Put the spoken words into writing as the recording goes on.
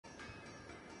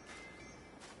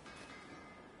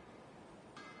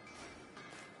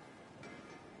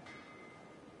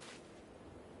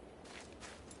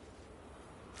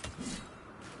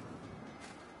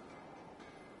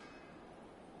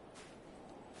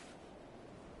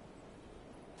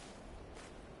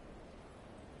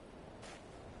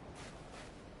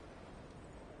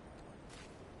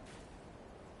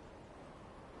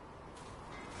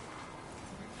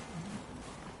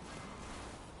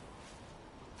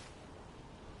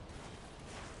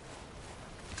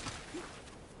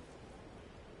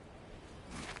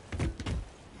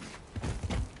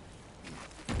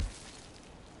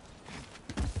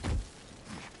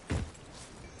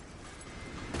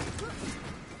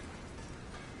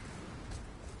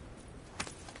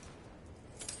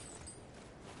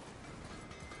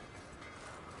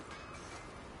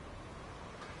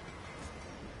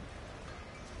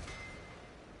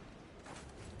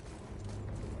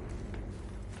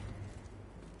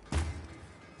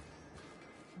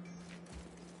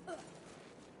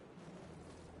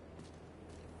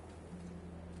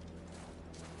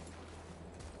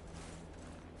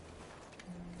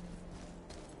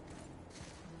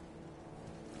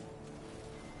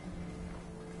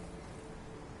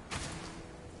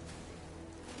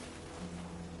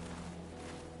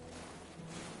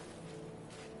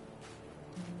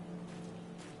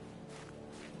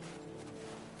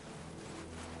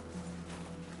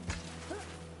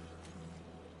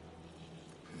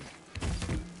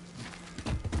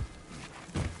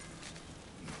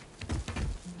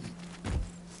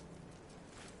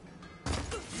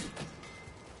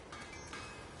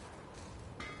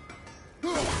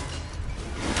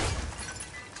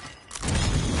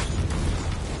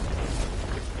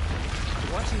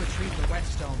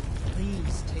stone.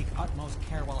 Please take utmost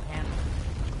care while handling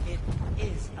it.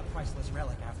 It is a priceless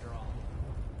relic, after all.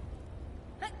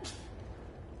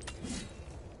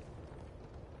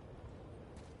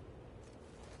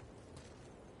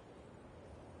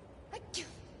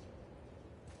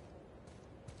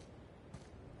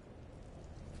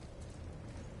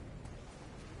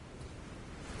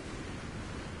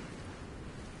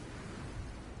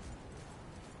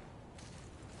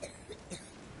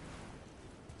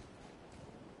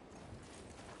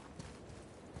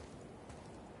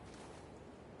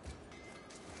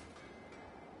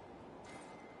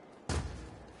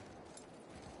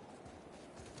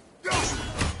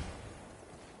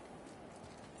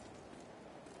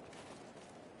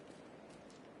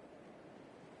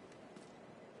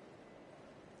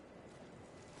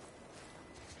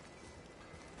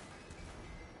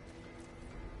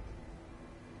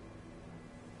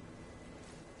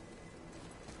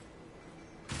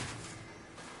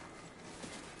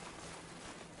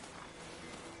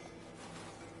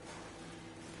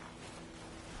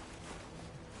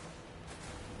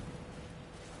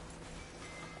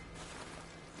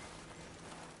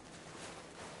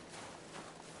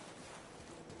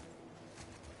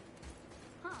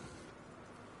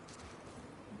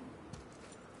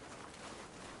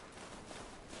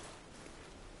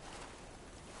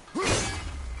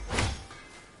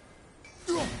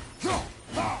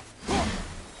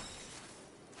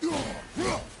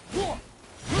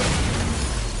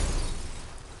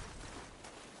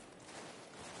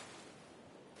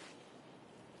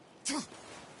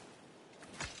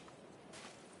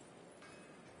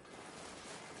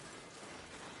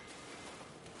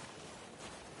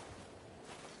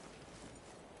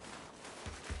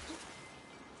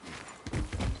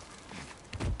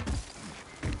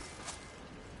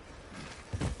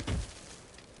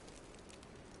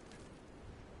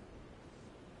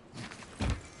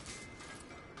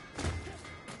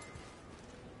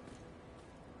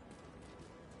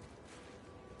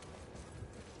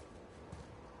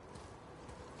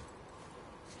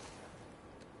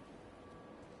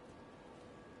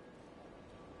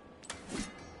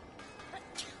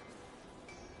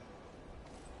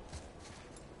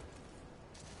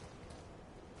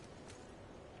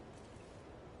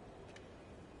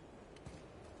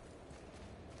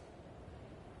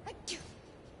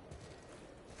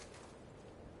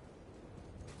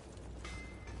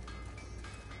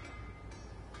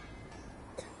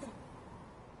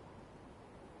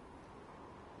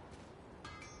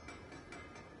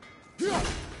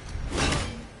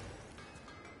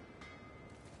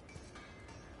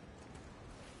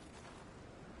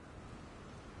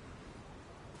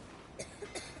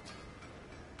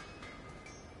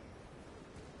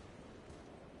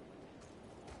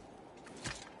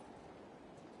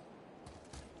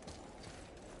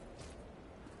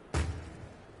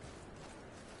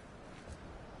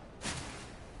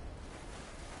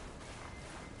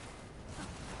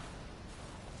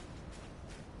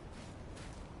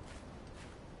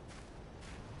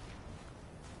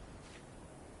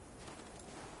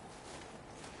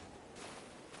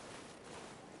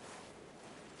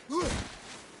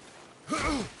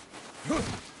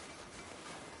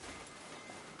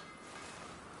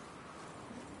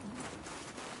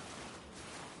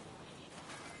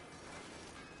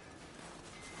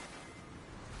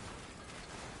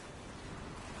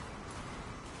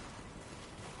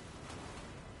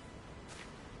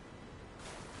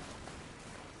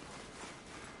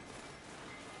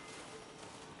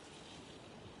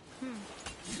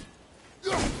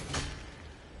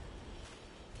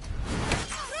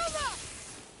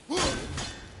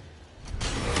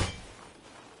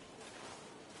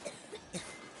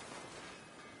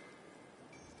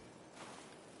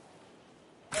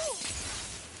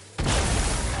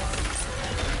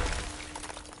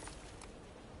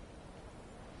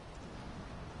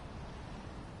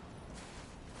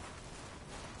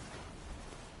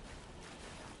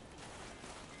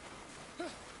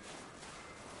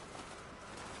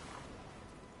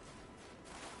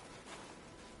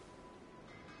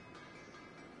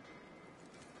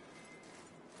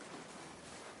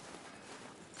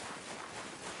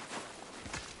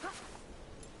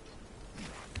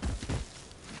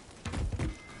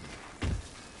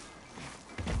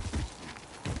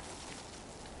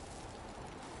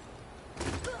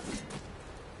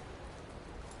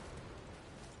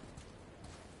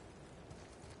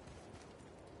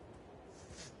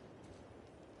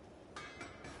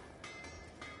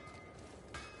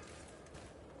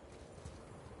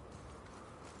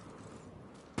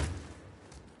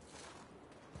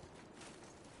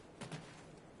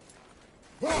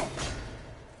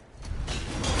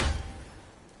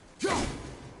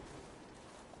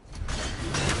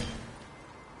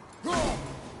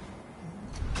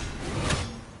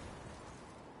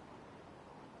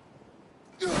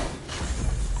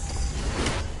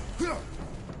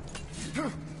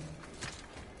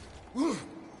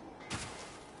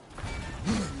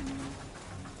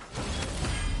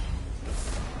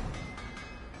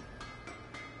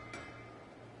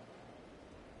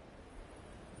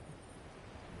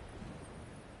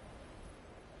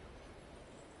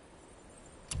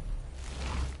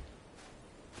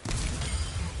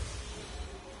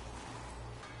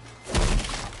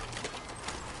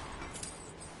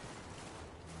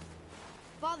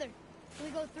 Father, can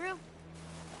we go through?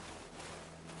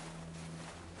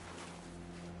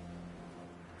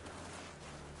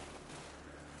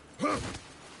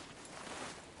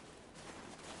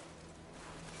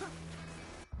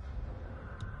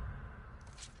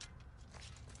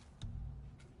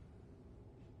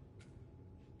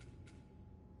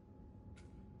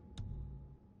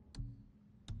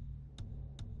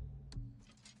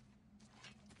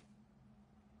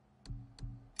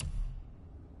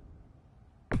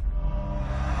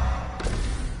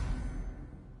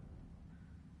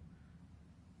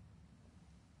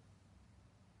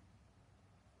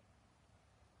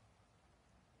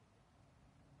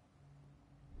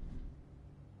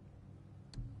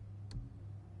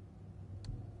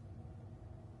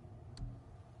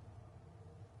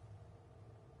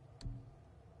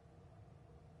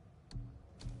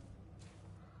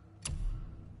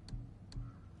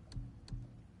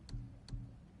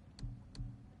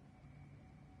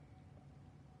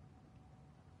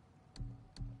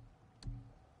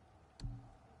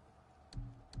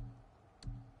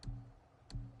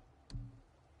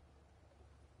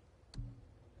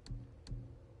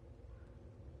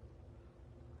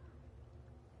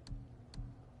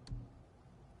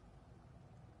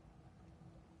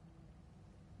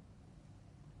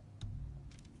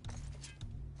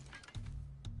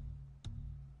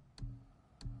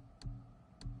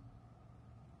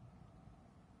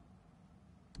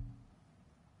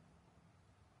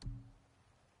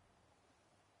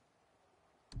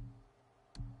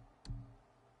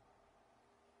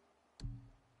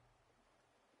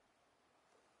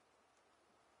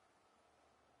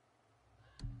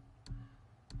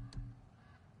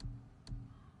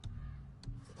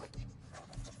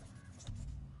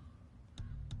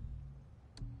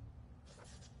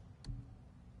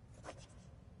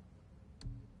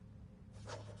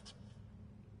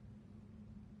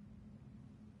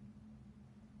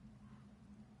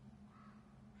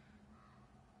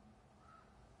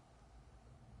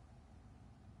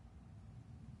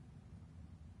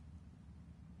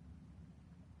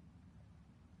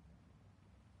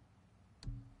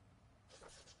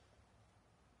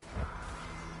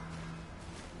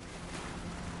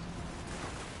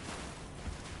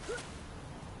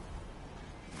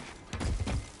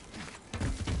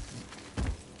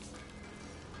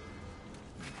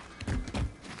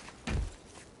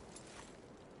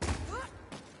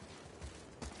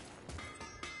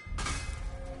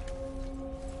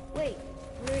 Wait,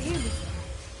 we were here before.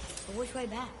 But which way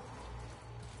back?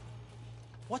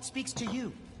 What speaks to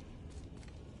you?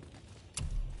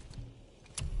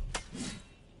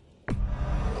 Can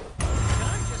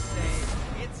I just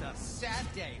say, it's a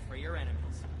sad day for your enemies.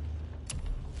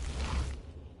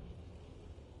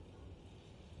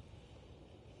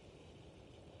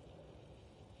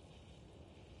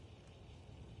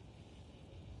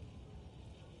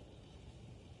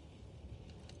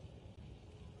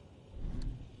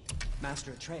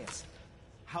 Master Atreus,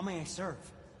 how may I serve?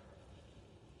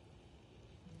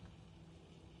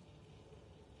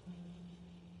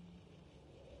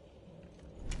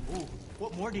 Ooh,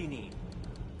 what more do you need?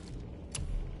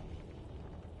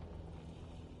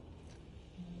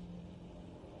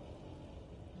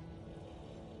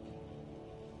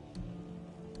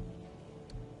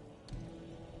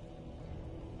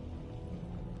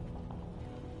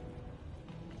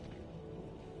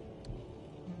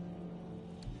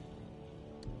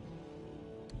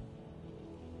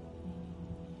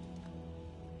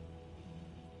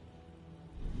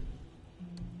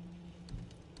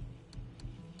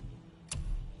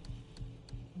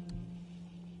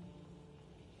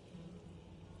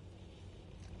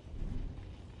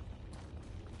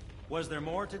 Was there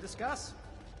more to discuss?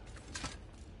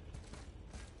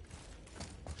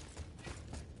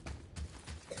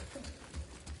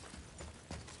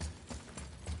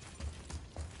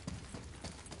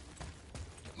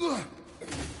 I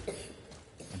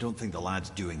don't think the lad's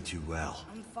doing too well.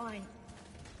 I'm fine.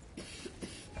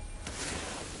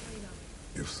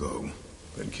 If so,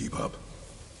 then keep up.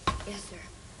 Yes, sir.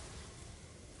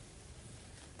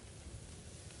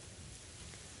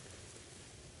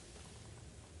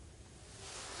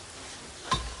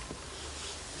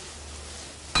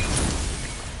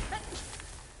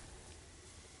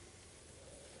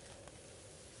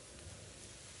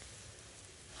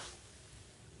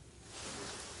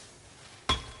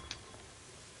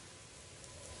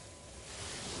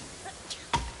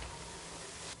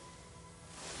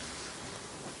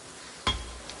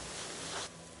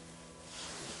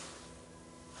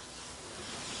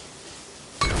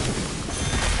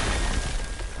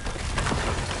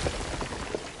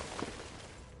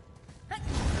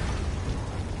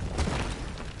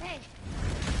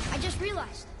 just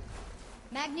realized.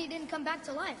 Magni didn't come back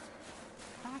to life.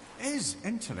 That is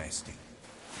interesting.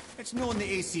 It's known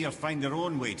the Aesir find their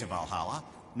own way to Valhalla.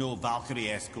 No Valkyrie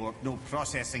escort, no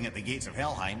processing at the gates of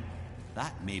Helheim.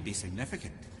 That may be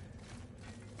significant.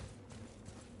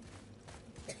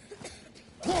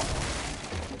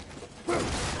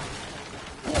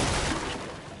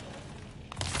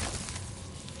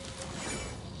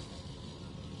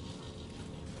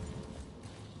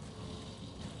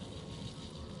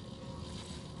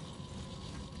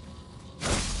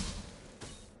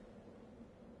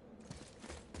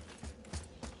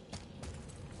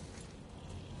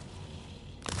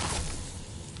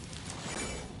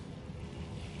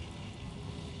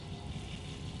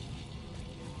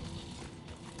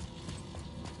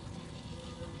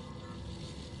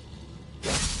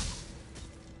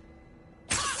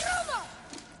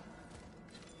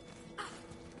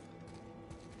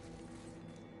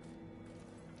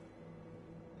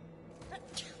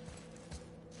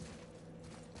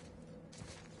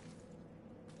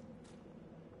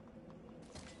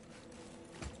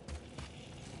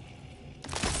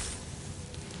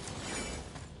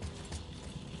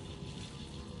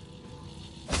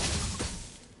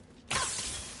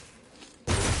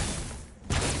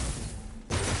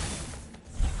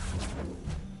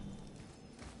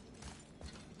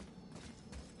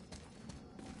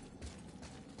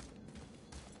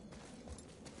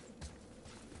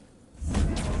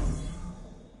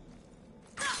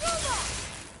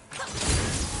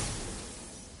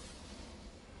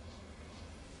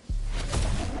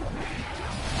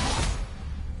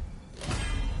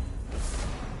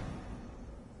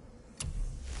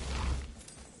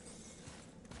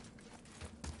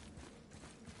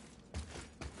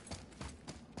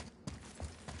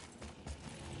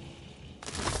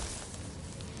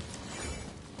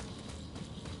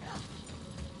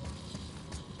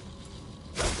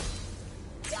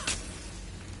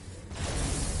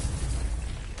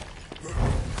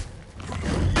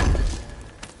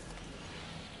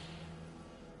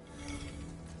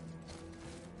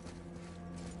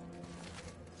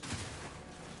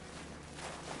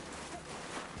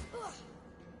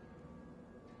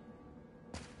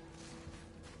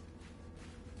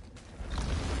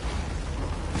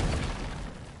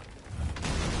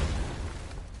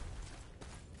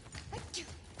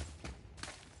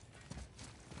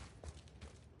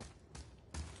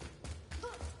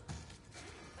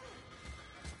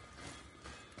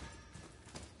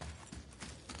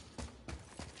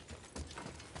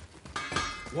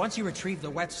 Once you retrieve the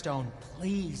whetstone,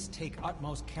 please take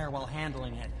utmost care while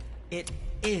handling it. It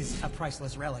is a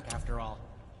priceless relic, after all.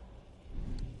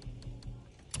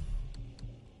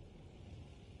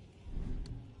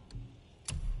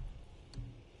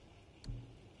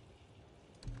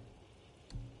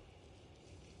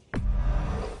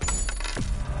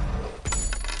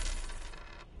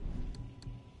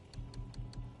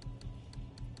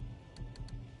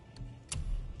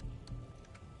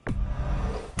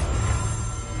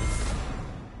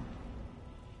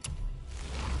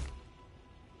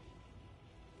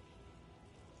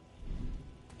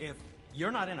 If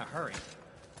you're not in a hurry.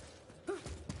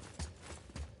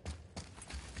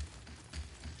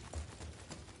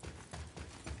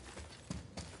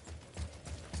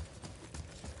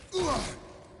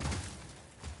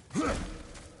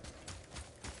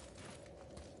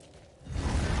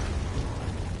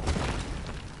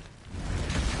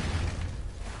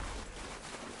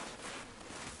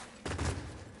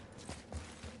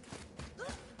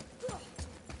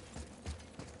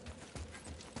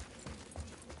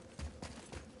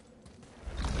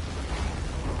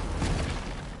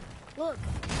 Look,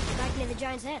 back near the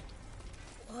giant's head.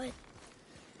 What?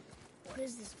 What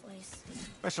is this place?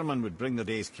 Fishermen would bring their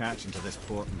day's catch into this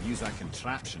port and use that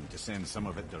contraption to send some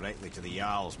of it directly to the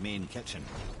Jarl's main kitchen.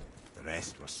 The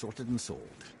rest were sorted and sold.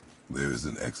 There's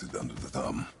an exit under the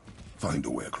thumb. Find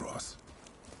a way across.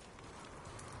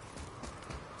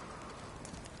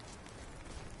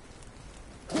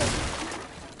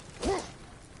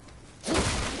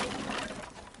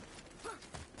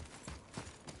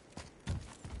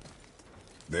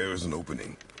 There's an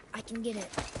opening. I can get it.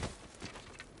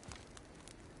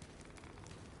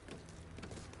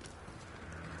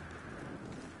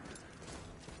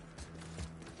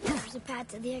 There's a path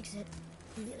to the exit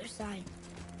on the other side.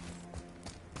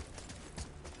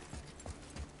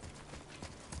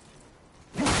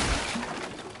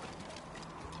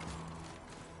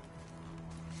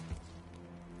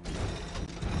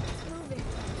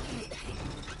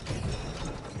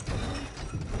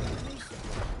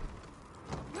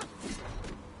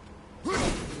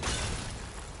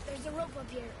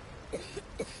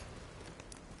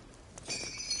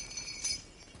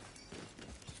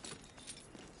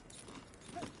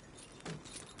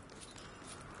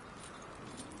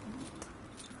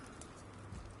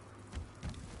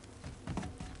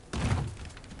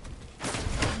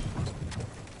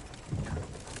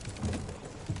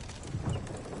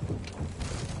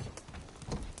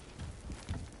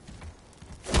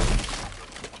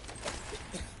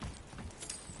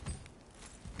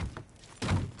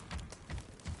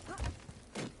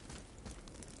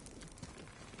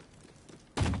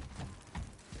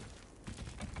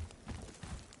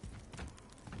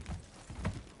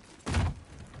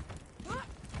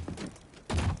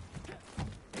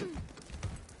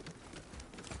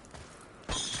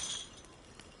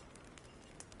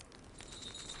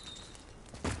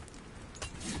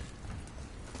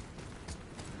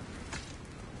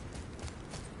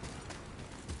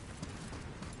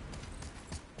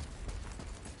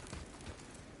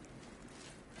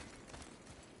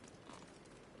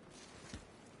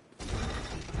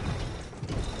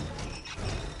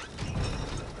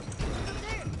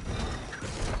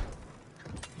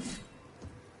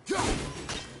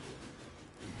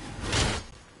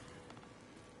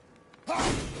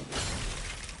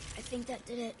 I think that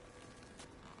did it.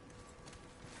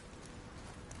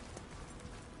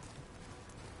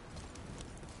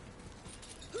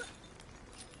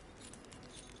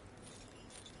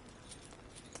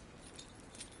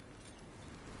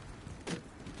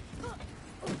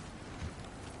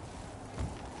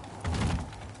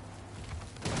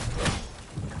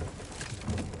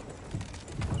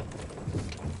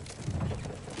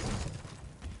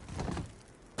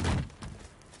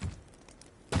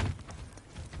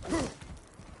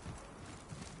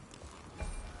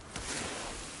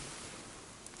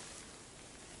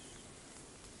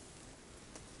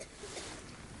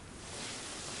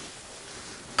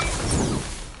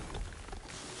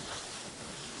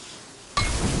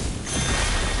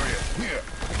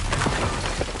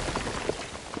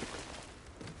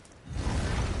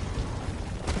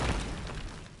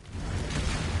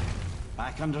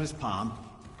 Back under his palm.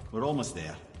 We're almost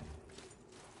there.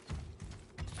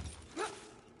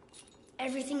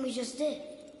 Everything we just did.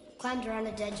 Climbed around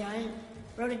a dead giant,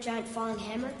 rode a giant falling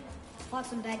hammer, fought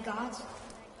some bad gods.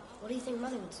 What do you think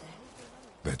Mother would say?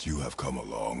 Bet you have come a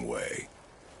long way.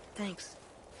 Thanks.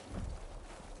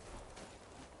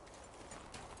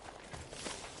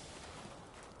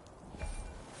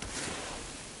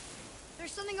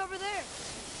 There's something over there.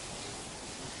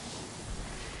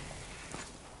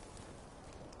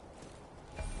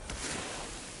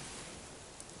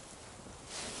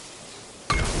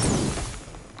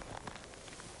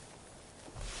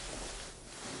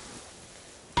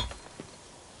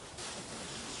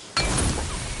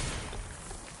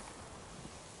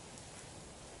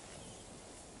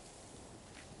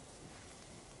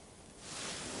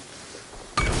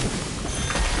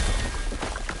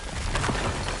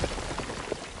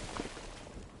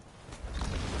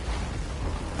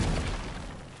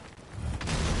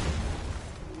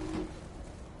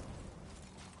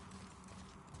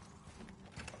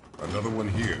 Another one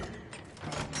here.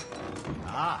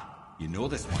 Ah, you know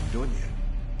this one, don't you?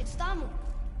 It's Thamur,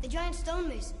 the giant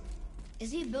stonemason.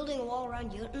 Is he building a wall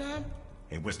around Jotunheim?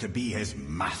 It was to be his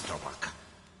masterwork.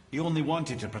 He only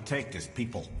wanted to protect his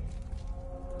people.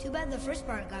 Too bad the first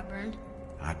part got burned.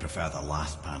 I prefer the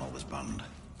last panel was burned.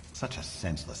 Such a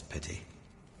senseless pity.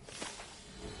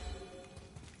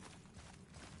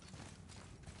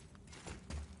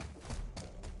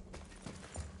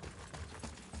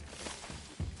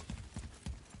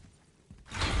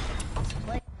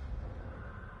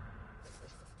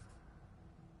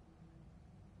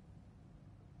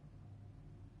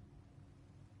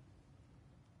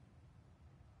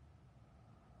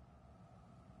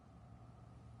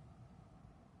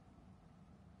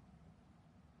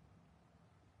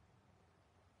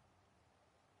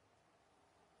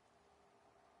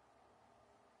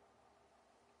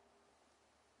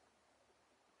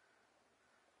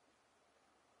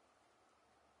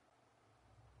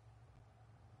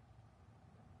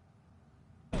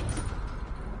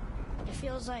 It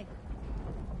feels like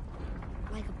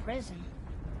a prison.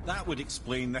 That would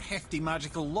explain the hefty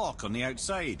magical lock on the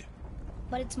outside.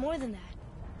 But it's more than that.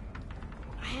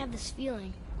 I have this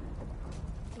feeling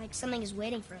like something is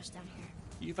waiting for us down here.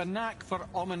 You've a knack for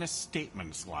ominous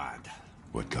statements, lad.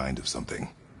 What kind of something?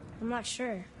 I'm not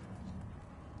sure.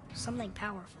 Something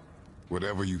powerful.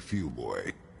 Whatever you feel,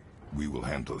 boy, we will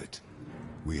handle it.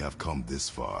 We have come this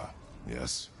far,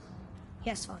 yes?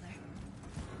 Yes, Father.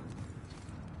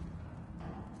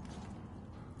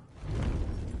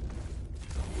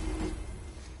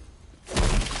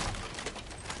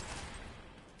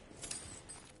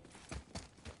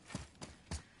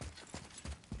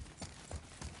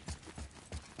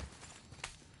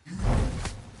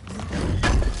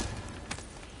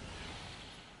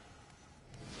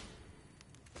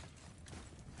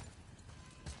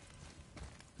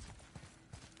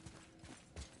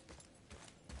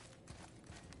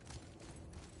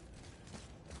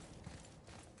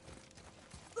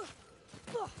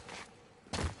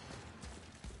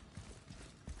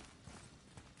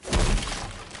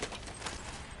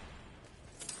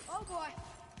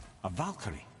 A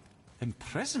Valkyrie?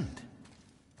 Imprisoned?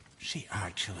 She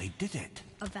actually did it.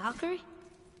 A Valkyrie?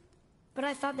 But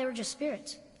I thought they were just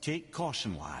spirits. Take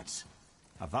caution, lads.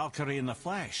 A Valkyrie in the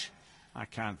flesh. I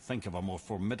can't think of a more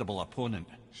formidable opponent.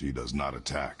 She does not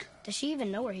attack. Does she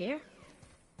even know we're here?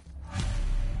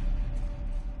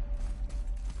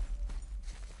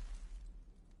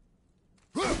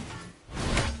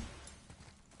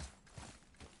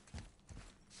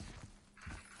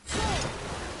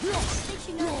 I think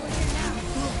she knows we're here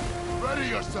now. Ready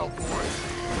yourself, boy!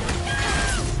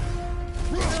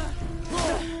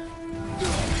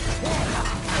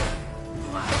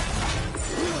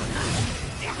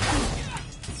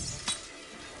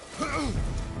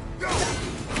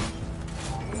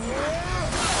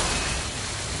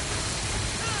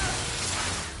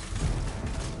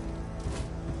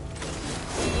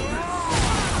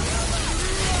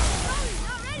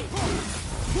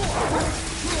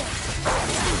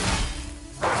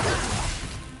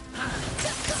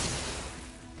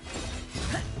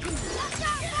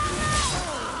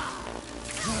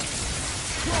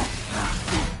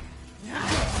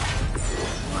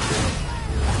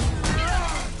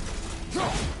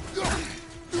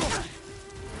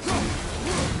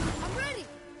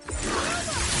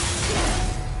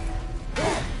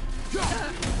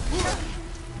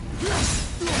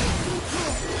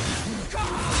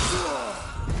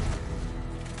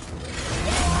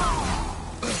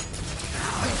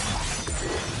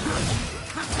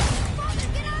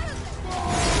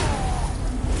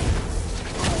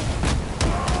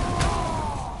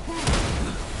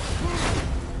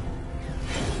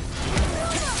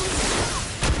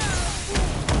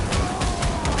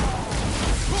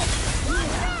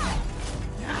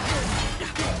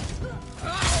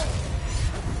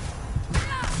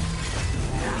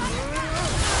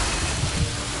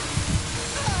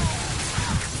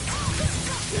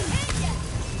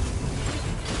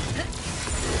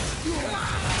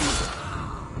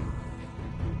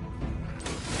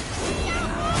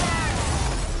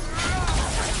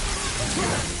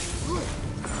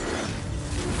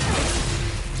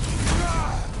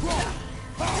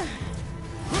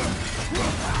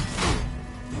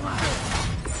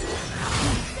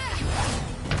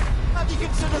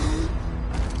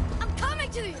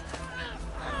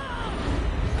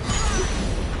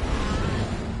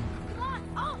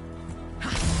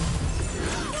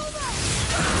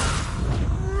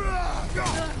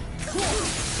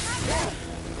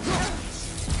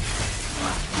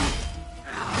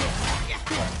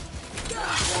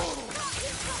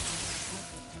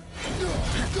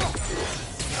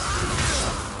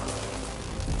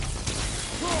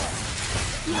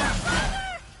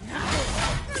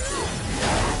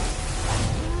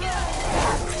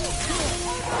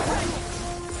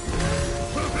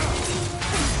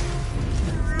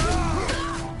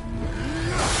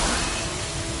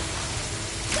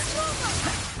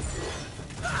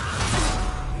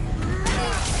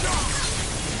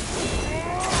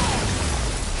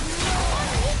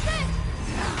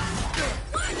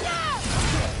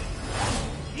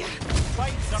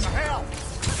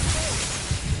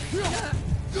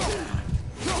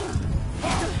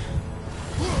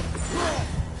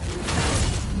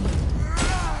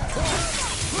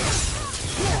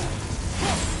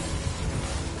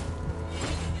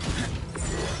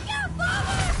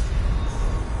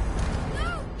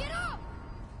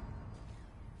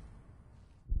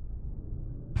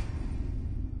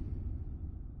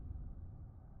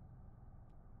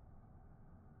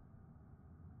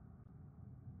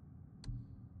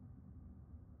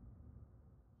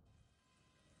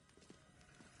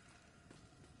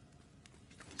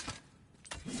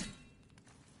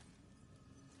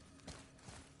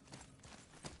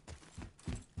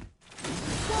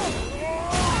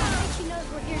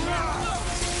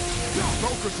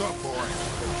 Focus up, boy.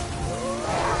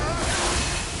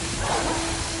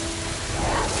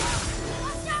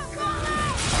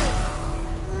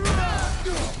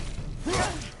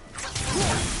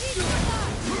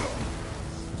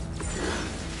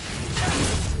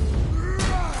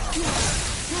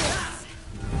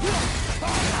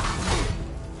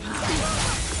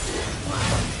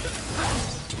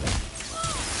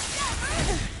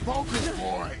 Focus,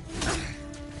 boy.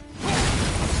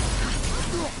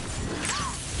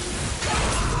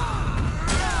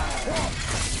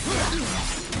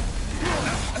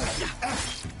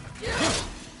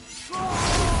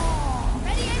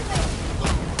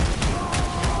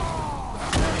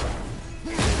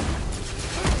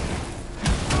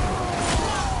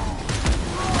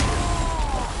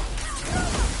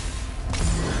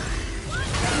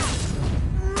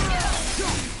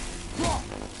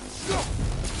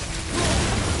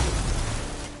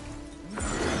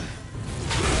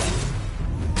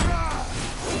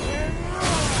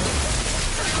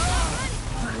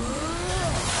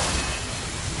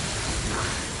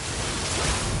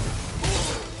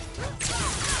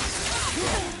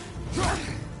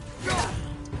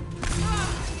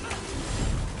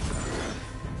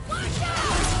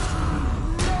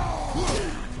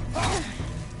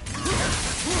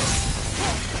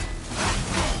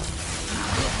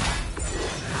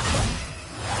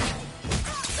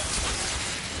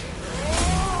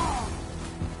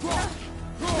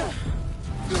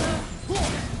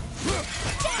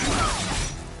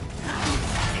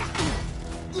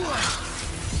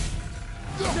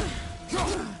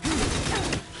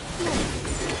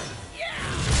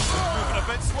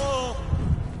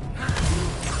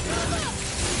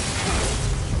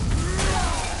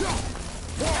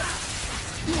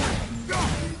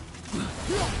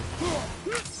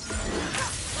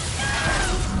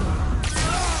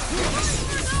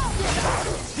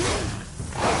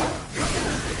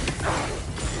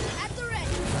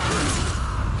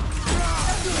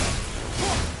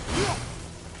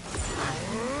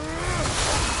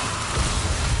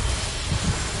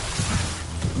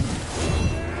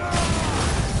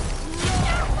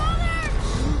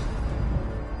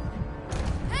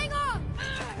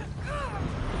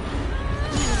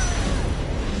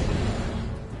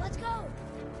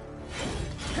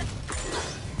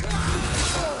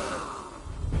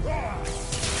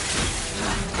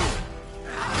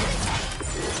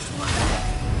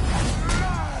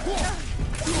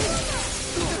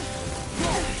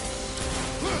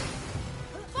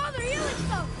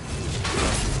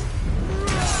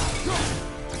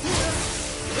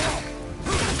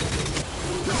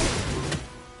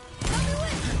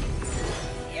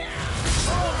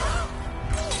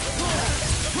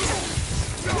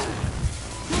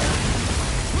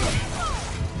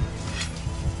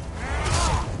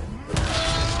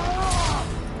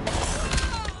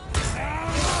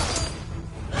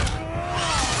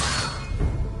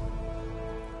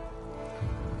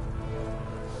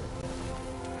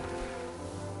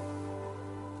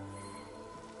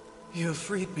 You have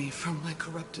freed me from my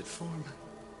corrupted form.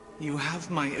 You have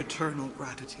my eternal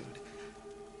gratitude.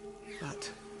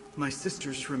 But my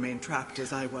sisters remain trapped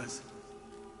as I was.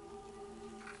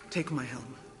 Take my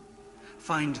helm.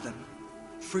 Find them.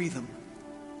 Free them.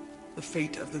 The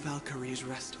fate of the Valkyries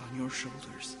rests on your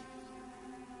shoulders.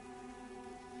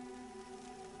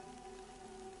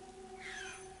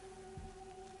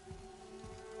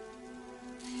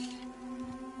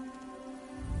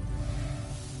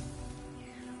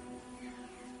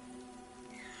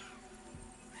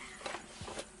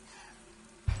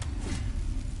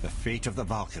 fate of the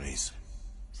Valkyries.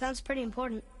 Sounds pretty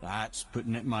important. That's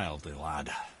putting it mildly, lad.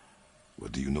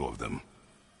 What do you know of them?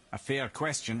 A fair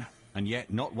question, and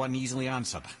yet not one easily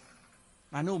answered.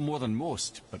 I know more than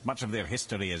most, but much of their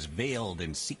history is veiled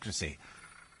in secrecy.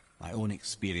 My own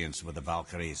experience with the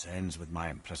Valkyries ends with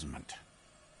my imprisonment.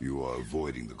 You are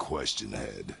avoiding the question,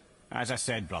 Head. As I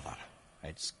said, brother,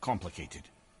 it's complicated.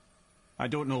 I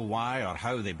don't know why or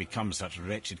how they become such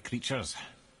wretched creatures,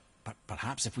 but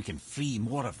perhaps if we can free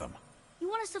more of them. You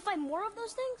want us to fight more of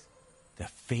those things? The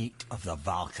fate of the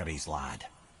Valkyries, lad.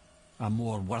 A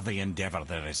more worthy endeavor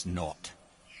there is not.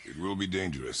 It will be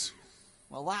dangerous.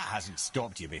 Well, that hasn't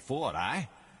stopped you before, eh?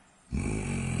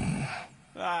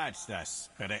 That's the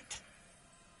spirit.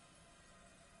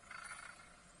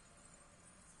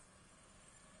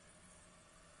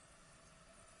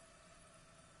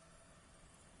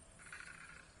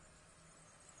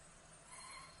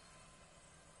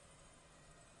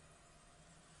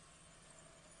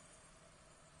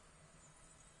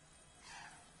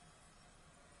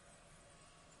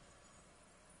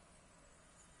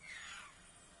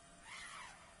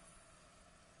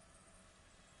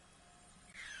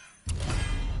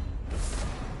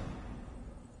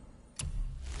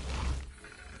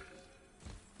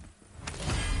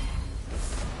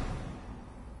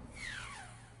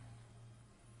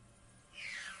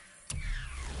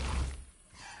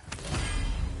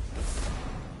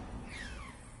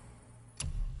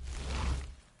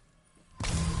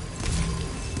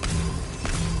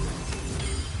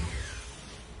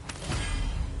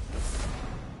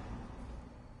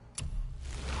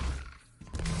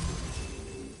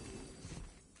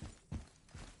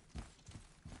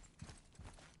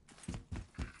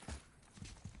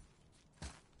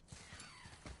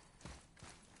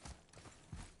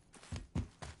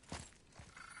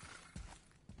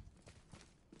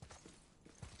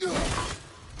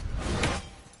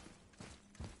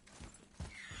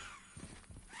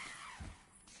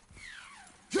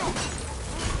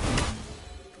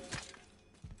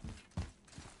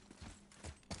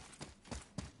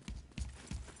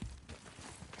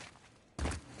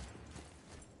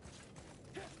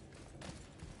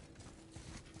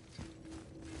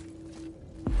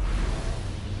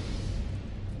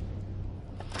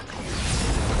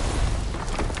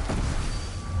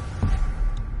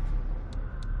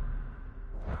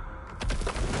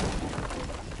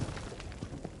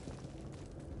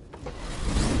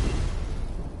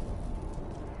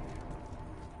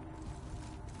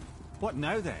 What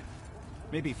now, then?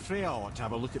 Maybe Freya ought to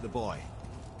have a look at the boy.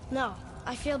 No,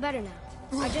 I feel better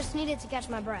now. I just needed to catch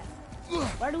my breath.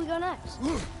 Where do we go next?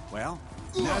 Well,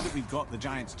 now that we've got the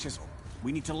Giant's Chisel,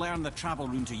 we need to learn the travel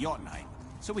rune to Jotunheim,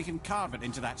 so we can carve it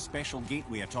into that special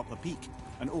gateway atop the peak,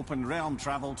 and open realm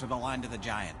travel to the land of the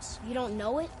Giants. You don't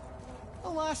know it?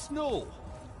 Alas, no.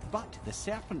 But the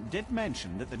Serpent did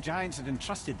mention that the Giants had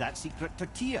entrusted that secret to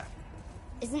Tyr.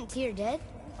 Isn't Tyr dead?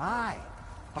 Aye,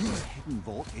 but his hidden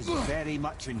vault is very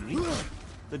much in reach.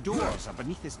 The doors are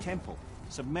beneath his temple,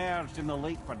 submerged in the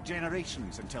lake for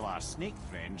generations until our snake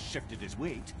friend shifted his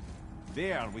weight.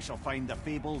 There we shall find the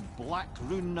fabled Black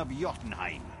Rune of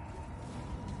Jotunheim.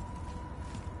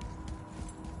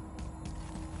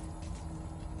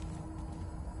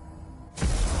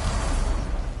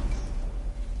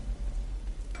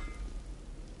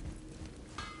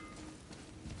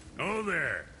 Oh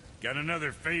there! Got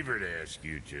another favor to ask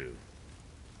you two.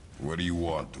 What do you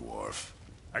want, Dwarf?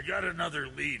 I got another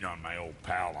lead on my old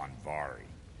pal Andvari.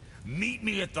 Meet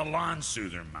me at the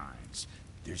Landsoother mines.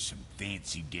 There's some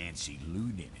fancy-dancy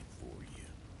loot in it for you.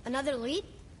 Another lead?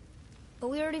 But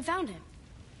we already found him.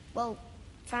 Well,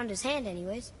 found his hand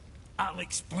anyways. I'll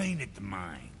explain at the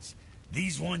mines.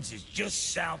 These ones is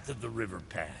just south of the river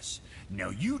pass. Now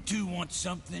you two want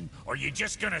something, or you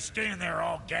just gonna stand there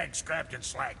all gag-scrapped and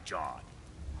slack-jawed?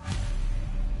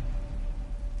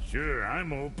 Sure,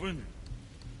 I'm open.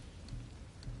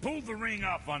 Pulled the ring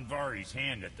off Andvari's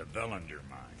hand at the Velander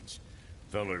mines.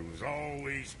 Feller was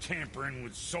always tampering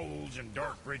with souls and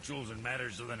dark rituals and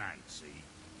matters of the night, see?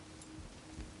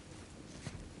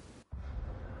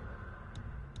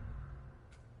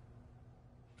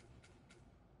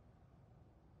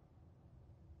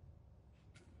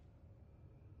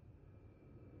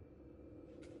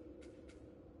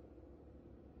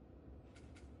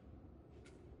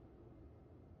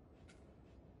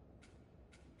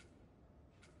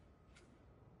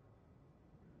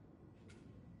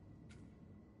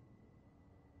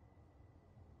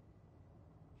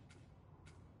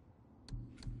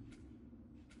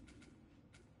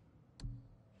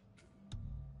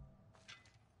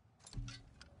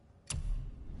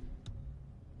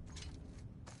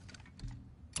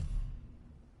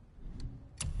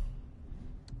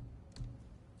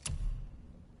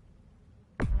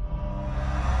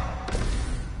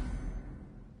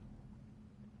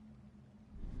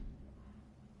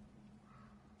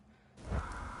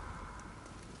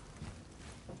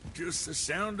 Just the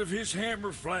sound of his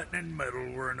hammer flattening metal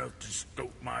were enough to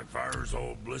stoke my fires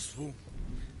all blissful.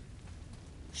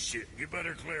 Shit, you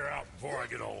better clear out before I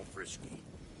get all frisky.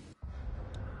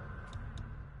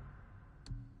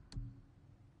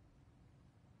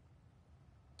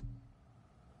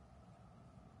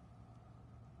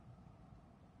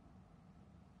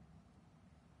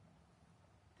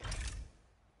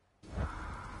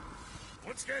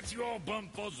 What's got you all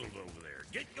bumfuzzled over there?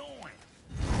 Get going!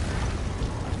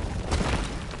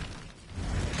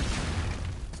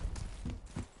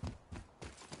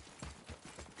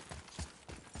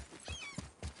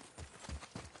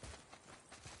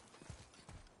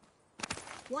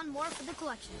 One more for the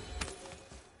collection.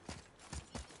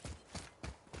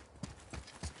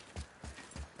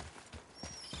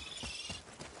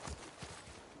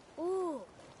 Ooh,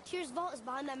 Tyr's vault is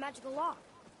behind that magical lock.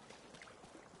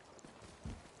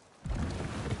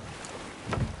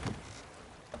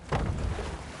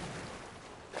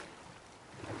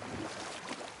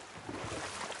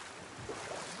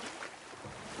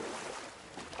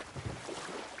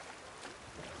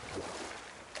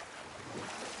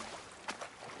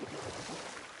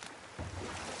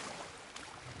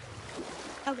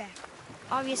 Okay,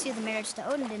 obviously the marriage to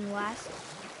Odin didn't last,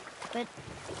 but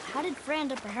how did Frey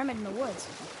end up a hermit in the woods?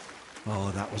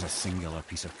 Oh, that was a singular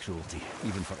piece of cruelty,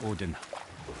 even for Odin.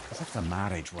 As if the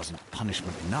marriage wasn't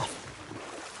punishment enough.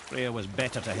 Freya was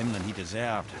better to him than he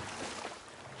deserved.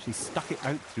 She stuck it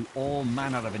out through all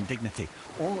manner of indignity,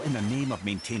 all in the name of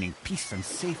maintaining peace and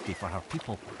safety for her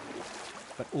people.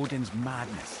 But Odin's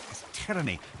madness, his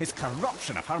tyranny, his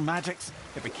corruption of her magics,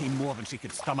 it became more than she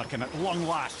could stomach, and at long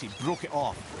last she broke it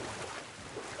off.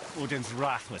 Odin's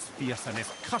wrath was fierce, and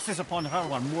his curses upon her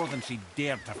were more than she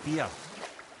dared to fear.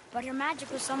 But her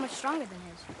magic was so much stronger than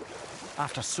his.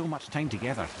 After so much time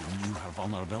together, he knew her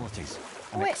vulnerabilities,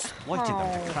 and exploited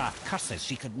them to craft curses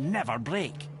she could never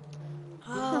break.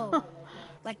 Oh,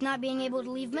 like not being able to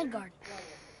leave Midgard.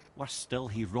 Worse still,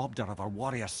 he robbed her of her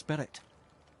warrior spirit.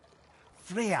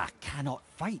 Freya cannot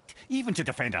fight, even to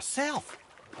defend herself.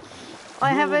 I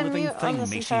have No been living mute on thing this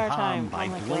may she entire harm time. by Oh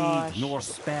my blade gosh. nor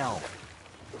spell.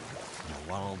 In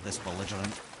a world this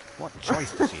belligerent, what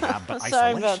choice does she have but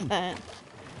Sorry about isolation? that.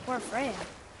 Poor Freya.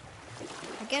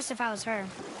 I guess if I was her,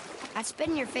 I'd spit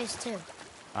in your face too.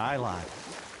 Aye, lad.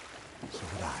 So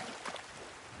would I.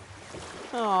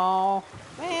 Oh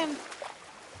man,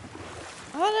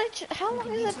 how long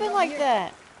has it been like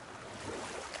that?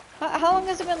 How long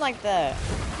has it been like that?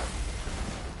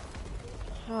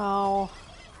 Oh.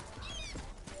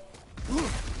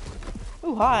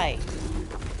 Ooh, hi.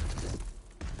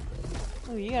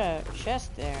 Ooh, you got a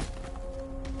chest there.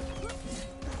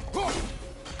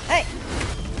 Hey!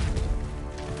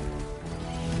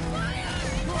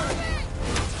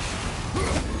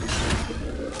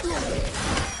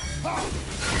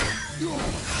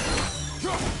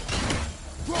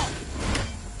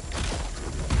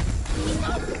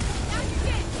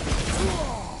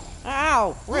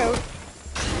 Ow! Rude.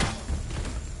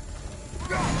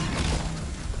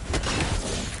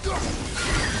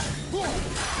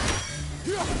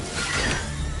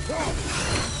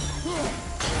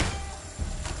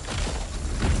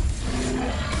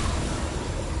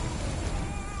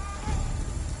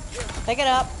 Pick it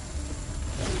up.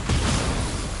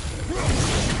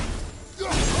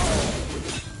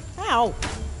 Ow!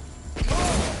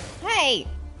 Hey!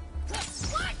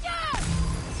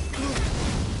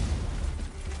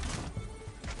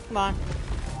 Come on.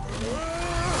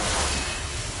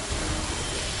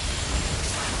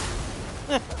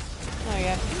 Oh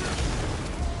yeah.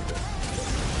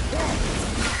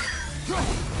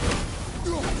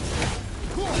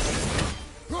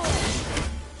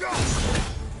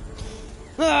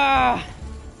 Ah!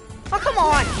 Oh, come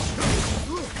on!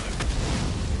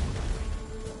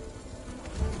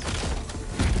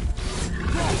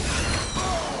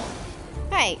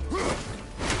 Hey!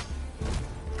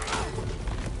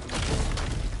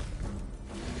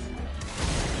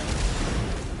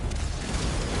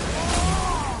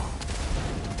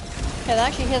 It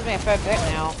actually hits me a fair bit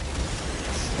now.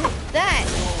 That!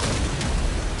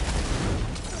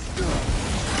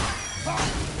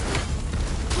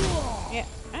 Yeah,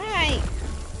 hey!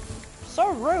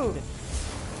 So rude!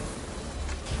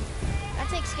 That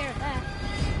takes care of that.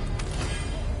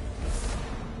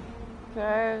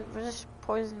 Okay, we're just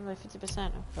poisoned by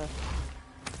 50%. Okay.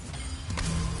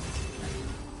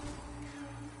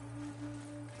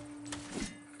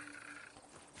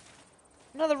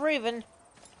 Another raven!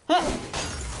 Huh.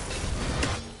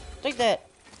 Take that.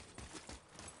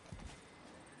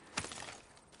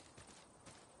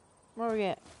 Where are we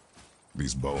at?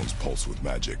 These bones pulse with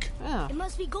magic. Oh. It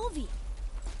must be Golvi.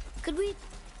 Could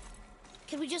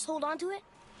we just hold on to it?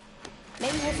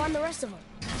 Maybe we'll find the rest of them.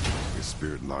 Your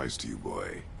spirit lies to you,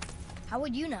 boy. How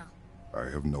would you know? I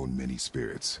have known many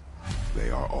spirits. They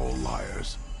are all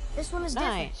liars. This one is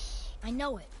different. Nice. I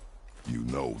know it. You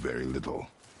know very little.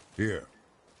 Here,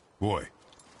 boy.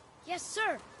 Yes,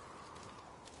 sir.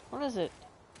 What is it?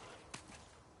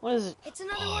 What is it? It's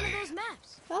another one of those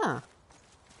maps. Ah.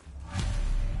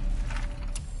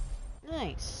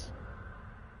 Nice.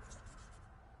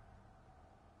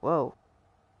 Whoa.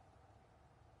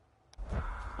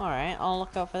 Alright, I'll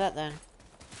look out for that then.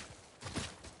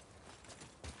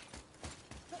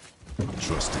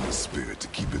 Trusting a spirit to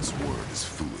keep its word is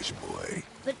foolish, boy.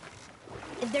 But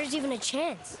if there's even a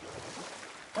chance,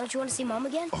 don't you want to see Mom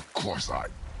again? Of course I...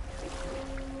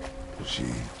 She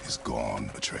is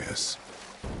gone, Atreus.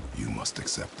 You must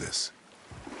accept this.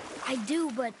 I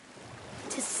do, but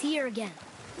to see her again.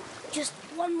 Just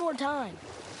one more time.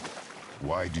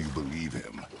 Why do you believe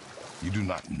him? You do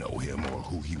not know him or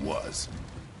who he was.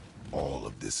 All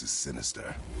of this is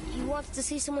sinister. He wants to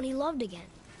see someone he loved again.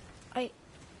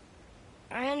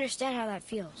 I understand how that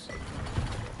feels.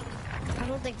 I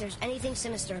don't think there's anything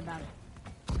sinister about it.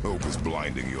 Hope is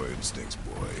blinding your instincts,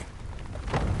 boy.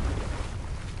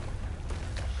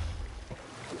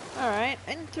 Alright,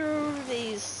 and through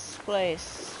this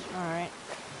place. Alright.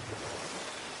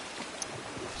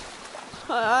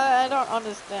 I don't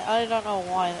understand. I don't know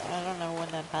why. I don't know when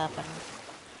that happened.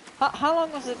 How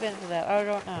long has it been for that? I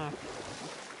don't know.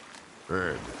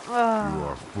 Ed, you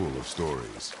are full of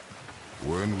stories.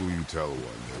 When will you tell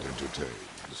one that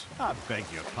entertains? I beg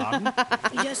your pardon?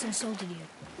 He just insulted you.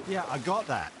 Yeah, I got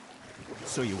that.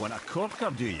 So you want a corker,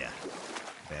 do you?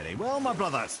 Very well, my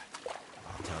brothers.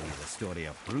 I'll tell you the story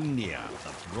of Hrungnir,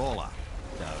 the brawler.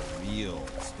 The real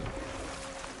story.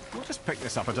 We'll just pick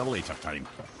this up at a later time.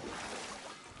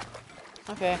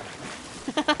 Okay.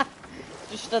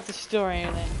 Just start the story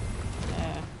and then...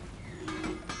 Yeah.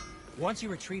 Once you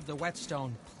retrieve the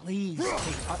whetstone, please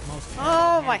take utmost care.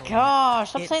 Oh my gosh!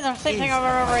 Stop saying the same thing over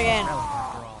and over again.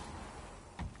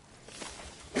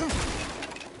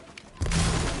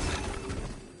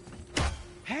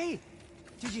 Hey!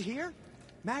 Did you hear?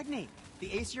 Magni,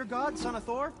 the Aesir god, son of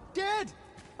Thor, dead!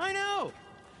 I know!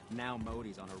 Now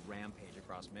Modi's on a rampage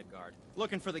across Midgard,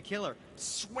 looking for the killer,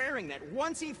 swearing that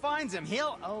once he finds him,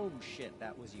 he'll... Oh shit,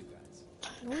 that was you guys.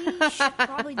 We should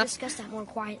probably discuss that more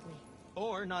quietly.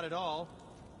 Or not at all.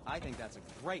 I think that's a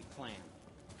great plan.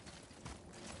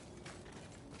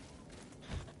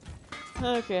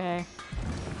 Okay.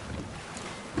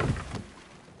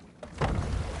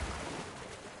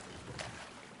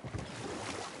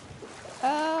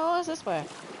 What's this way?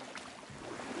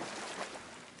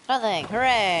 Nothing.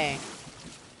 Hooray!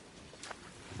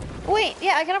 Wait,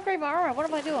 yeah, I can upgrade my armor. What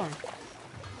am I doing?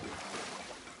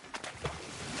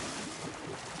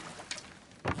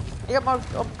 I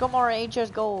got more HS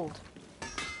gold.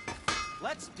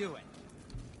 Let's do it.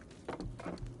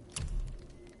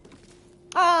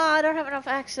 Ah, I don't have enough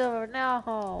X silver.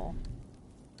 No.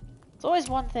 It's always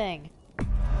one thing.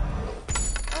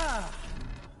 Ah,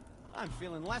 I'm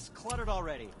feeling less cluttered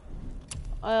already.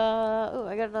 Ooh,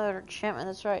 I got another enchantment.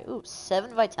 That's right. Ooh,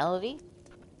 7 vitality.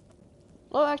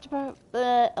 A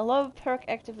low perk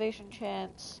activation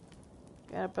chance.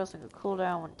 Got a pressing a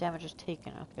cooldown when damage is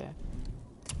taken. Okay.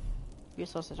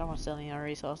 Resources. I want to sell any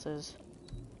resources.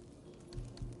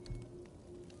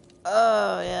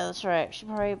 Oh yeah, that's right. Should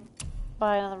probably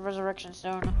buy another resurrection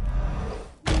stone.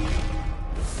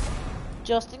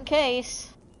 Just in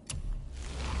case.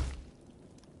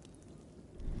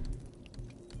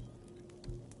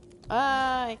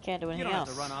 I can't do anything else.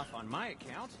 You don't have to run off on my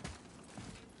account.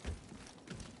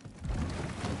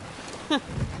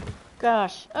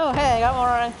 Gosh. Oh hey, I got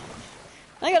more.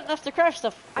 I got enough to craft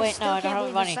stuff. Wait, no, I don't have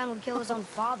believe money. His son would kill his own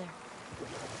father.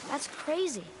 That's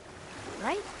crazy,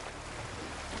 right?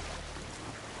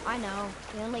 I know.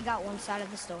 We only got one side of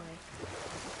the story.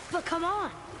 But come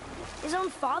on, his own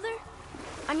father?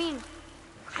 I mean,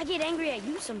 I get angry at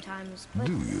you sometimes, but...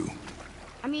 Do you?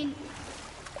 I mean,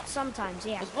 sometimes,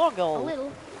 yeah. There's more gold. A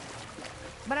little.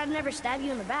 But I'd never stab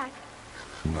you in the back.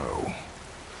 No.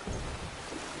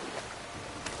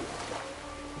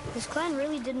 This clan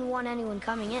really didn't want anyone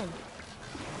coming in.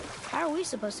 How are we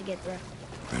supposed to get through?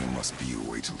 There must be a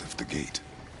way to lift the gate.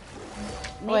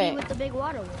 Maybe Wait. with the big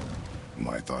water wheel.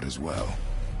 My thought as well.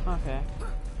 Okay.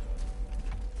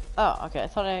 Oh, okay. I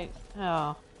thought I...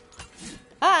 Oh.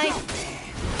 Hi!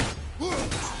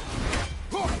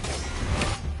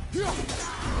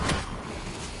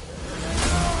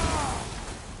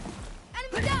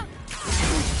 Enemy down!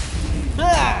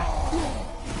 Ah!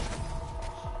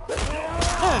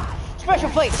 Special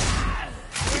plates!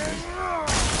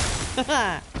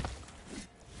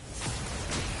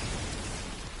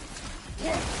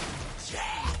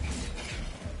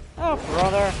 Oh,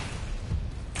 brother.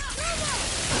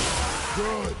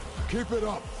 Good. Keep it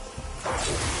up.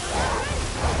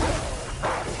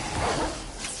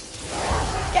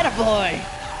 Get a boy.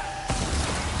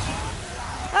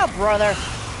 Oh, brother.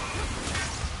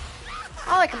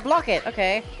 Oh, I can block it.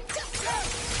 Okay.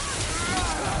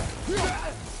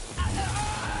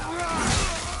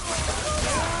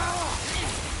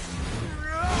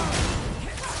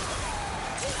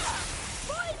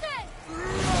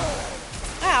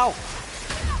 Ow.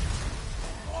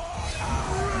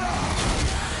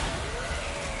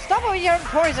 Stop with your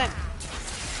poison.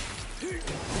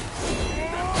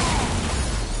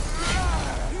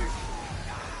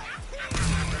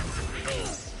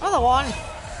 Another one.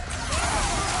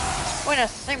 Wait,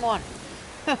 that's the same one.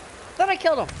 Thought I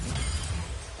killed him.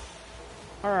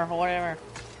 Or whatever.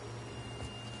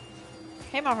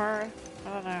 Him or her. I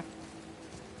don't know.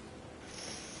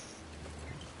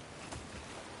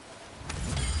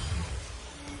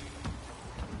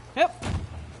 Yep.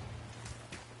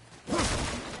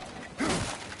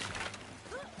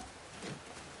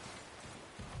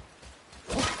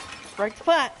 Break the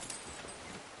plat.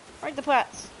 Break the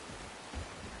plats.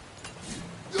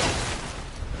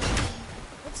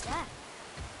 What's that?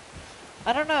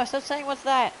 I don't know. Stop saying what's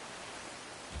that.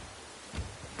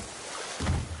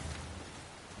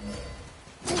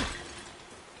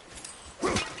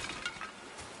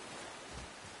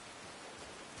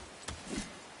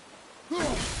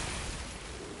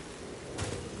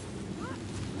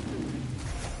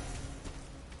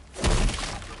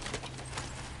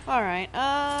 Alright,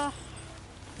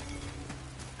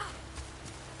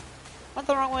 went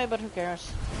the wrong way, but who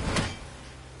cares?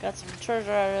 Got some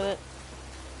treasure out of it.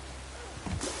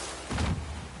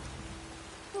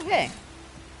 Okay.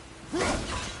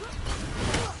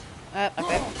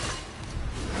 Okay.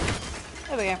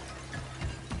 There we go.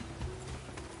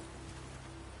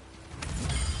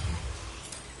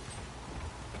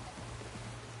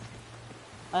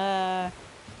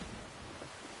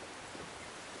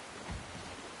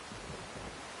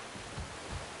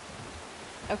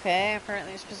 Okay,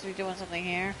 apparently I'm supposed to be doing something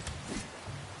here.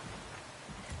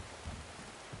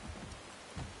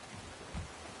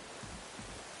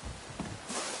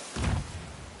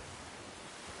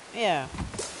 Yeah.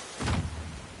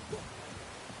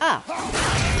 Ah!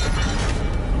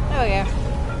 There we go.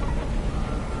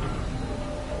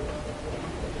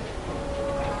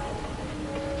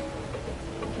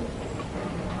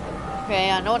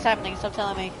 Okay, I know what's happening, stop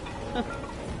telling me.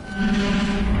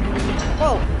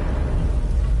 Whoa!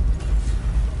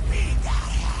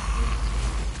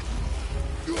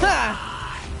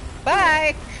 Ha!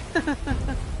 Bye!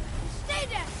 Stay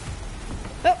there!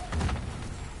 Oh.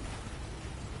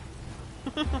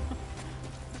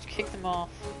 Let's kick them off.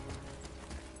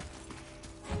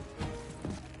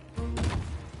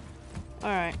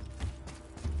 Alright.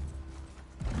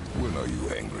 When are you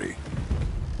angry?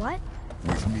 What?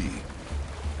 With me.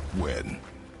 When?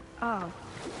 Oh.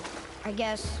 I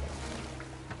guess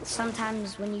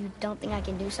sometimes when you don't think I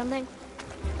can do something,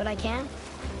 but I can.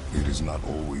 It is not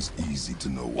always easy to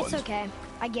know what. It's okay.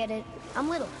 I get it. I'm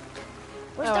little.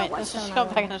 Where's Oh that wait, let's just whetstone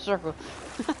go I back in want? a circle.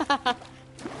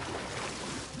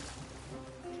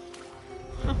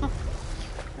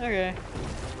 Okay.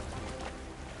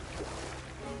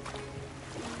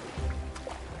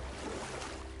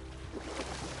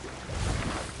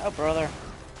 Oh, brother.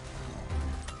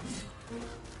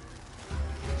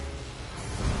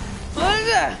 What is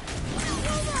that?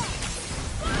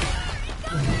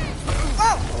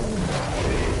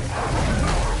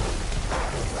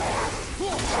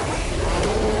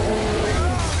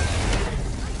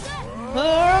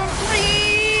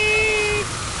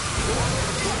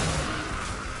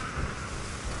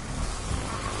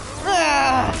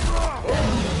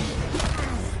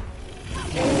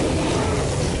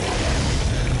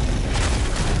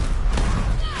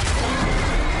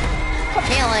 Stop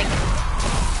healing.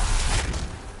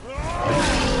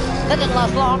 That didn't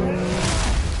last long.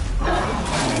 I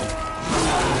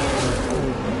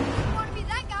want to be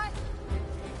that guy.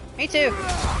 Me too.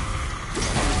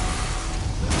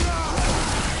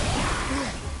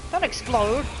 Don't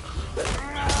explode.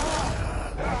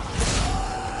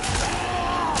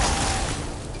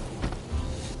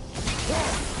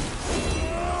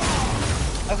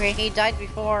 Okay, he died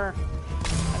before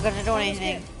I'm gonna do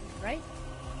anything. Right?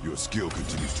 Your skill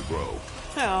continues to grow.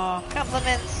 Oh,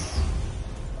 compliments.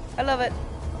 I love it.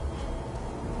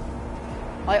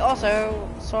 I also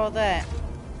saw that.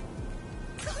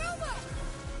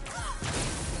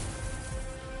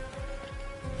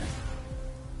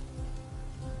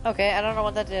 Okay, I don't know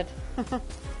what that did.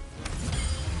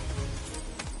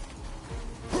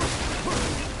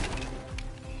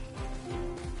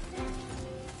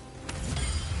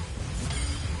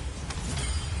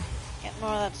 Get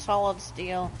more of that solid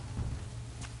steel.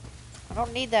 I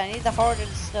don't need that, I need the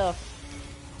hardened stuff.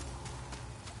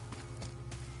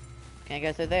 Can't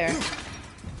go through there.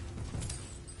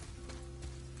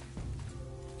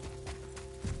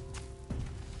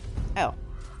 Oh.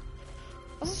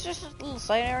 This is just a little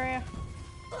side area.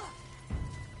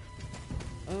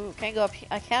 Ooh, can't go up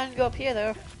I can go up here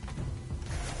though.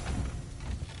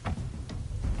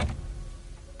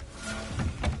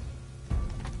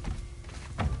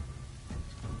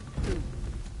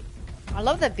 I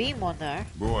love that beam one though.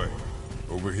 Boy,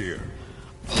 over here.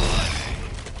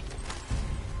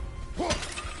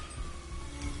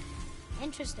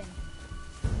 Interesting.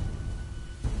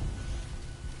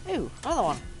 Ooh, another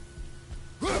one.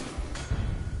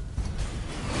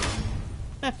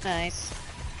 Nice.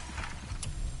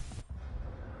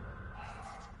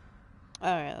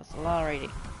 Alright, that's a lot already.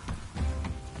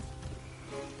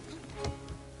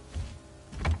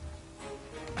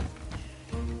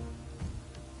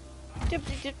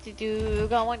 Dip-de-dip-de-doo,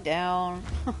 going down.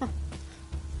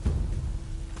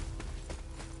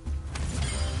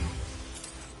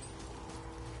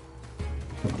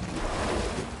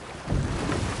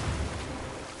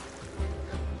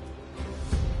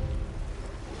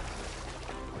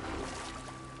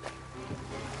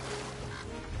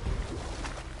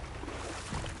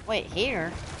 Wait,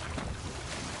 here?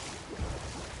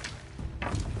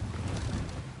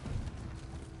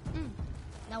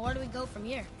 Now where do we go from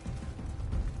here?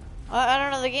 I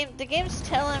don't know, the game's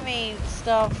telling me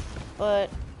stuff, but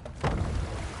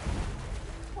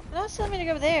now it's telling me to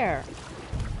go there.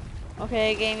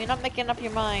 Okay, game, you're not making up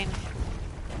your mind.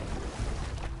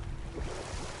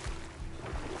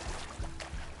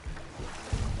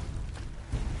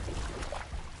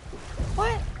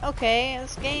 What? Okay,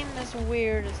 this game is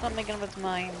weird. It's not making up its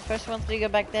mind. First it wants me to go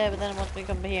back there, but then it wants me to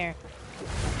come here.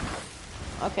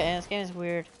 Okay, this game is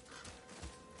weird.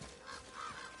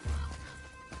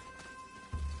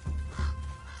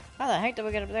 How the heck did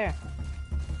we get up there?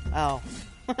 Oh.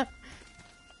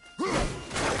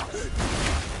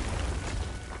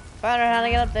 Found out how to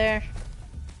get up there.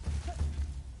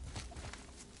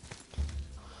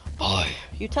 Boy,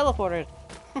 you teleported.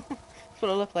 That's what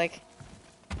it looked like.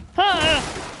 I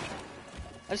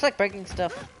just like breaking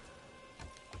stuff.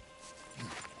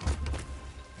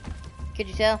 Could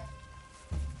you tell?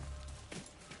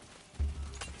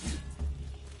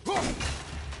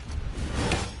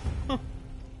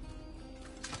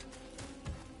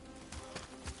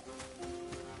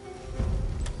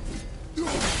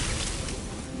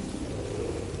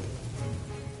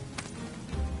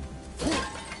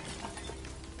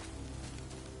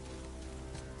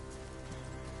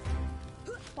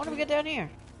 What do we get down here?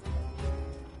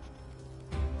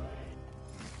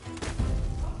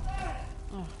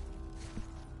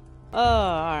 Oh,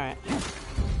 alright.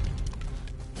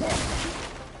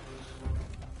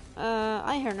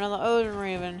 I hear another Odin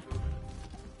Raven.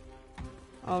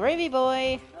 Oh, Ravy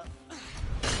boy!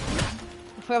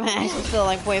 I forgot my axe was still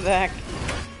like way back.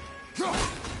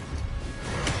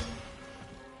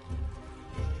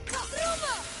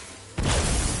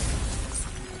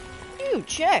 Ooh,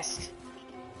 chest!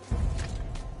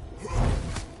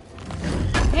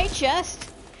 Hey, chest!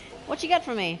 What you got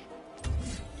for me?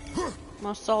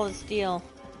 More solid steel.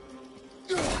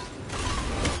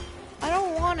 I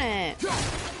don't want it!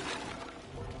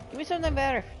 Give me something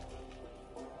better.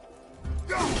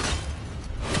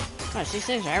 Oh, these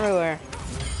things are everywhere.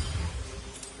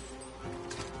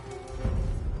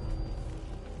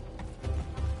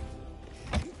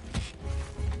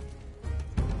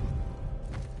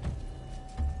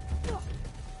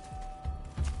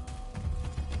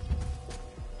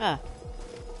 Ah.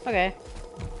 Okay.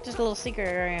 Just a little secret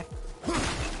area.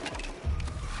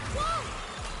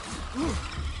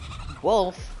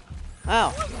 Wolf?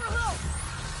 Oh.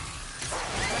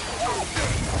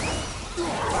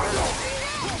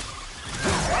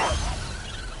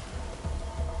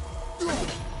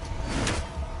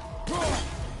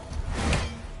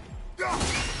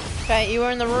 Okay, you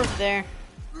were in the roof there.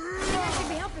 I should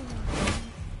be helping him.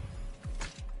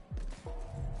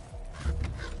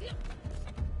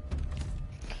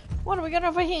 What do we got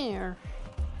over here?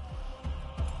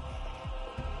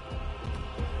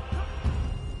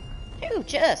 Ooh,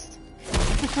 chest!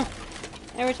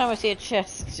 Every time I see a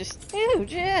chest, it's just, ooh,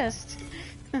 chest!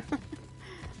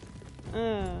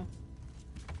 I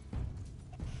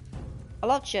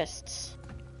love chests.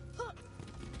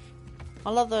 I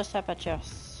love those type of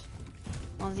chests.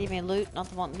 Ones you may loot,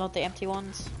 not the empty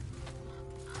ones.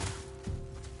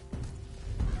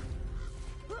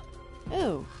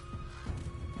 Ooh.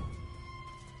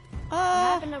 What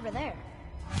happened over there?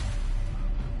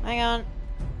 Hang on.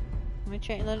 Let me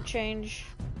change. Let it change.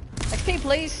 XP,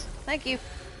 please. Thank you.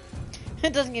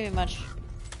 It doesn't give me much.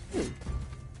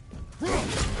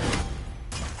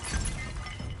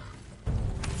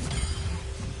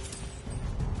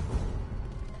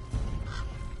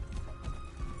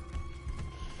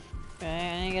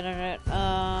 Okay, I need to get it.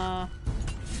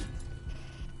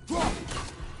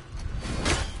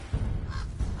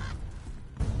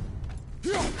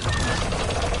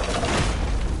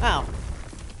 Ow.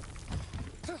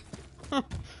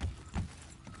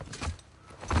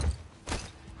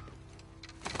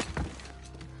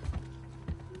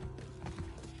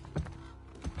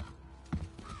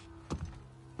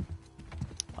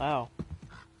 Wow.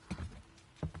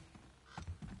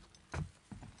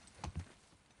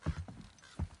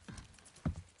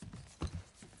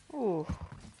 Ooh.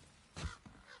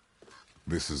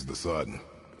 This is the sun.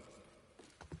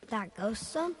 That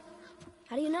ghost son?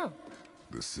 How do you know?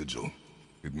 The sigil.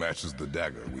 It matches the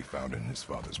dagger we found in his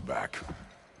father's back.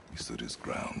 He stood his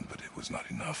ground, but it was not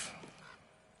enough.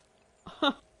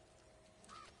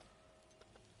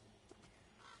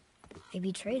 They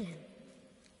betrayed him.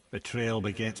 Betrayal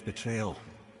begets betrayal.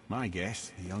 My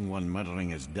guess, the young one murdering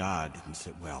his dad didn't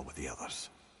sit well with the others.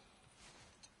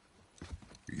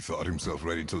 He thought himself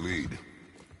ready to lead.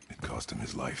 It cost him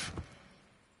his life.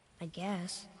 I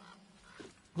guess.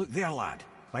 Look there, lad.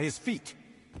 By his feet.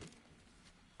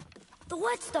 The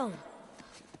whetstone!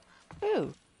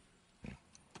 Ooh.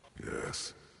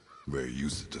 Yes. They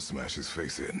used it to smash his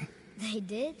face in. They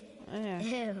did? Yeah.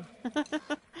 Ew.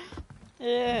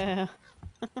 Yeah.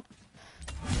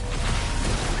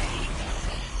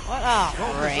 What? Oh,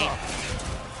 great.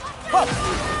 Whoa!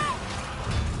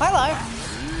 Hello!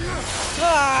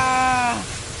 Ah!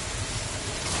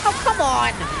 Oh, come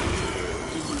on!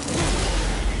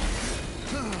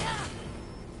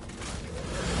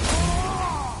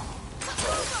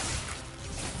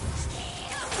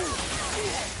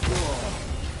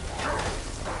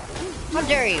 How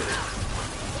dare you!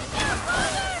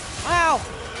 Wow!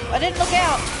 I didn't look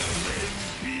out!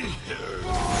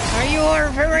 You are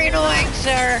very annoying,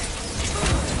 sir!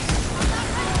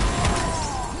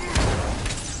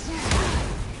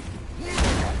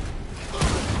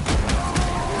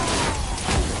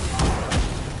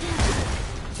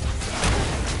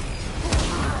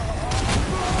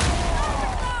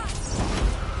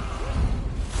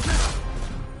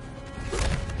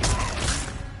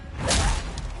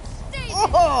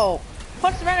 Oh!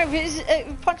 Punch him out of his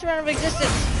punch him out of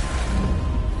existence.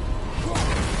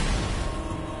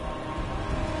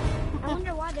 I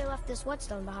wonder why they left this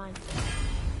whetstone behind.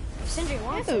 If Sindri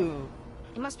wants it,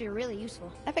 it must be really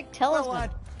useful. Epic talisman.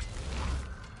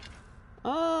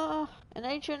 An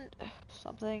ancient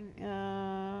something.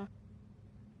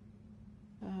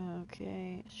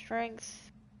 Okay,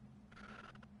 strength.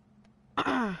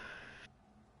 It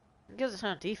gives us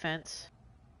no defense.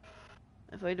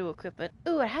 If I do equip it.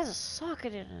 Ooh, it has a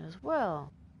socket in it as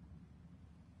well.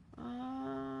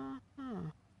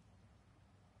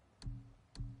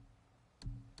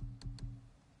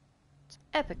 It's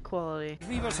epic quality.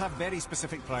 Reavers have very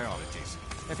specific priorities.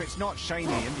 If it's not shiny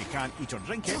and you can't eat or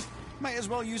drink it, might as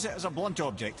well use it as a blunt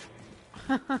object.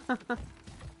 Wow,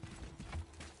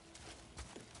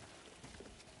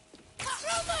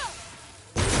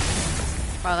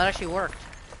 that actually worked.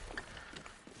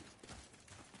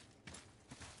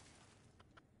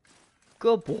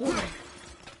 Go boy.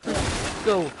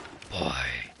 Go boy.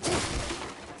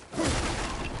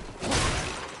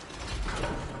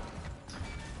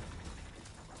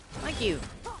 Thank you.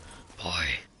 Boy.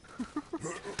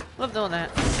 Love doing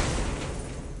that.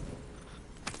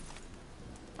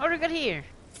 What do we got here?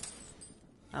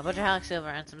 A bunch of Halleck silver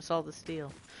and some solid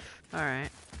steel.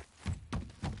 Alright.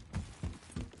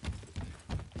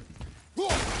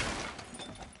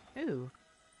 Ooh.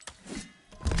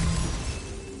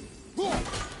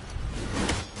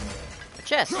 A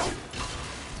chest.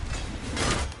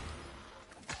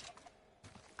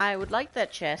 I would like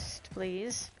that chest,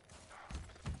 please.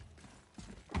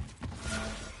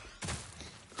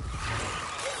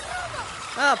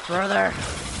 Oh, brother.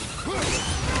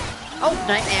 Oh,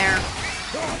 nightmare.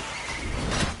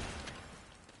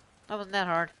 That wasn't that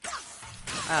hard.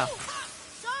 Oh.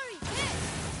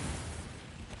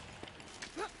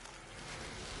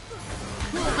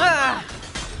 Ah!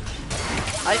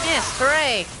 I missed,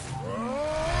 hooray!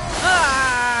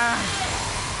 Ah!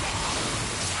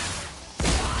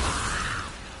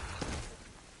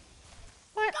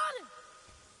 What?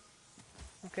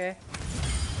 okay.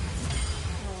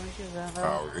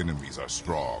 Our enemies are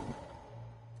strong.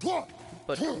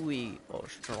 But we are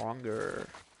stronger.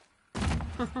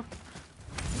 Don't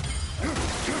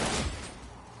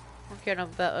care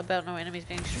about no enemies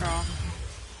being strong.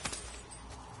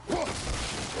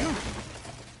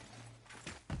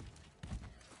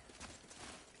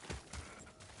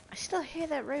 I still hear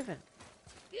that raven.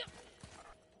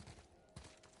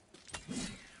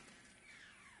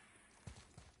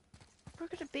 Where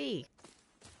could it be?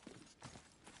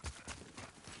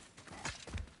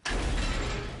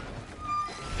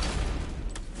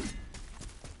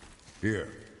 Here.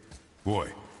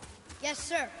 Boy. Yes,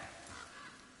 sir.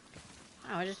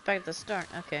 Oh, I just back at the start.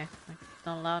 Okay.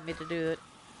 Don't allow me to do it.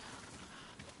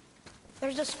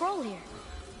 There's a scroll here.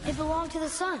 It belonged to the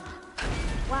sun.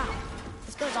 Wow.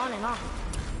 This goes on and on.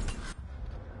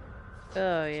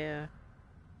 Oh, yeah.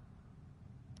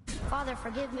 Father,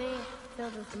 forgive me.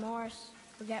 Filled with remorse.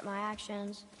 Forget my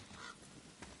actions.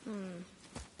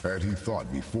 Had he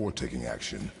thought before taking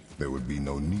action, there would be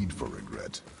no need for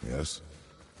regret, yes?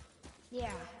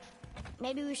 Yeah.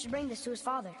 Maybe we should bring this to his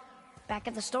father. Back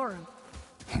at the storeroom.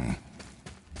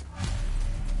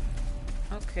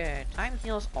 Okay, time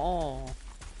heals all.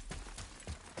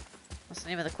 What's the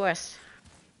name of the quest?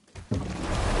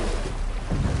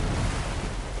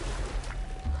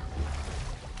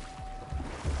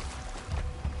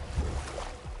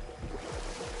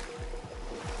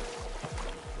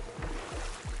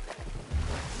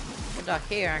 Good dock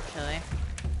here, actually.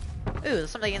 Ooh, there's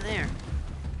something in there.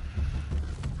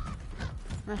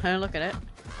 Look at it.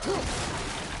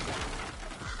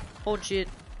 Hold shit.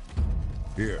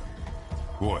 Here.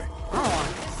 Boy.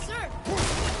 Oh. Yes, sir.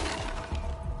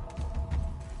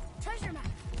 Treasure map.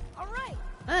 All right.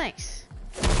 Nice.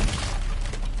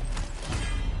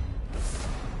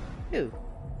 Ooh.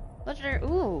 Legendary.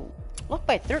 Ooh. Look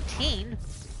by 13.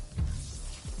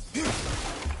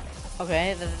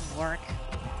 Okay, that didn't work.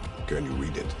 Can you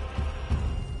read it?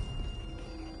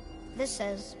 This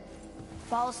says,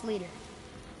 false leader.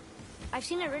 I've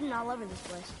seen it written all over this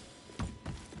place.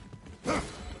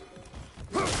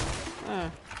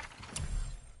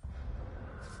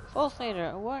 False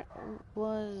leader. What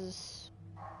was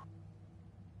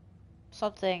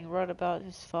something wrote about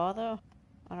his father?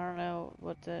 I don't know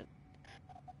what that.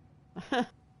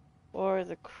 Or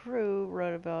the crew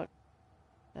wrote about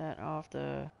that off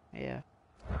the. Yeah.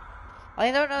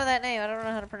 I don't know that name. I don't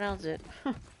know how to pronounce it.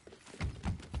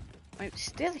 I'm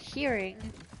still hearing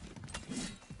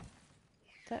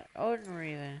that Odin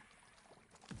Raven.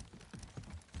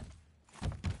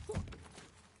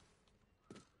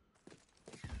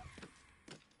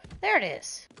 There it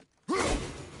is.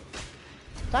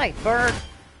 Die, bird.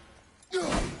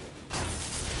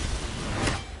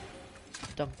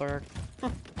 Dumb bird.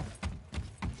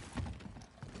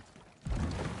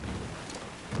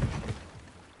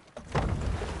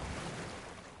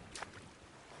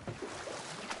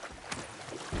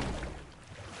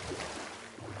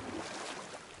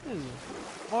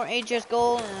 More Aegis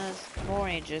gold, and more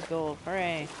Aegis gold.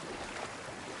 Hooray.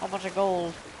 How much of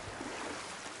gold?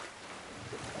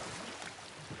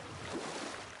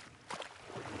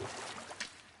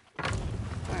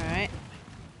 Alright.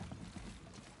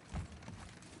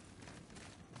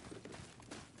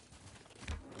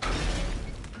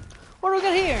 What do we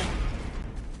got here?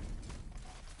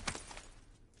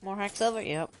 More hack silver?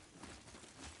 Yep.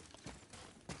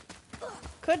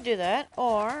 Could do that,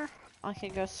 or I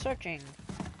could go searching.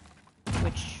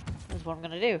 Which is what I'm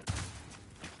gonna do.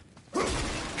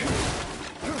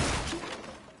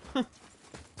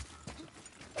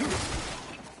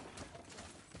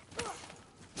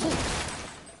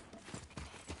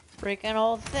 Breaking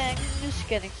all the things,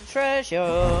 getting some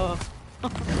treasure.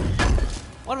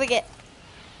 What do we get?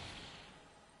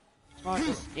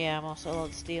 Yeah, I'm also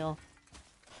load steel.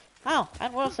 Oh,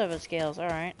 and world service scales,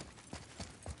 alright.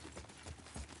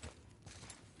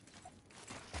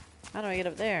 How do I get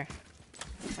up there?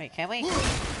 Wait, can we?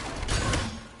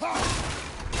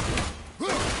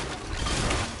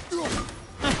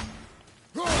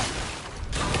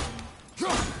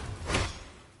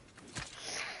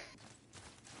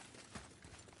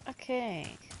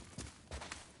 Okay.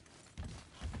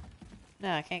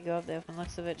 No, I can't go up there from the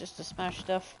looks of it just to smash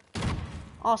stuff.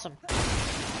 Awesome. I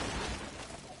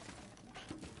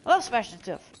love smashing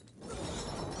stuff.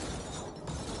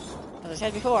 As I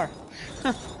said before.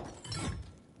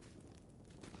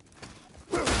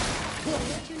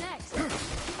 What to next?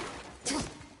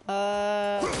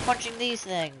 Punching these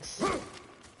things.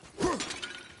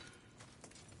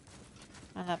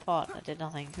 And that pot, that did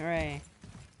nothing. Hooray.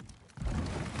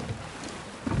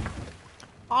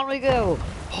 On we go!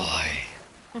 Hi.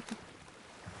 Oh,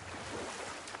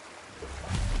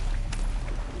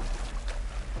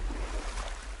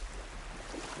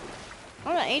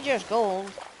 that Aegir's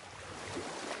gold.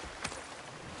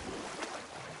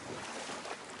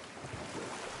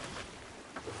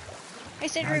 Hey,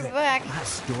 Sindri, we're back. That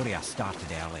story I started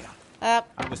earlier. I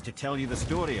was to tell you the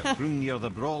story of Hrungnir the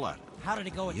Brawler. How did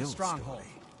it go at the Real stronghold?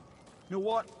 story. You know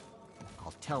what?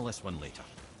 I'll tell this one later.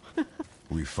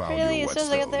 We found Really? your As soon as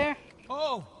I get whetstone. there?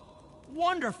 Oh,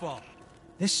 wonderful.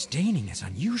 This staining is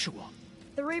unusual.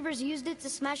 The Reavers used it to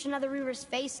smash another Reaver's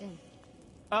face in.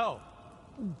 Oh,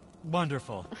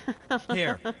 wonderful.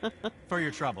 Here, for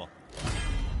your trouble.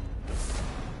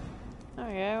 There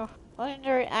we go.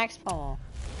 Legendary axe pommel.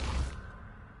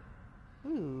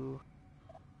 Ooh.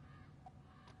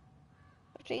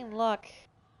 15 luck.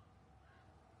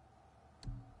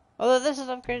 Although this is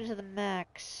upgraded to the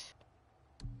max.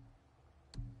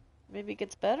 Maybe it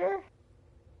gets better?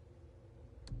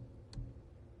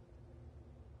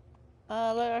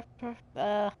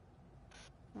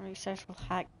 Successful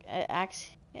hack,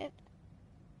 axe hit?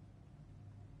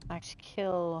 Axe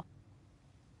kill.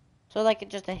 So like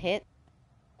just a hit?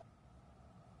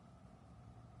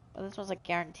 Well, this one's like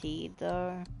guaranteed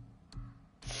though.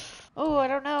 Oh, I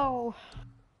don't know.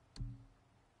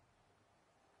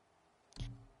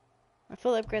 I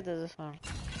feel upgraded to this one.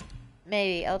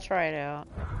 Maybe, I'll try it out.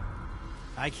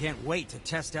 I can't wait to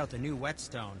test out the new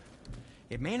whetstone.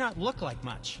 It may not look like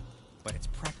much, but it's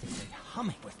practically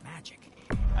humming with magic.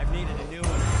 I've needed a new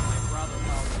one after my brother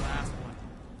found the last one.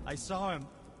 I saw him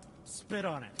spit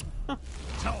on it.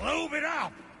 To lube it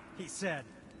up, he said.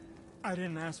 I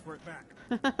didn't ask for it back.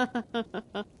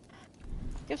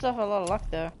 Gives off a lot of luck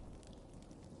though.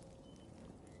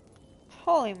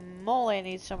 Holy moly, I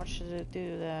need so much to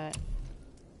do that.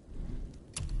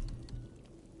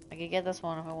 I could get this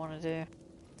one if I want to do,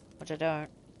 which I don't.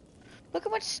 Look how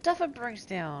much stuff it brings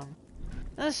down.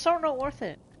 And it's so not worth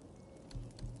it.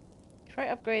 Try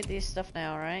to upgrade these stuff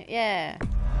now, right? Yeah.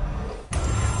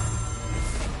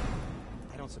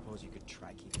 I don't suppose you could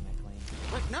try keeping that clean.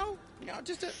 Wait, no,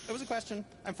 just it was a question.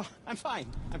 I'm fine.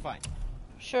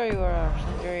 Sure you are,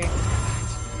 Sindri.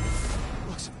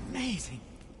 Looks amazing.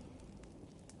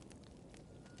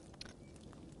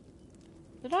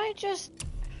 Did I just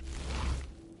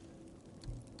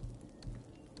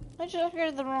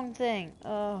upgraded the wrong thing.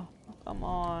 Oh, come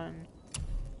on.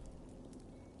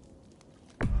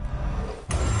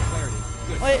 Clarity.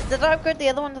 Good. Wait, did I upgrade the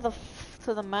other one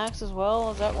to the max as well?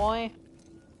 Is that why?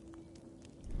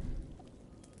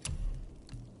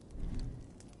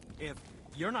 If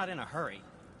you're not in a hurry.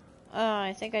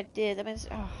 I think I did. I mean,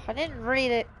 I didn't read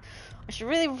it. I should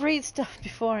really read stuff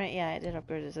before it. Yeah, I did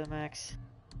upgrade it to the max.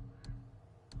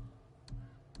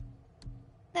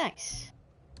 Nice.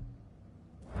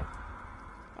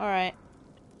 Alright.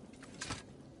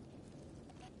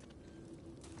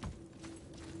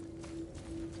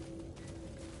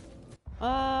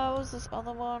 What was this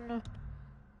other one?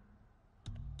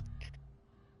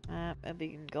 Map,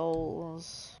 epic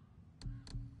goals.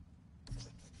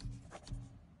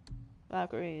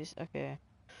 Valkyries, okay.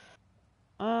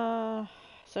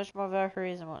 Search more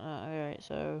Valkyries and whatnot. Alright,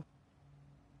 so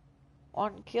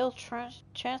on kill chance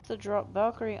to drop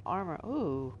Valkyrie armor.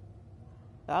 Ooh.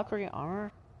 Valkyrie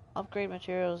armor? Upgrade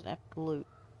materials and epic loot.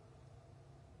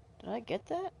 Did I get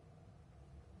that?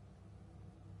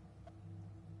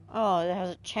 Oh, it has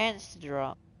a chance to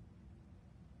drop.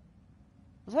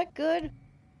 Was that good?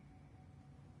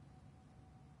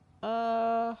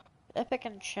 Epic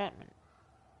enchantment.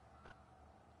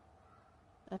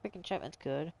 Epic enchantment's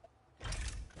good.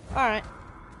 Alright.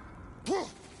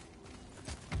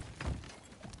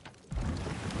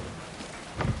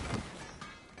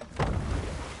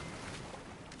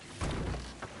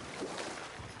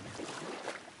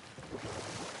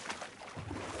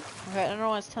 Okay, I don't know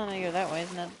why it's telling me to go that way.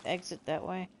 Isn't that exit that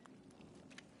way?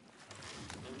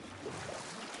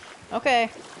 Okay.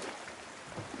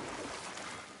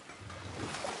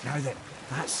 Now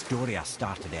that story I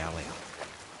started earlier,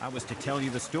 I was to tell you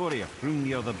the story of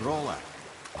Hrungnir the Brawler.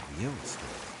 A real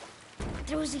story.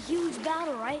 There was a huge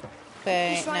battle, right?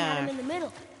 Okay, Shrine had him no. in the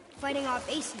middle, fighting off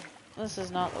Aesir. This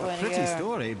is not the way to Pretty go.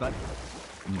 story, but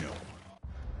no.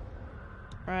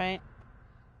 Right.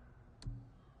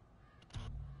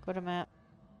 Go to map.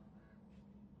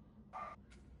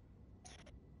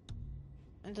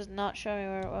 It does not show me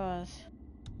where it was.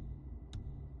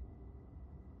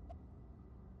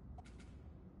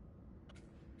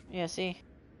 Yeah, see?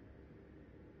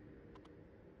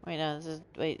 Wait, no, is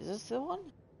this the one?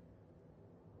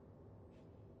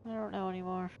 I don't know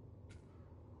anymore.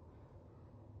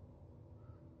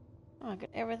 Oh, I got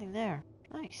everything there.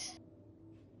 Nice.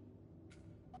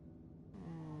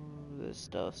 good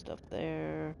stuff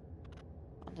there.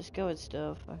 Undiscovered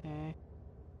stuff, okay.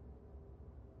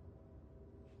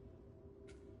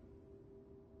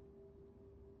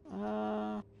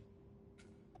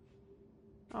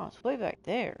 Oh, it's way back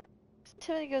there.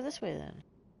 Tell me to go this way then.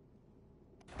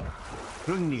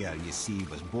 Hrungnir, you see,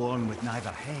 was born with neither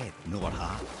head nor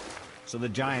heart, so the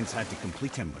giants had to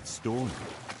complete him with stone.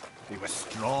 He was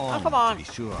strong, oh, come on. to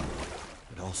be sure,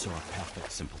 but also a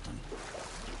perfect simpleton.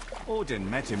 Odin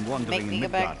met him wandering in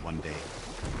Midgard one day.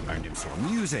 Found him so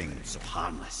amusing, so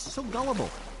harmless, so gullible,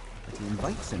 that he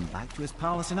invites him back to his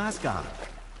palace in Asgard.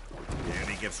 There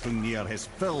he gives Hrungnir his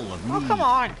fill of mead. Oh, come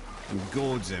on! And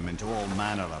goads him into all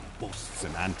manner of boasts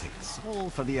and antics, all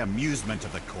for the amusement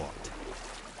of the court.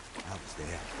 I was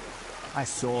there. I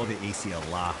saw the Aesir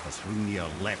laugh as Hrungnir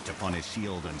leapt upon his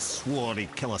shield and swore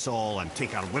he'd kill us all and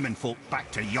take our womenfolk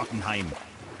back to Jotunheim.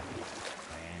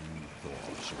 Then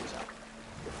Thor shows up.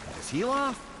 Does he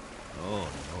laugh? Oh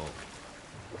no.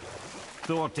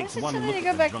 Thor takes one look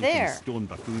at the drunken stone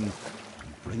buffoon and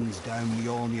brings down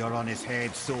Mjolnir on his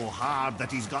head so hard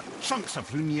that he's got chunks of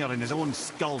Hrungnir in his own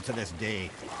skull to this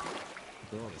day.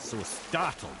 Thor is so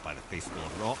startled by the face full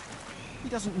of rock, he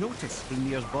doesn't notice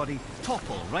Hrungnir's body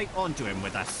topple right onto him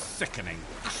with a sickening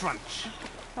crunch.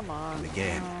 Come on. And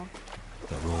again,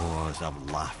 the roars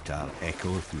of laughter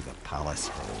echo through the palace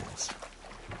halls.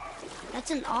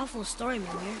 That's an awful story,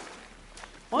 Mimir.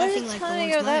 Why is it telling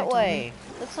you that way?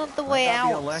 That's not the way out.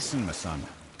 Let that be a lesson, my son.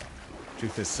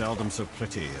 Truth is seldom so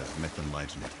pretty as myth and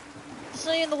legend. It's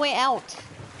not even the way out.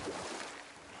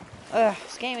 Ugh,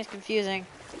 this game is confusing.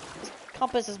 This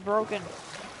compass is broken.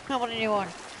 I don't want a new one.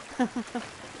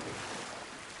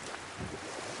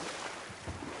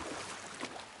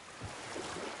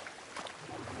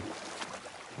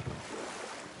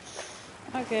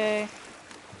 Okay.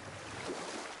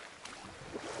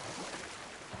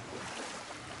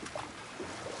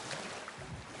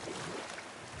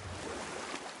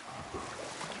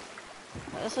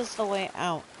 This is the way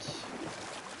out.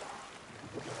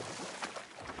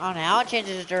 Oh, now it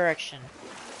changes direction.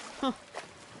 Huh.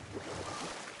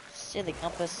 Silly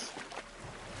compass.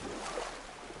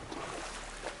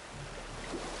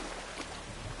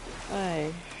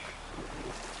 Hey.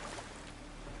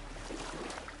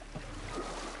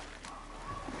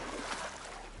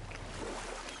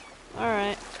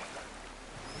 Alright.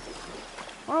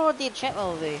 I wonder what the enchantment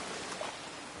will be.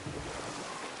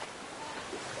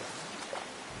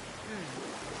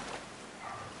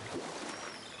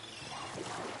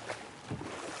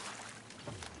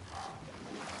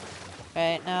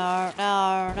 Right, no.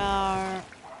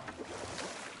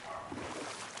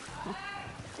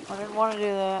 I didn't want to do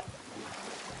that.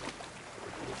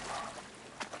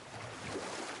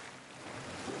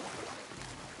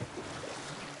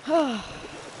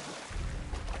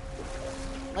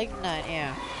 Like that,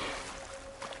 yeah.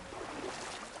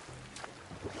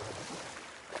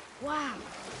 Wow,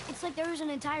 it's like there was an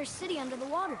entire city under the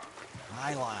water.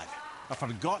 Aye, lad. A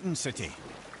forgotten city.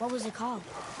 What was it called?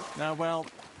 Well,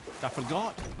 I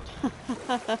forgot.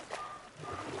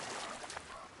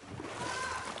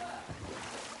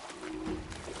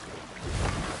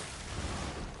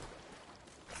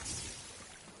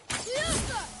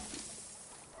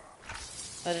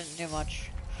 That didn't do much.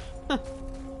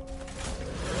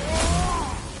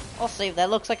 I'll save that.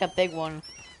 Looks like a big one.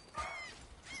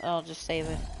 So I'll just save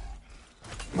it.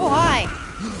 Oh, hi!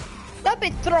 Don't be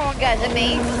throwing guys at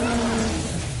me!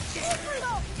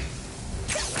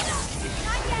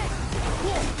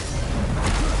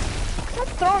 Stop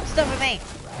throwing stuff at me!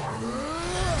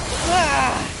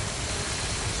 Ah.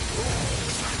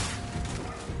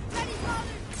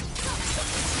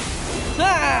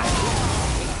 Ah.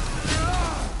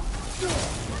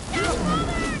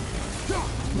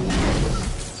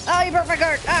 Oh, you broke my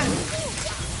guard! Ah!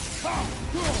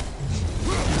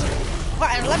 What?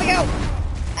 Let me go!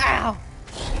 Ow!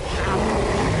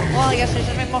 Well, I guess I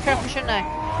should be more careful, shouldn't I?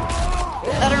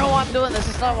 I don't know why I'm doing this.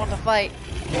 It's not one to fight.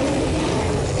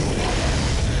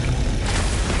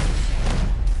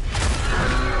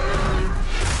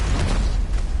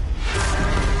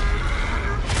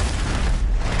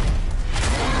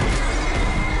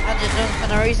 I'm just doing it for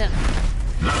no reason.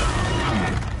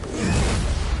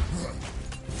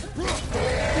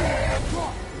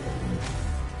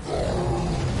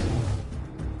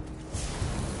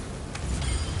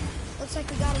 Looks like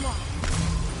we got him all.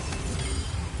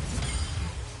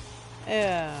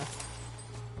 Yeah.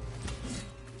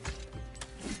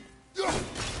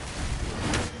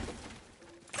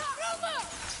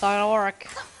 It's not gonna work.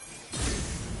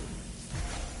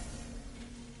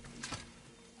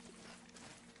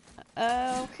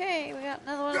 Okay, we got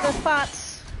another one of those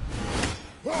pots.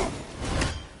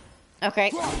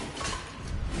 Okay.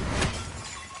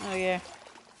 Oh yeah.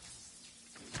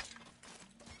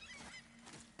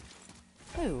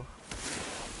 Ooh.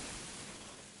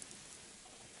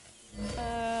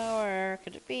 Where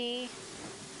could it be?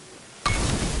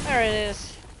 There it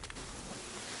is.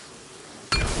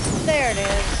 There it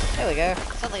is. There we go.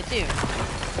 Suddenly two.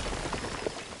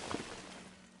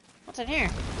 What's in here?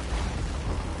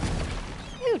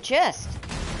 Ooh, chest.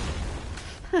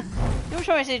 Don't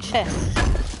show me say chest.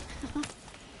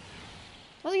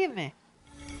 What's it give me?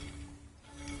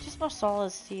 Just more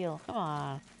solid steel. Come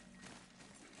on.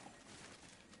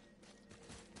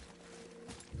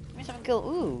 Give me something cool.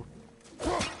 Ooh.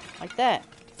 Like that.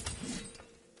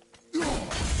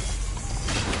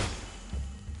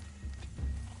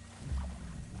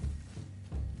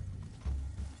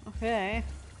 Okay.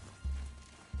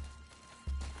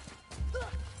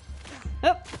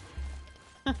 Yep.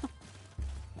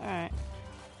 Alright.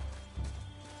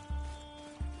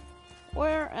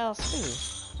 Where else?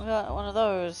 Ooh. We got one of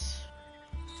those.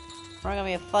 We're gonna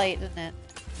be a fight, isn't it?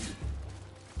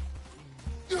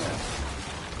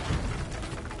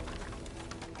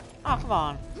 Oh, come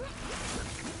on.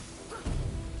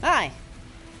 Hi!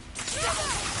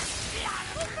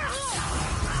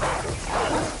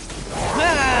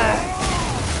 Ah!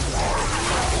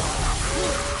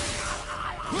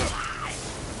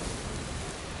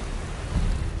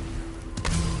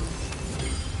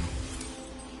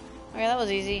 Okay, that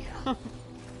was easy.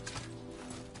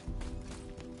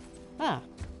 Ah.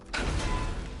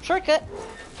 Shortcut!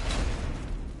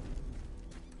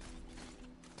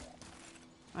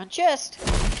 On chest!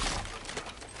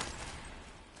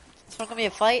 It's not gonna be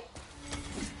a fight?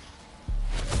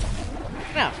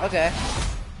 No, okay.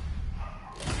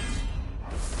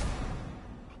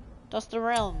 Dust the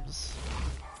Realms.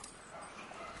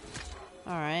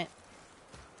 Alright.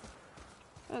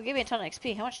 Oh, give me a ton of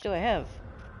XP. How much do I have?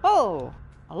 Oh!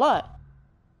 A lot.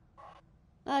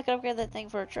 Now I can upgrade that thing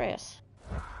for Atreus.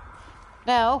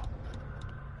 Now.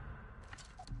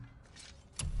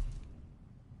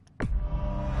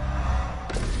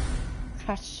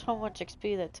 Got so much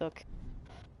XP that took.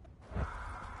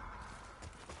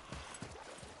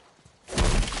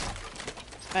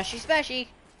 Smashy, smashy!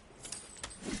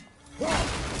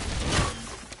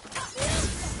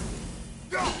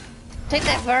 Take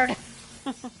that bird!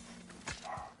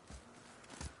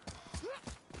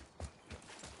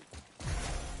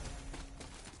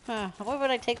 Huh, why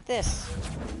would I take this?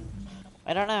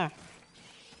 I don't know.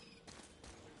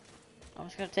 I'm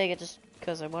just gonna take it just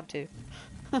because I want to.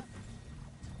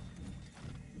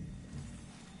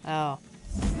 Oh.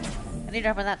 I need to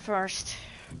open that first.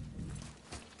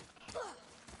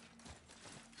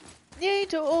 Need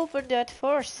to open that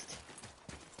first.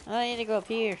 I need to go up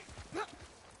here.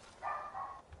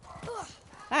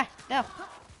 Ah, no.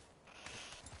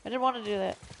 I didn't want to do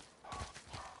that.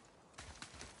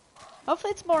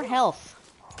 Hopefully it's more health.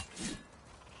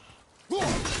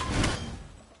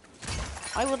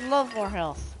 I would love more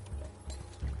health.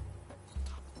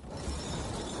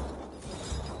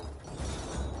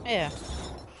 Yeah.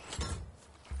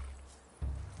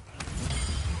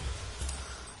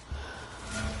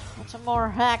 Want some more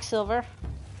hack silver.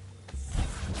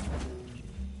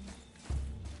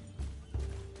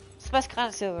 It's the best kind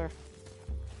of silver.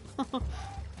 Oh,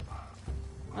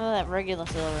 that regular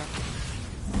silver.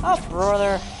 Oh,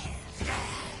 brother.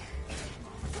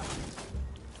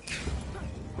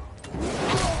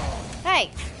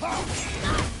 Hey!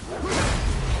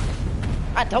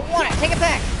 I don't want it. Take it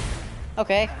back.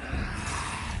 Okay.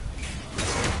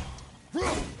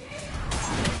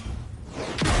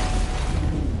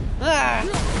 Ah!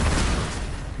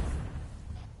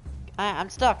 I'm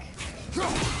stuck.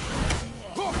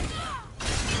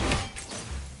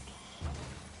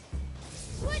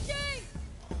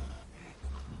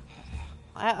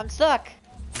 I'm stuck.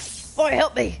 Boy,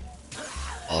 help me.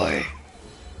 Boy.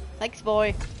 Thanks,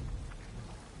 boy.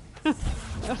 I'm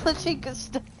literally just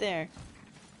stuck there.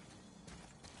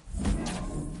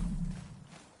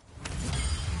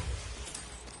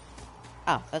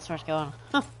 Oh, that's where it's going.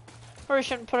 Probably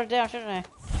shouldn't put it down, shouldn't I?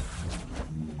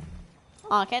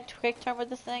 Oh, I can't quick turn with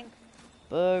this thing?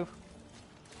 Boo.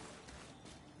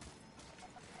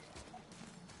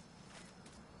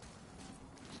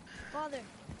 Father,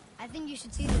 I think you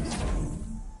should see this.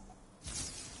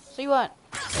 See what?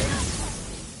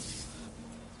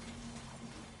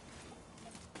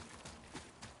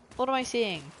 What am I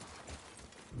seeing?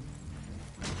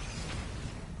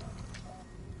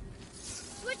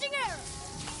 Switching arrow!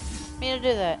 Me to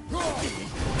do that.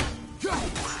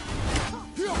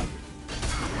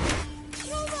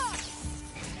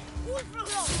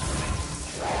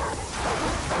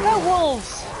 Oh,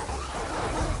 wolves!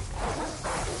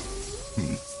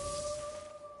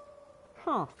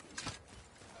 Huh.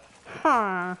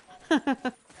 Huh.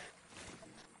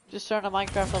 Just started a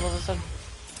Minecraft all of a sudden.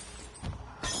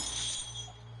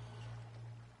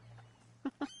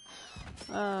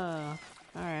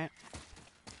 Alright.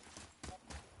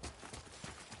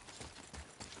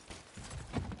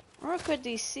 Where could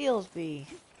these seals be?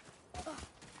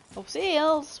 Oh,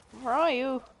 seals! Where are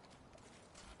you?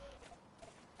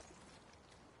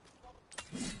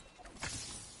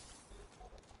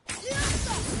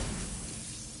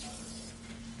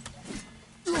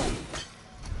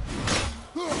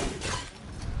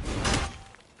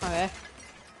 Okay.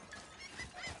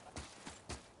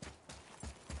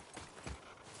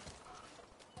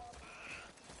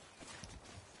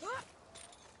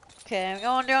 Okay, I'm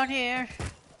going down here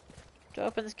to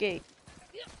open this gate.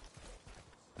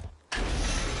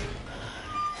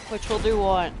 Which will do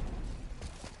what?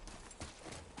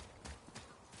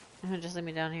 Just leave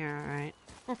me down here, alright.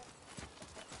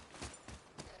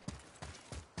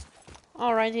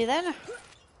 Alrighty then.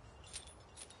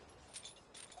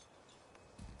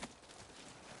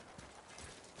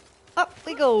 Up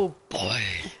we go, boy!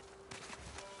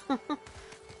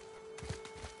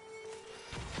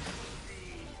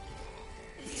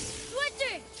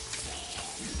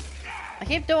 I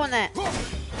keep doing that.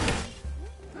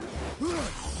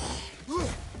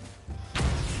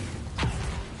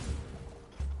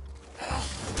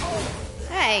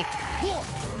 Hey!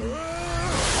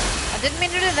 I didn't mean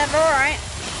to do that, but alright.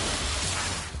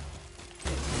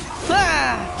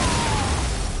 Ah!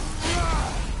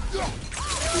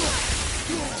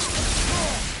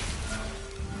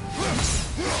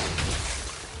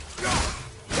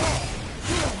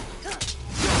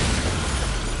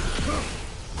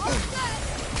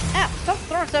 Ah! Stop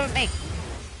throwing stuff at me!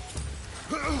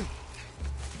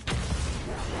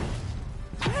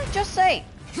 What did I just say?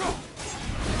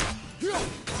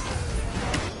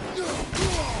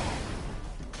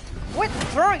 Quit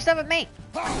throwing stuff at me!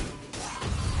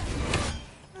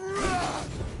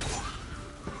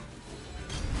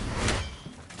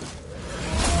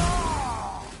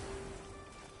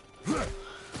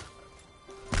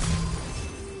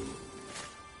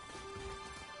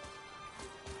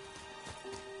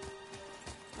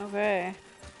 Okay.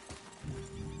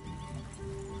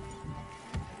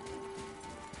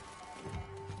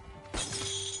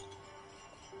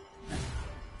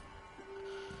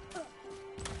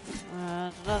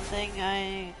 Nothing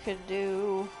I could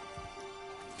do.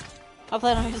 I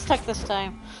plan on getting stuck this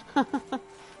time.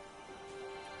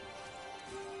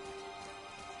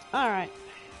 Alright.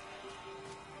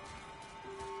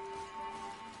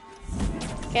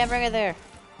 Can't bring it there.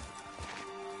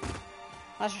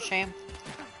 That's a shame.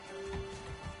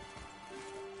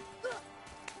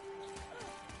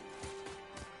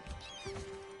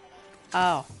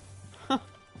 Oh.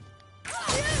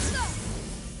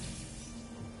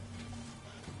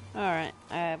 Alright,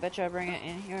 I bet you I bring it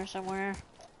in here somewhere.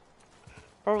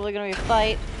 Probably gonna be a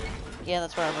fight. Yeah,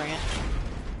 that's where I bring it.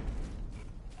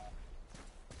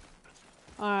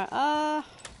 Alright,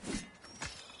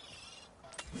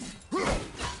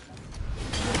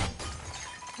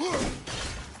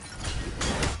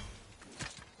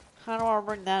 how do I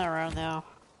bring that around now?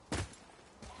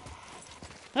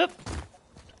 Oop!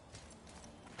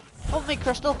 Hold me,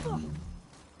 crystal!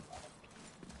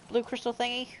 Blue crystal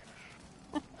thingy.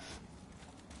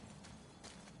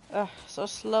 Ugh, so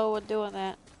slow with doing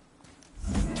that.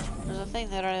 There's a thing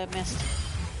that I missed.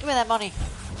 Give me that money!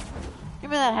 Give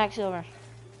me that hack silver!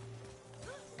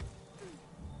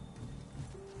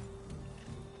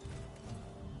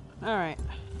 Alright.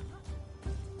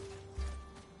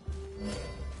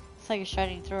 It's like it's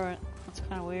shining through it. That's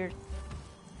kinda weird.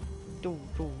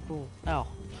 Oh.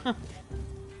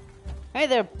 Hey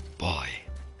there, boy!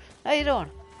 How you doing?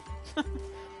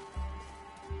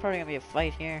 Probably gonna be a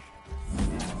fight here.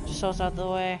 Just so it's out of the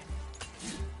way.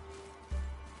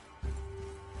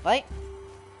 Fight?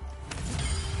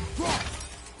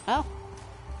 Oh.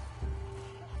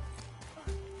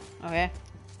 Okay.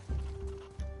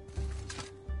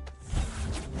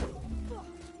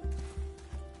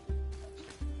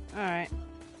 Alright.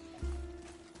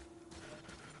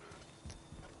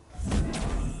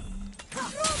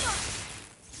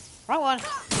 Wrong one!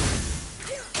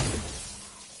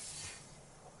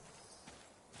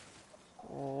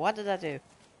 What did that do?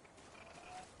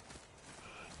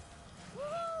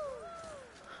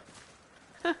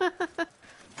 I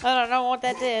don't know what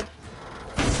that did.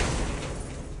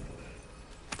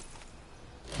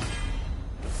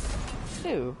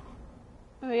 Ooh.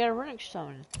 We got a runic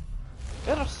stone.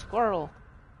 Got a squirrel.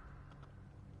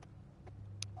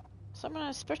 Summon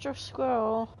a spectral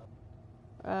squirrel.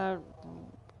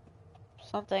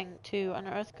 Something to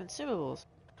unearth consumables.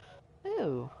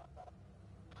 Ooh.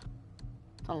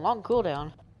 It's a long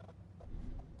cooldown.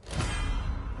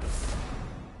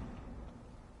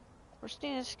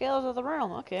 Pristine scales of the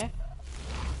realm, okay.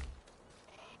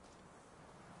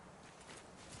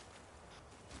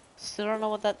 Still don't know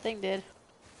what that thing did.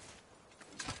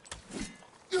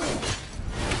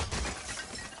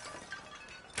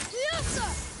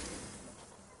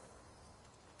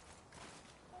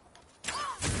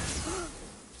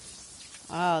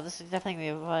 Oh, this is definitely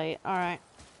a fight. Alright.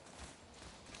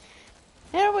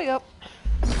 Here we go.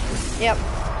 Yep.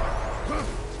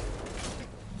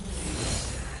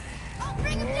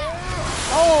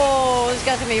 Oh, this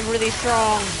guy's gonna be really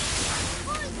strong.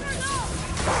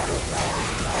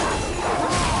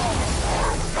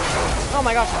 Oh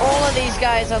my gosh, all of these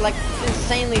guys are like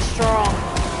insanely strong.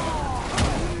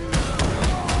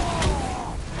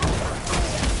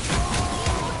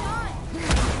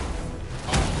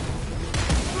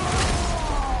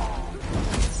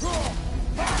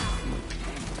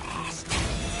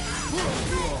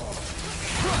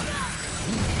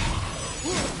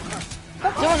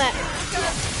 Stop doing that.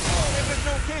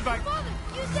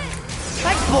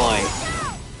 Thanks, boy.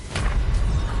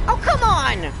 Oh, come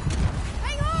on.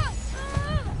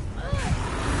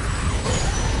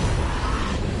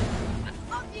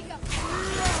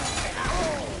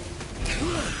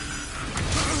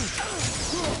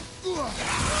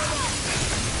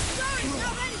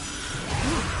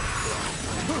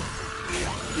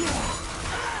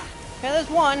 Okay, there's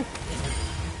one.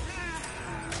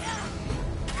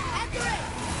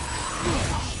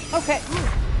 Okay.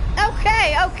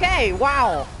 Okay.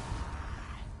 Wow.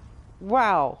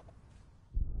 Wow.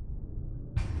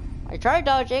 I tried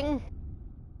dodging.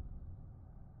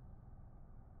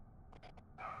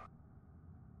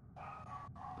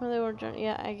 Well, they were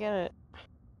yeah, I get it.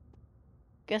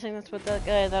 Guessing that's what that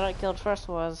guy that I killed first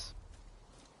was.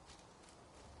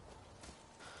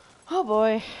 Oh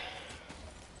boy.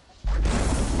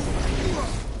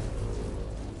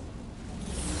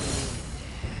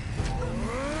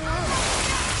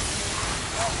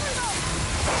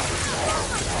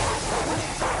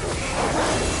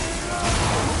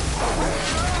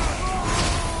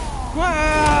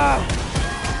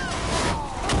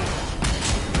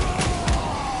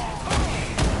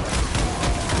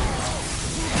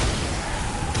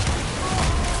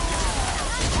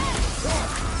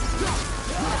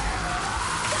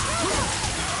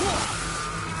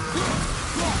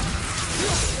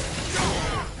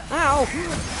 Ow!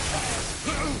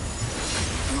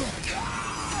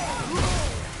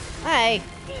 Hey!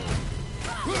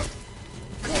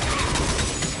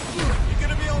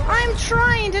 I'm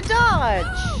trying to dodge!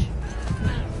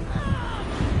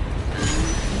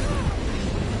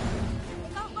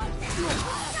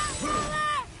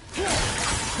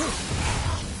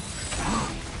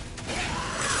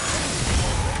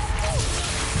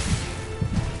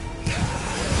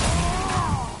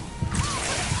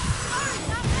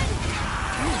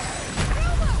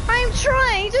 I'm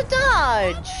trying to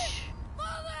dodge!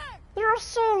 They're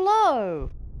so low!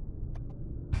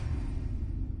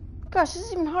 Gosh, this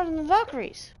is even harder than the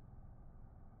Valkyries.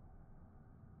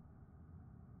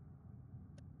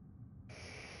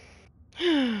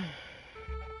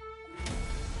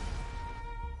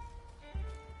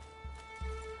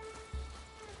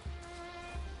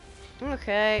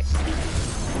 Okay.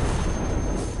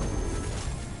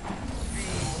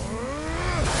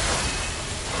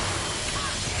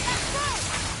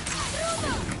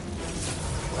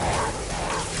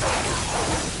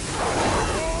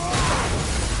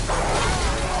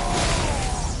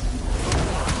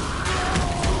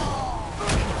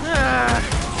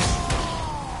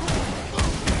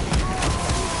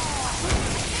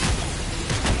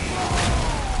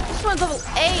 This one's level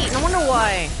 8, no wonder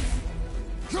why.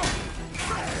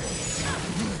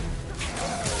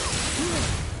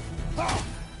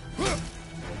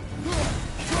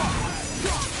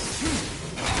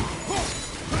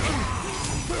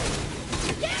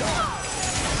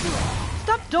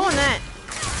 Stop doing that.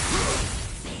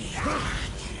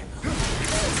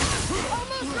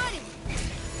 Almost ready.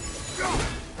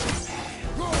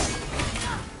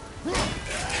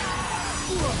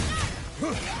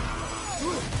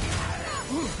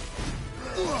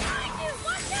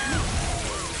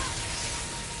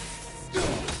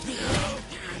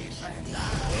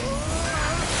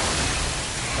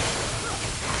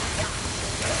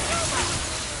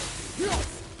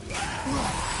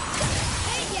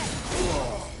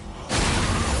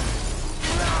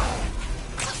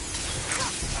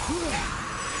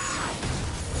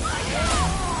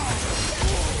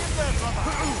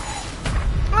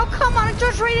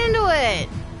 jumped right into it!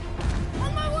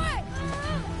 On my way!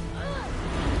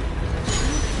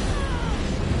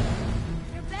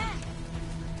 You're back.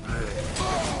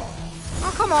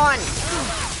 Oh, come on!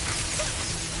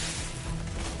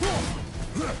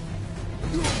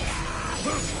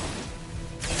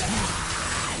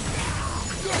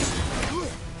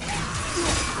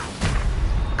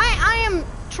 I am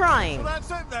trying. Well, that's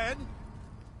it then.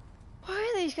 Why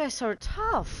are these guys so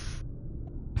tough?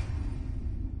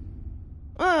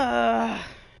 Ugh.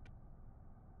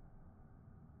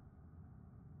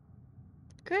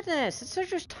 Goodness, it's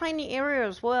such a tiny area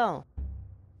as well.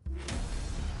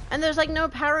 And there's like no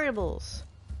parryables.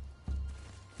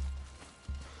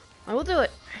 I will do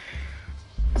it.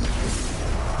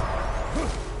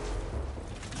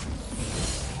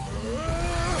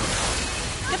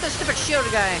 Get this stupid shield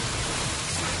guy.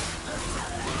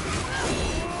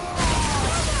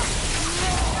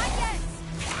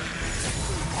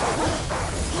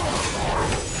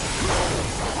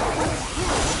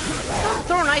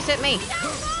 Don't throw ice at me.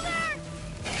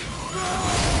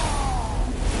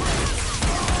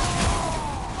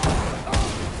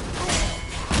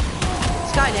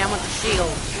 This guy down with the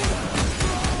shield.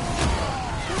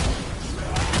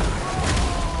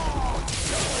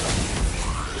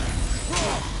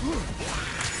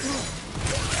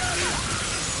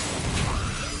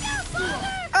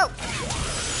 Oh!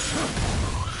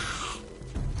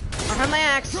 I have my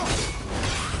axe.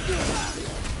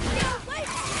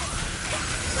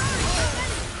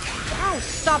 Oh,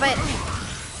 stop it!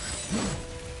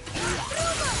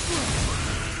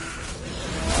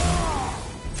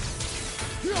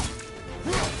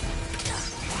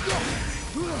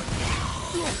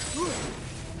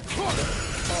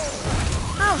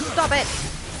 Oh, stop it!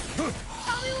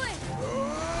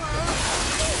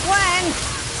 When?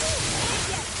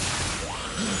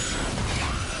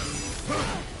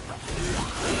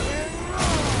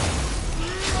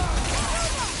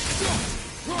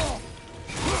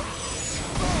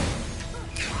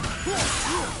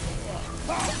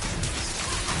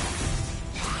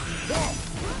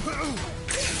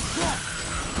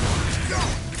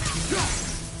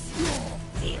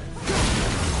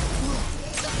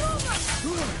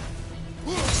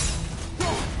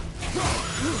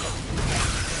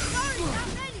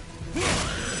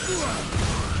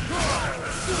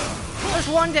 There's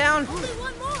one down. Only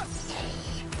one more.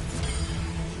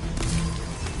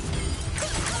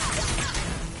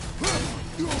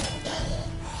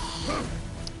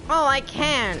 Oh, I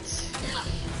can't.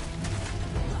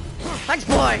 Thanks,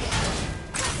 boy.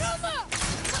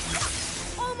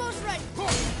 Almost ready.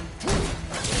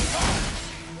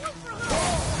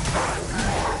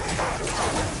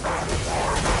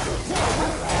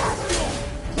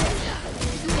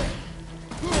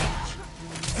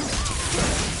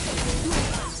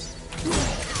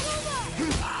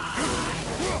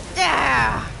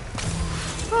 Yeah.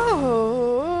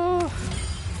 Oh.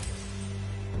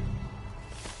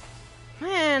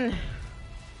 Man.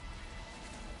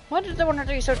 Why did they want to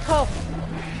be so tough?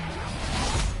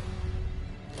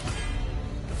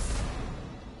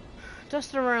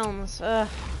 Dust the realms.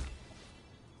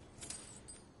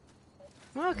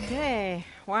 Okay.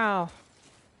 Wow.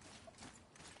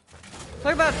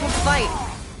 Talk about a tough fight.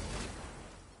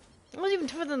 It was even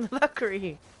tougher than the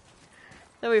Valkyrie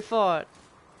that we fought.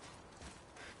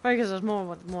 Right, because there's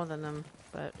more than them.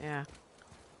 But yeah.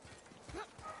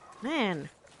 Man,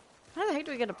 how the heck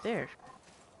do we get up there?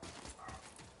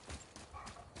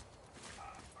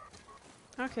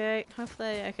 Okay,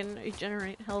 hopefully I can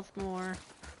regenerate health more.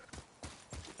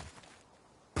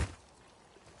 I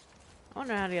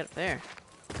wonder how to get up there.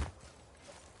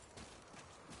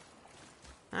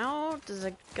 How does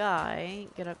a guy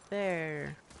get up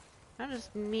there? How does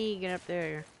me get up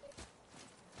there?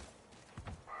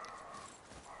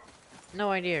 No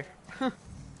idea. Okay,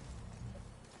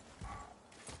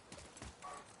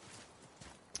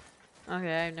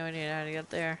 I have no idea how to get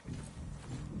there.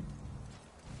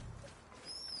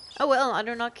 Oh well, I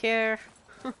do not care.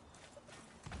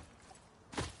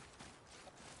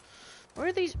 Where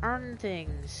are these urn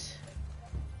things?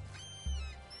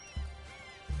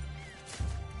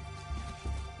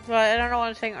 So I don't know what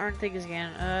I'm saying urn things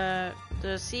again.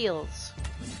 The seals.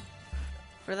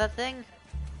 For that thing?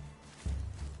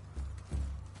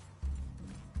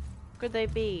 Could they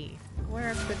be?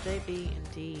 Where could they be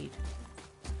indeed?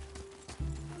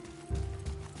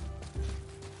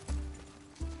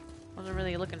 Wasn't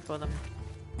really looking for them.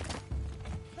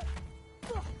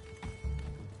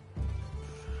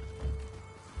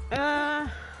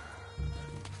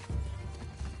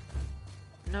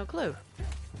 No clue.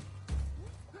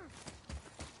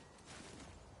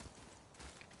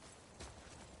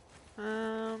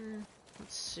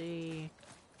 Let's see.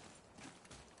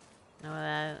 No,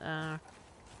 that,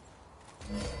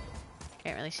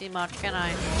 can't really see much, can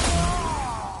I?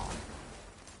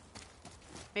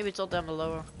 Maybe it's all down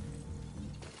below.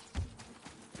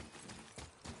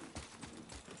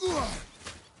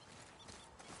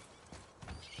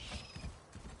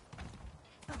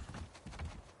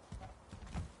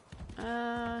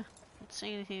 Let's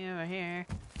see anything over here.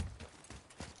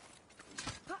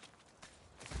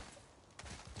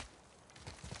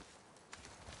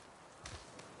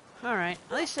 Alright,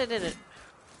 at least I did it.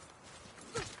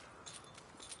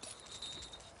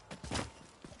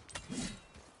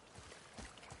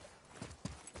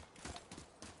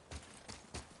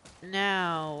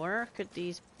 Now, where could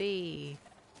these be?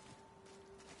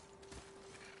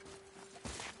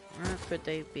 Where could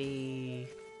they be?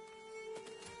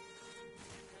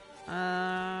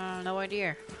 No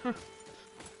idea.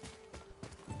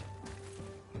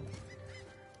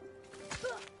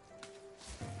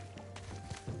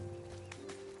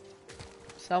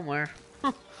 Somewhere.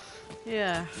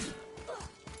 Yeah.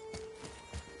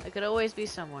 I could always be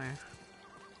somewhere.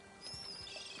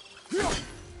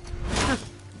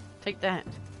 Take that.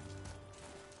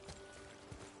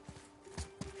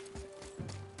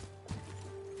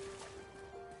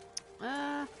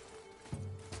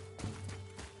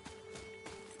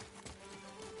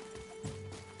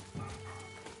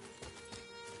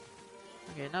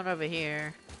 Okay, not over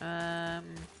here. Why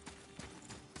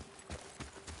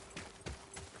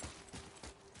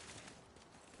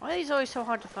are these always so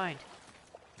hard to find?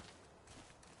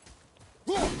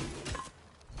 Oh,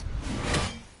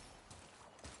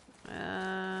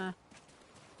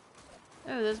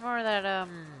 there's more of that,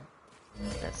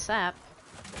 that sap.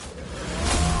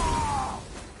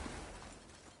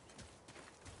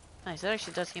 Nice, that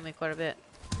actually does heal me quite a bit.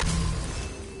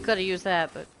 Could have used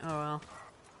that, but oh well.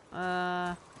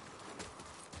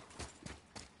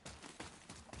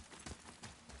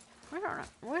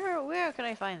 Where can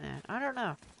I find that? I don't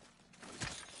know.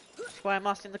 That's why I'm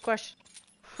asking the question.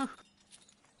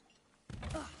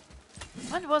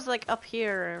 Mine was like up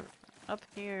here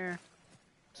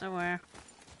somewhere.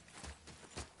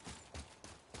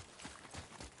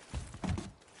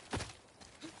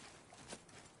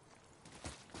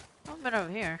 I've been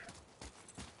over here.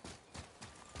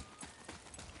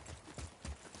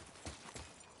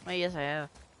 Oh, yes, I have.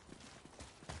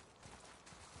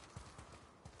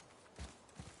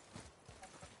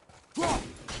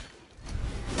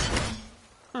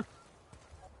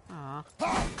 Aw.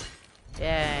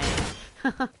 Yay.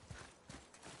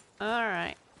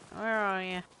 Alright. Where are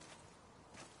you?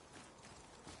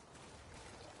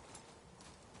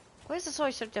 Why is this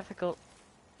always so difficult?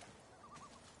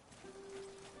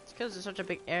 It's because it's such a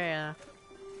big area.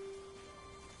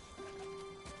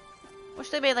 Wish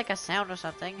they made like a sound or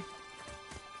something.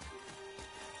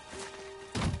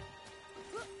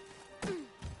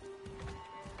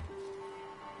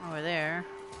 Over there.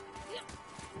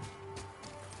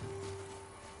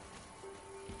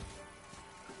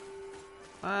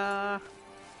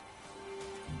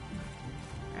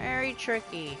 Very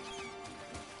tricky.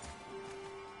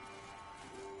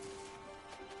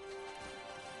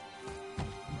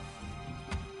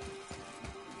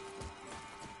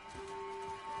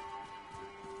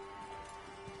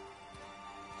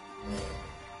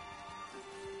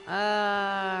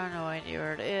 No idea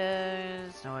where it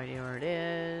is. No idea where it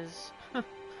is.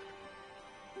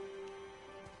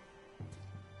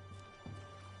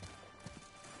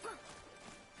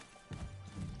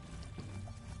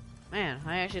 Man,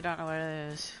 I actually don't know what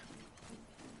it is.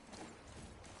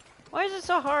 Why is it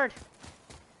so hard?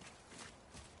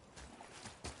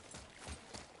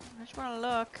 I just want to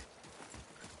look.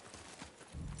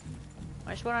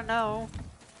 I just want to know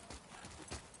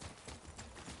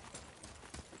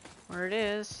where it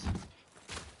is.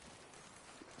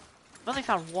 I've only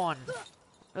found one.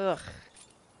 Ugh.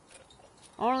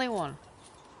 Only one.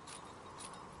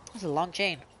 This is a long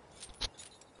chain.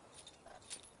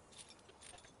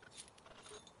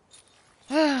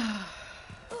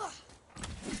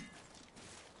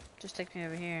 Just take me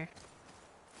over here.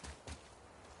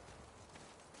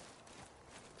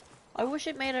 I wish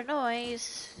it made a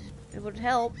noise. It would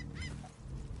help.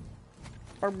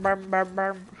 Burm, burm, burm,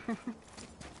 burm.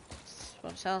 That's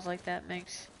what sounds like that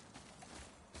makes.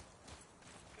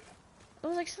 There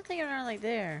was like something around like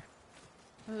there.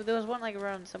 There was one like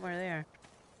around somewhere there.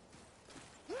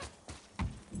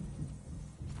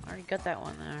 I already got that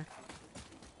one there.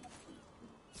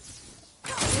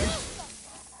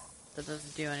 That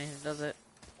doesn't do anything, does it?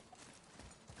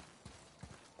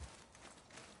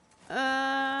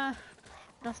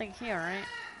 Nothing here, right?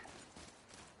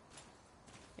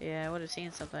 Yeah, I would have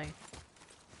seen something.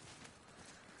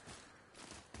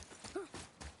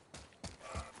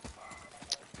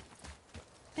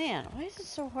 Man, why is it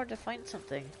so hard to find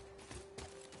something?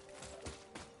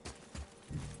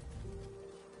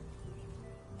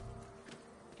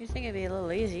 You think it'd be a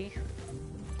little easy?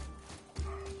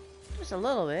 Just a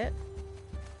little bit.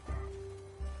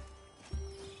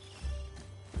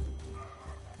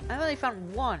 I only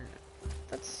found one.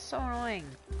 That's so annoying.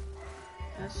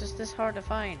 It's just this hard to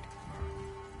find.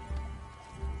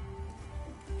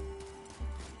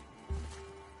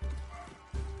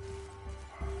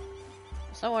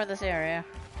 Somewhere in this area.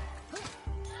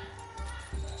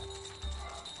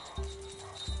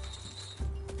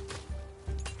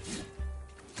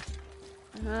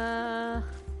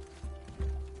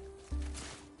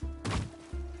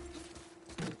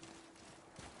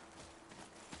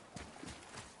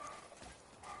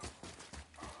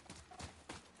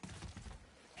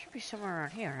 Should be somewhere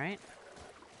around here, right?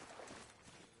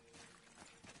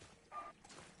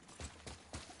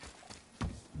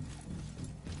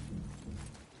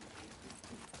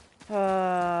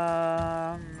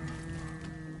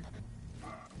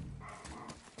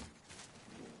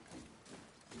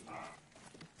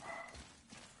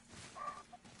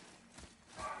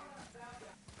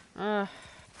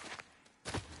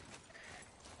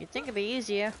 You'd think it'd be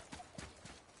easier.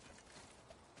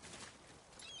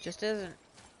 Just isn't.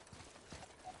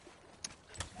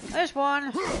 There's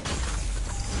one!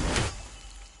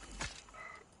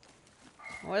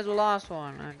 Where's the last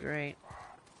one? Oh, great.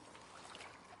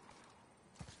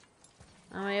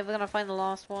 Am I ever gonna find the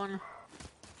lost one?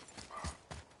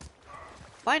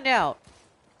 Find out!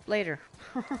 Later.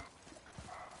 Can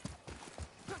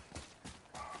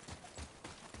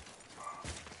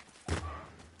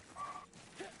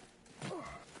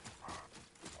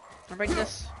I break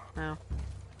this? No.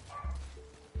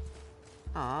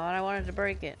 Oh, I wanted to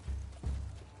break it.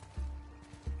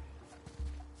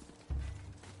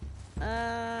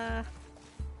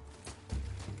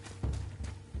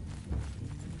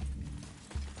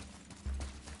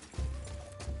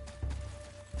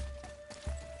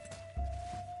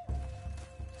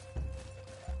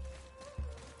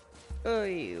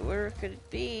 Oy, where could it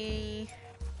be?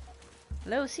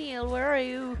 Hello, Seal, where are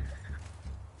you?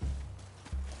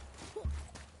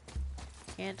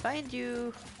 Can't find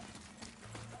you.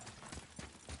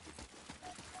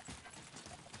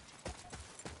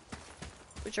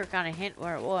 Which are kind of hint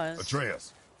where it was.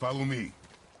 Atreus, follow me.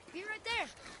 Be right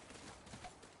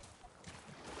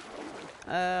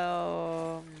there.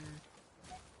 Oh,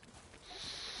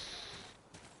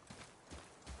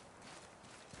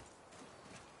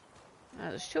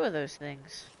 there's two of those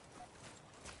things.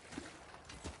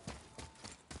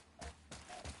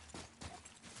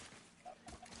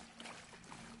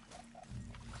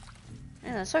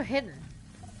 Man, that's so hidden.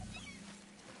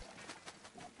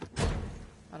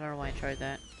 I don't know why I tried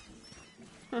that.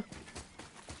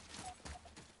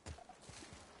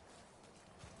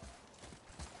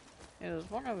 There's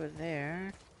one over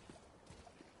there.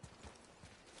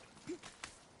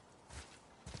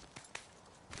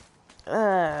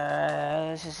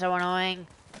 This is so annoying.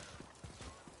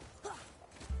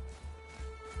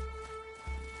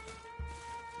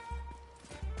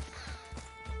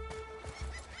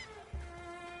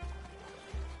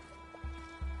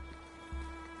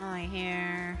 Nothing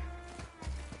here.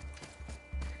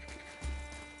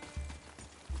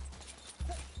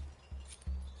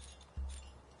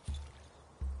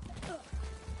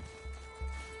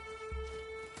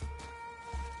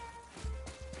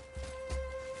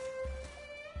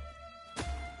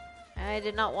 I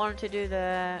did not want to do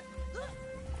that.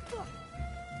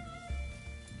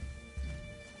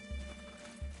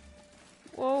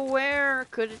 Well, where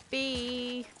could it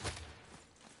be?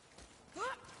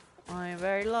 I'm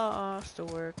very lost.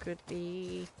 Where could it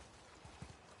be?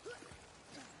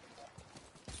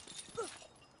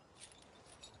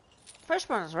 First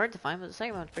one is hard to find, but the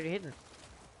second one's pretty hidden.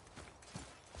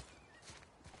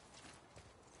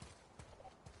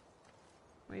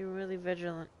 We're really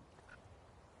vigilant.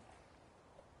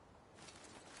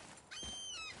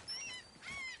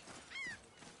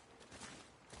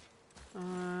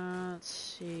 Let's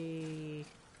see.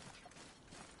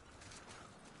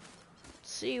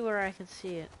 Let's see where I can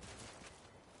see it.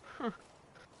 Huh.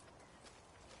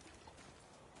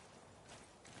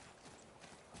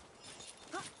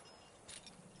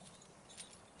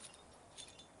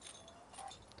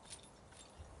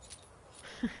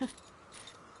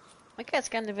 My cat's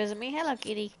come to visit me. Hello,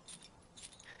 kitty.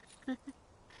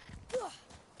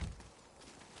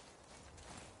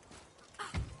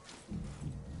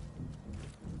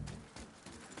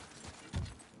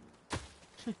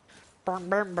 Burn,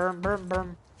 burn, burn, burn,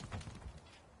 burn.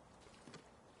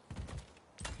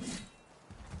 I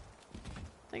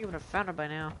think I would have found it by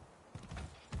now.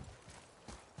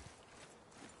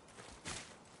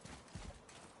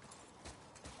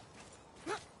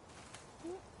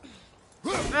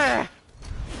 Ah!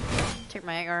 Take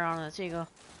my anger on the seagull.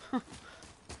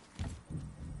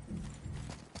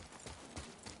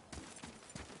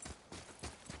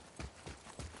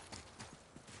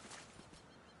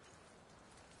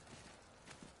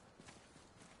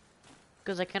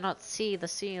 Because I cannot see the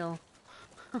seal.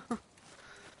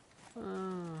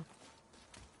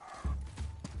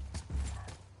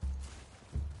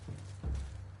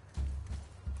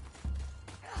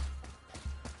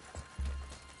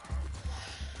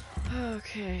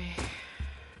 Okay.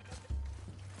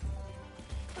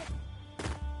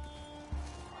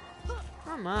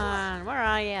 Come on, where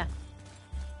are you?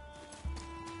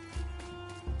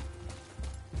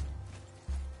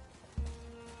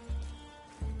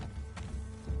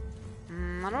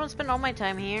 I don't want to spend all my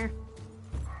time here.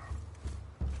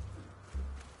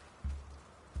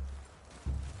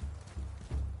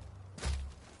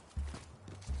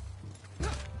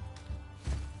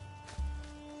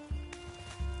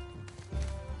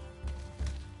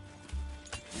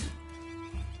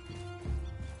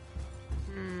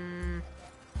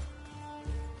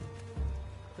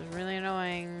 It's really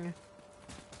annoying.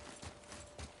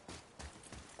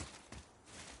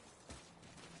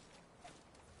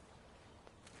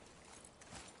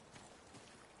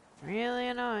 Really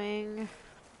annoying.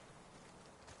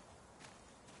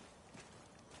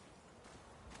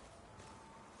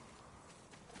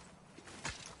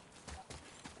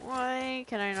 Why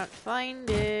can I not find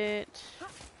it?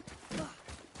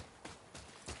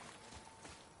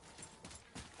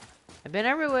 I've been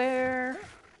everywhere.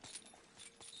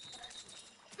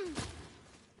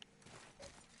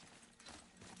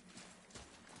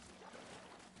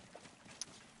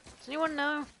 Does anyone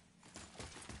know?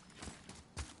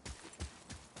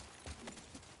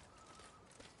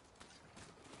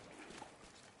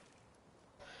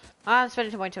 I'm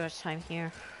spending way too much time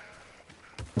here.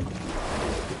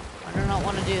 I do not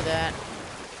want to do that.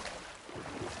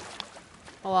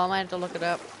 Oh well, I might have to look it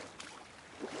up.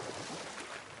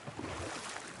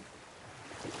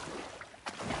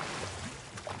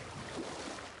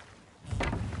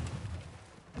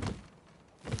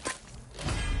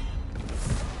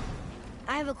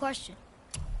 I have a question.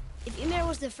 If Ymir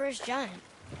was the first giant,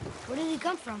 where did he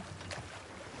come from?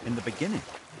 In the beginning,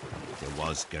 there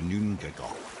was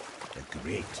Ginnungagap, the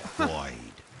Great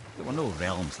Void. There were no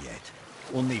realms yet,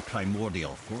 only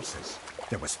primordial forces.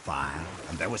 There was fire,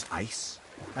 and there was ice.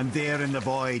 And there in the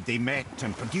void they met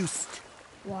and produced...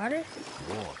 Water?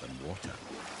 more than water.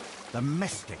 The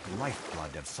mystic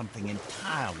lifeblood of something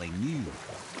entirely new.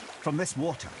 From this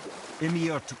water,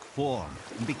 Ymir took form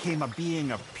and became a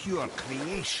being of pure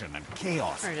creation and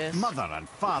chaos, There it is. mother and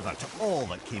father to all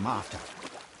that came after.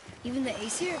 Even the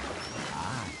Aesir?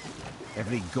 Aye.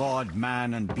 Every god,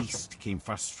 man, and beast came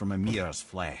first from Ymir's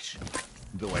flesh.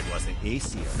 Though it was the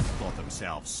Aesir who thought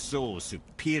themselves so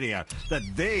superior that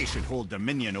they should hold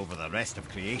dominion over the rest of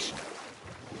creation.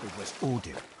 It was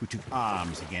Odin who took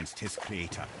arms against his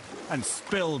creator and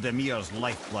spilled Ymir's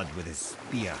lifeblood with his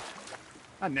spear.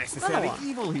 A necessary Oh.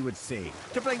 evil, he would say,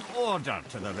 to bring order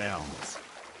to the realms.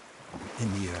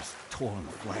 Ymir's torn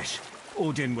flesh,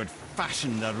 Odin would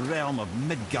fashion the realm of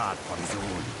Midgard for his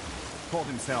own. Called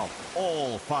himself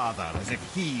All-Father, as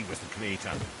if he was the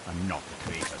creator, and not the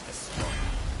creator's destroyer.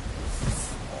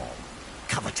 Small,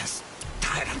 covetous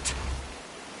tyrant.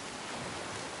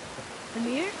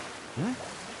 Ymir? Huh?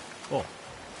 Oh,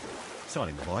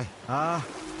 sorry, my boy.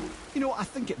 You know, I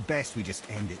think it best we just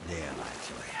end it there,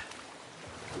 actually.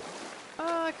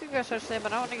 I could go search there,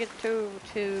 but I want to get to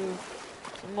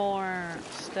some more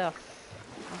stuff,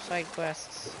 more side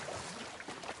quests.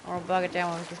 Or I'll bog it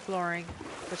down with exploring,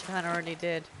 which I kind of already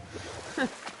did.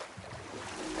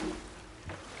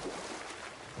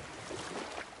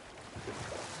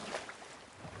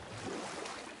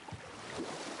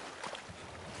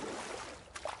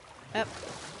 Yep.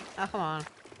 Oh, come on.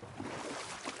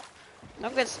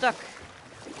 Don't get stuck.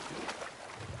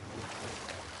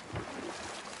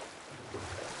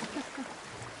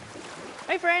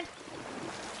 Hey, friend.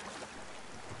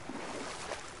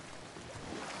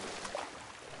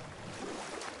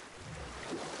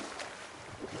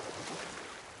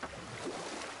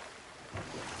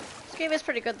 This game is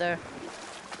pretty good, though.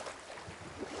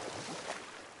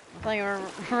 I'm playing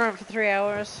around for 3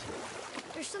 hours.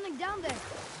 There's something down there.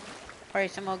 Probably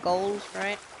some more goals,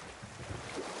 right?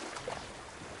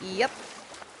 Yep.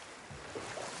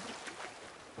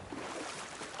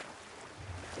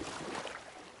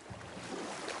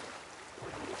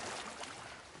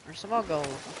 some more gold.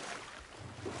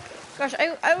 Gosh,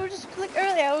 I was just like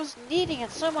earlier, I was needing it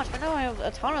so much, but now I have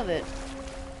a ton of it.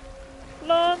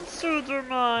 Lance through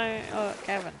my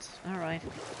caverns. Alright.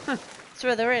 That's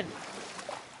where they're in.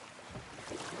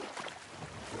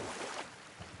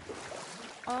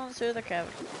 On through the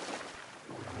cavern.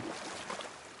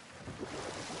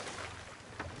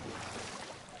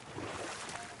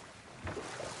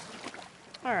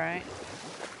 Alright.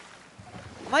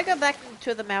 I might go back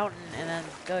to the mountain and then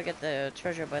go get the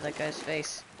treasure by that guy's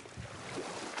face.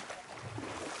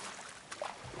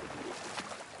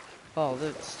 Oh,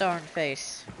 the stone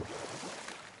face.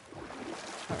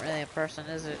 Not really a person,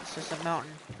 is it? It's just a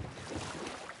mountain.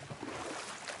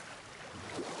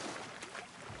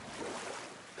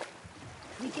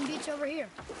 Beacon Beach over here.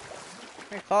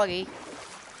 Very foggy.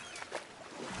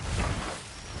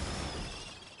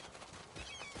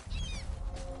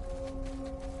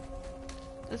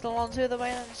 Is the one to the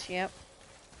islands? Yep.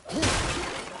 Is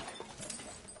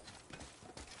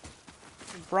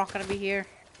Brock gonna be here?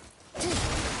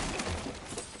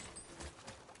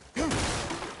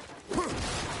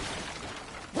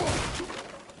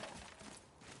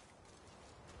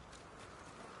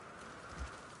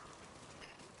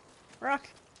 Brock,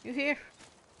 you here?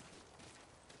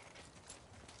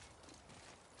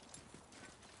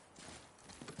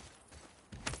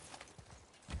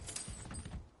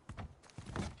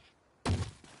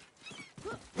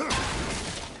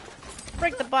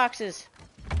 Break the boxes!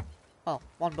 Oh,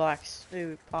 one box.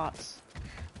 2 pots.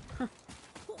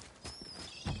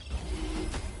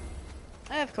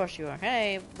 Of course you are.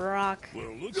 Hey, Brock.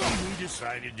 Well, look who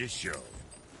decided to show.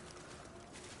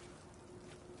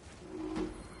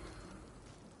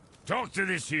 Talk to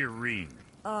this here ring.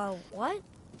 What?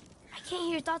 I can't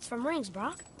hear thoughts from rings,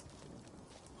 Brock.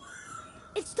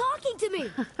 It's talking to me!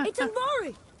 It's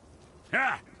Andvari!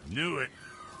 Ha! Knew it.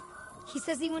 He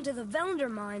says he went to the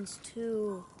Velander mines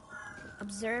to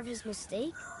observe his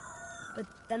mistake, but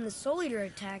then the Soul Eater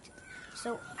attacked,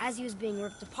 so as he was being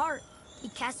ripped apart, he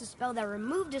cast a spell that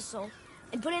removed his soul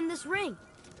and put in this ring.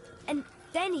 And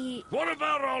then he... What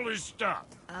about all his stuff?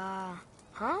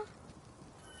 Huh?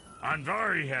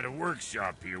 Andvari had a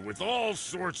workshop here with all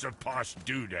sorts of posh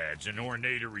doodads and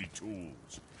ornatery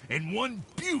tools, and one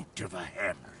beaut of a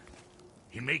hammer.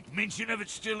 You make mention of it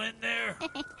still in there?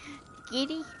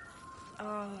 Giddy?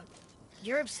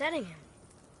 You're upsetting him.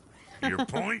 Your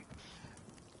point?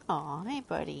 Aw, hey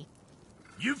buddy.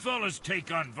 You fellas take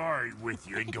Andvari with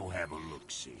you and go have a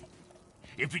look-see.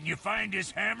 If you find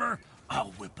his hammer,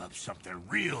 I'll whip up something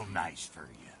real nice for you.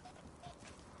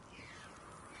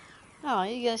 Oh,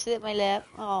 you gonna sit at my lap?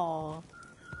 Oh.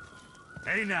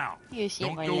 Hey now, You sit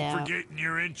don't my go lap. forgetting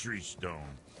your entry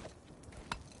stone.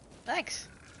 Thanks.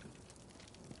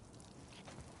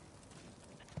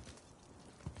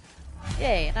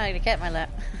 Yay, now I get a cat in my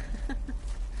lap.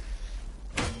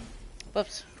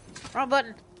 Whoops. Wrong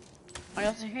button. I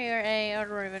also hear a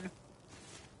raven.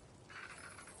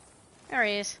 There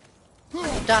he is.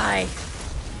 Die.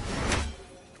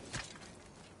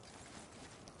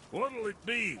 What'll it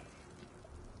be?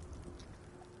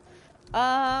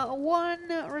 1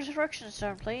 resurrection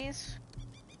stone, please.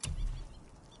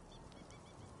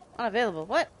 Unavailable.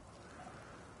 What?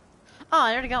 Oh,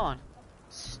 I already got one.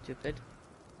 Stupid.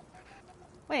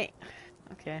 Wait.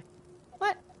 Okay.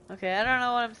 What? Okay, I don't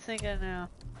know what I'm thinking now.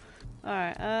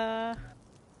 Alright,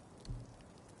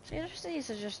 see, these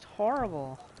are just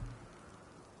horrible.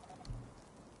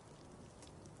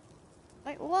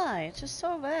 Like, why? It's just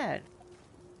so bad.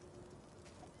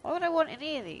 Why would I want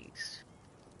any of these?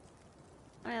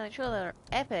 I mean, like, sure, they're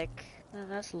epic,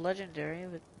 and that's legendary,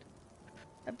 but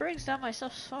it brings down my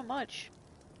stuff so much.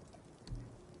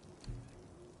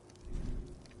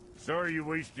 Sorry you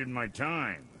wasted my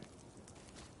time.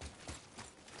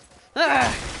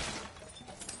 Ah!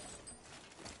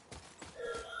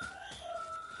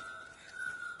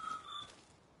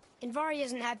 Andvari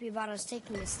isn't happy about us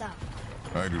taking his stuff.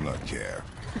 I do not care.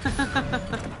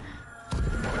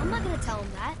 I'm not gonna tell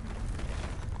him that.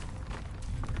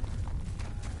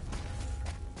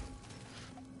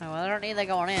 Oh, well, I don't need that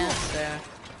going in, so...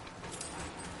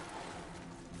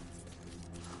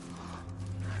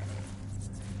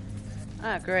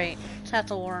 Ah, great.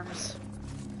 Tattle worms.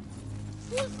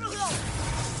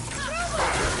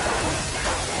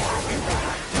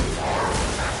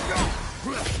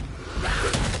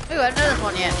 Ooh, I've done this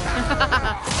one yet.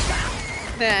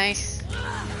 Nice.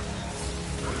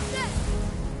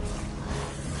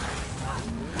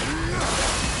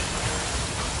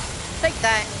 Take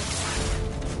that.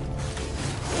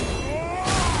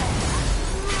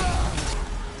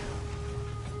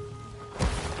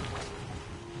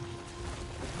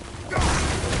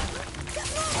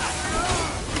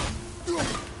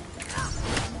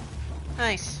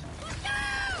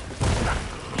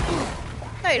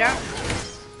 you don't.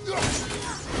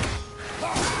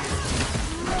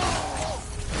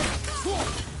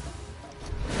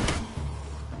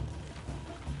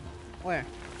 Where?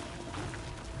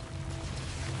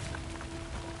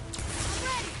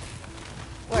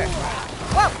 Where?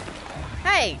 Whoa!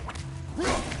 Hey!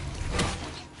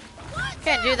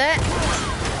 Can't do that.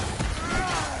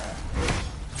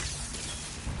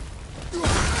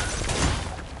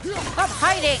 Stop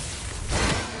hiding!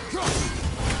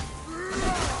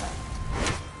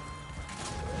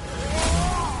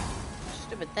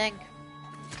 Stupid thing.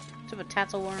 Stupid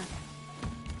tattleworm.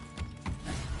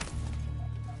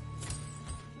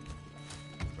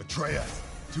 Atreus,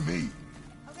 to me.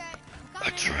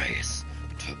 Atreus,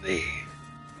 to me.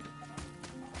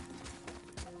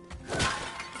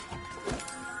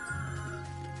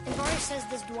 Andvari says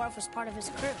this dwarf was part of his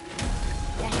crew.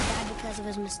 That he died because of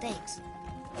his mistakes.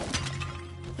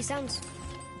 He sounds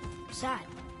sad.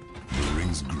 The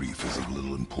ring's grief is of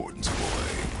little importance,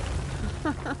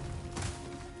 boy.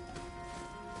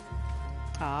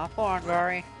 Aw, poor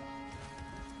Andvari.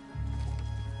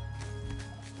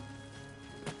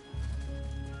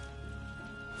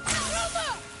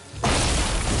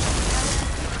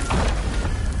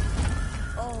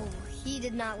 Oh, he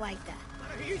did not like that.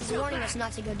 He's warning us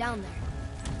not to go down there.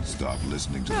 Stop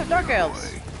listening to the Dark ring,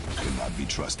 elves. boy. Cannot be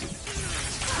trusted.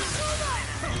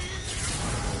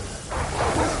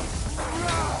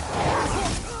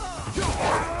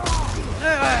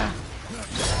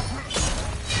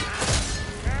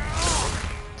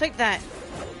 Take that.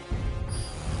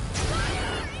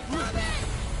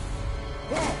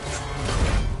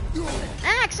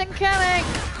 Axe incoming!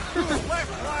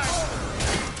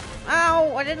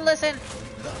 Ow, I didn't listen.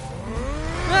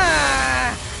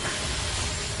 Ah!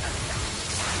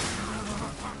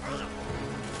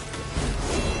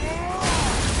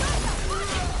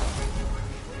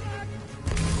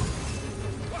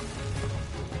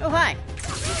 Oh, hi.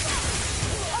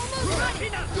 Hey,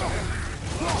 no, don't.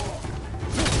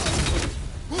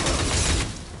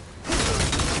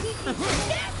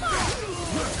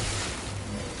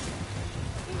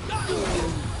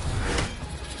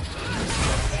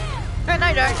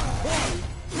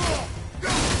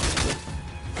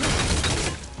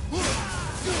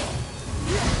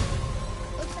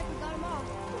 Looks like we got them all.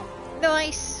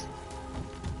 Nice.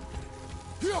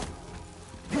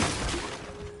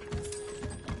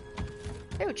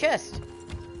 Ooh, chest.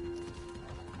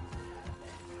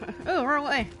 Oh, wrong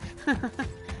way.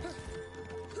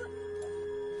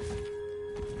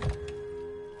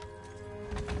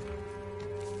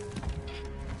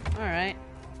 Alright.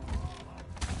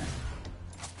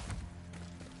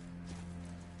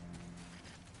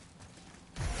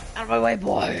 Out of my way,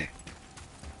 boy!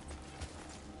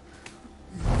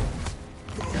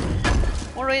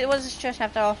 What does this chest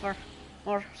have to offer?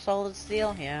 More solid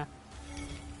steel? Yeah.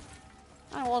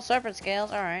 Oh, well, serpent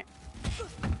scales, alright.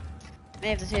 May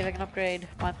have to see if I can upgrade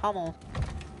my pommel.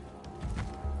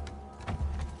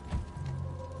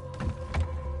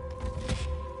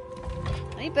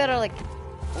 I need better, like,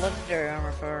 legendary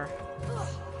armor for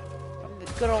the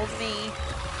good old me.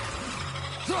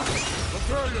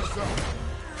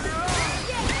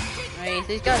 Right,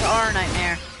 these guys are a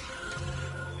nightmare.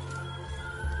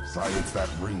 Silence that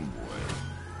ring, boy.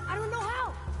 I don't know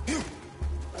how.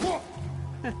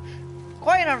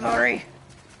 Quiet, Andvari!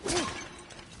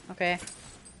 Okay.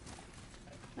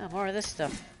 Oh, more of this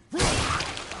stuff.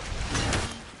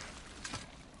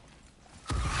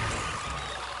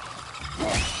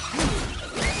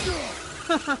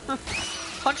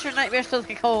 Punch your nightmare so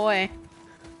they go away.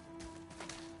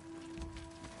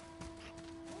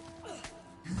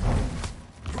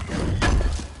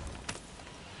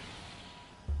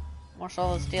 More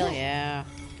solid steel, yeah.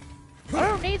 I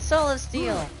don't need solid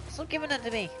steel. Stop giving it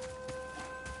to me.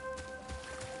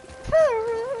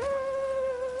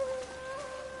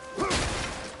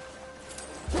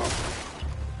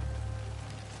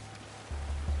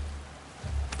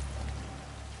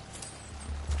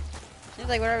 Seems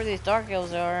like wherever these dark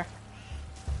elves are,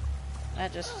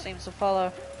 that just seems to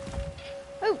follow.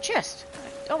 Oh, chest!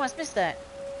 I almost missed that.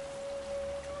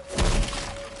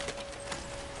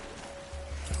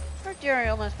 Where Jerry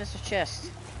almost missed a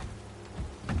chest.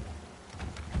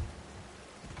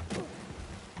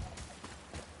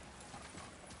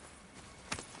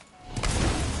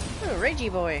 Ooh,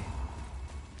 Ragey boy.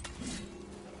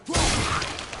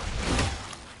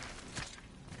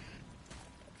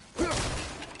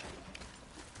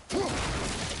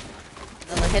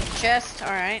 Another hidden chest,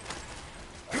 alright.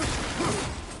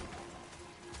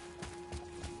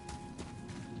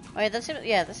 Wait, that's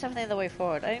definitely the way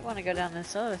forward. I didn't want to go down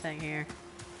this other thing here.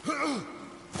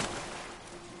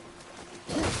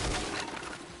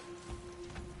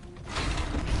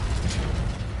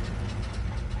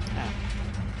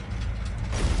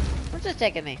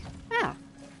 taking me? Oh.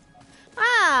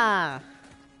 Ah!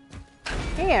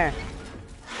 Here.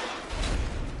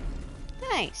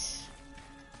 Nice.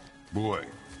 Boy,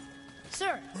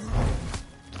 Sir!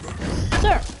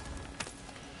 Sir!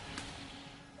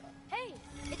 Hey!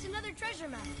 It's another treasure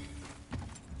map.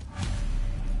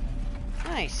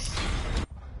 Nice.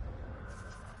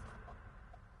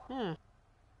 Hmm. I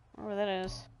wonder where that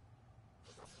is.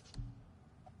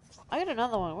 I got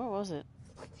another one. Where was it?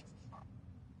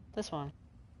 This one.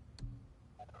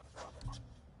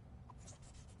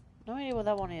 No idea what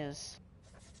that one is.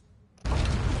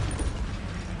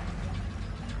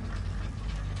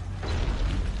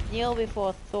 Kneel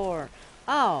before Thor.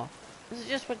 Oh, this is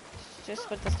just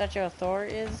what the statue of Thor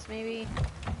is, maybe.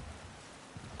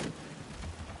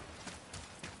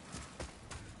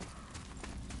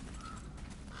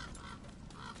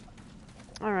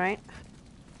 All right.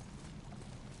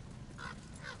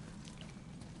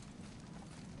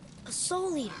 A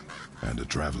soul eater. and a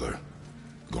traveler.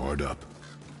 Guard up.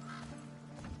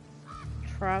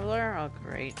 Traveler? Oh,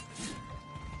 great.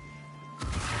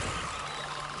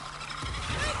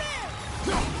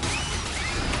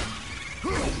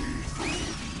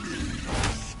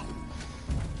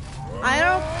 I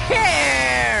don't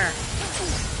care!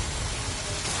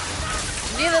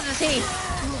 Neither does he.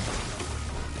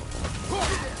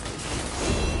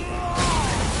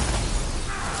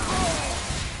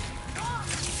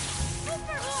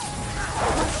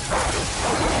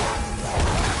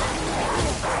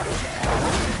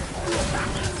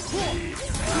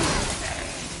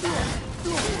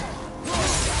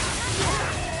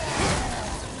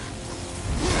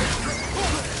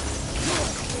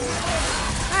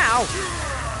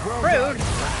 Rude.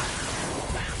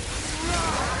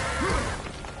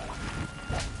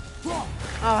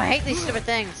 Oh, I hate these stupid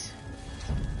things.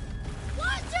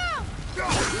 Watch out!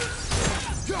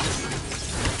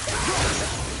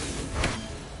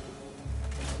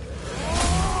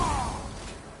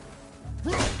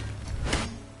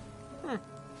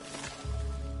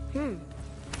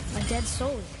 A dead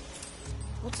soul eater.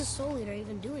 What's a soul eater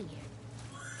even doing here?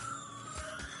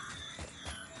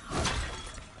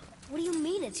 What do you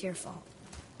mean it's your fault?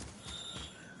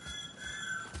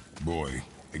 Boy,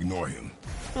 ignore him.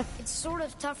 It's sort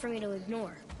of tough for me to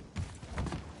ignore.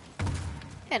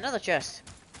 Hey, another chest.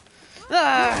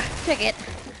 Ah, take it.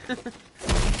 What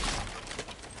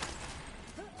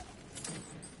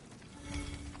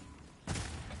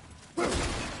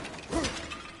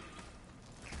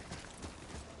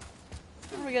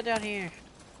do we got down here?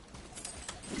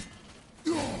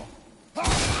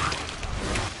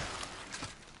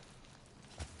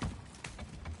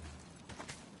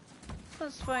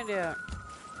 Let's find out.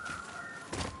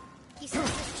 He says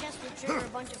this chest will trigger a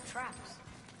bunch of traps.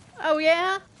 Oh,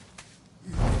 yeah?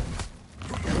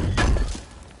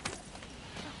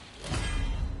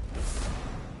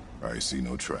 I see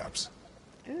no traps.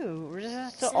 Ooh,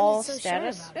 resistance to Sounded all so sure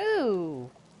status? about it.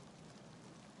 Ooh.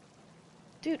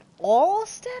 Dude, all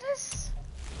status?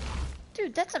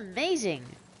 Dude, that's amazing.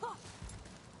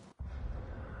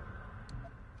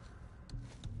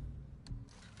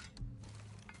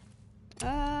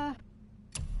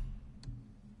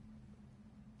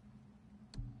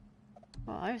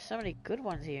 Well, I have so many good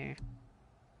ones here.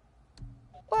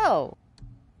 Whoa!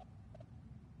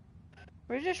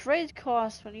 Reduce raid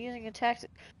costs when using attacks.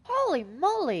 Holy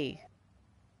moly!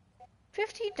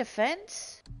 15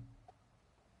 defense?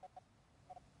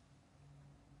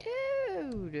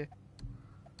 Dude!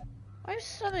 I have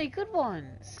so many good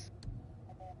ones.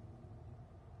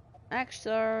 Max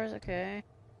stars, okay.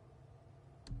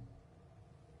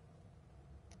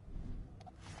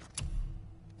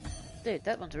 Dude,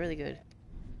 that one's really good.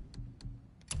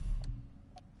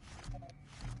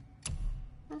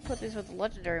 I'll put these with the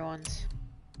legendary ones.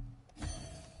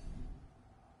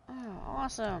 Oh,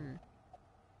 awesome.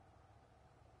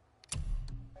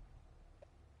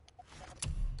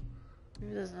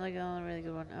 Maybe there's another really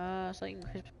good one. So you can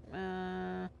crisp,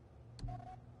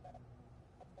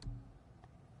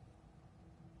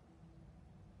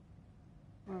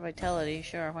 more vitality,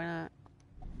 sure, why not?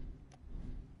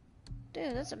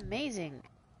 Dude, that's amazing.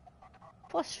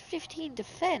 Plus 15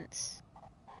 defense.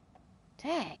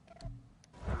 Dang.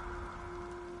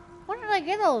 When did I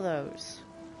get all those?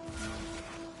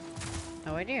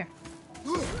 No idea.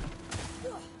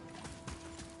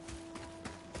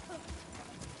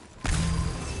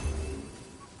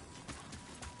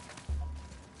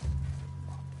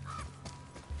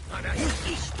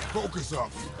 Focus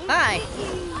up. Hi.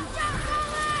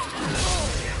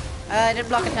 I didn't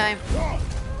block in time.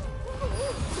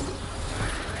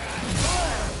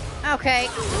 Okay.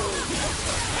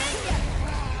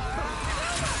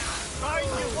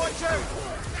 behind you! Watch out!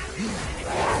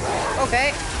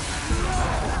 Okay.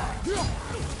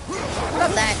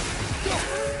 Stop that.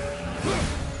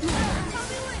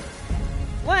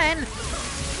 When?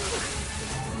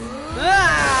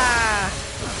 Ah!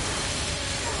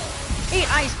 Eat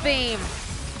ice beam.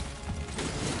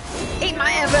 Eat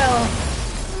my elbow.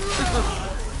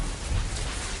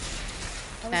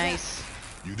 Nice.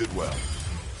 You did well.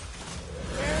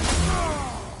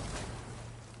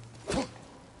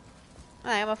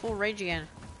 I have a full rage again.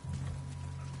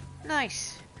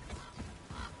 Nice.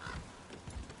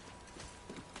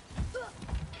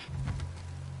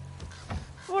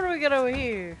 What do we got over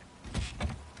here?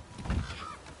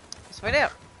 Let's find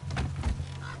out.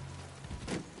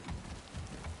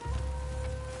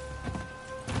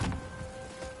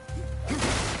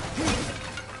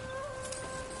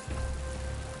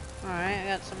 Alright, I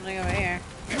got something over here.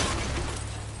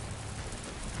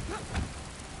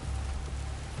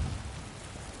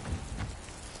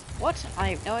 What? I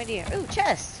have no idea. Ooh,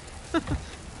 chest!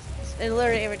 And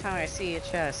literally every time I see a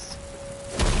chest.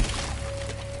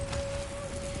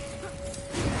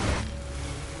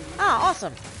 Ah,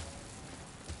 awesome!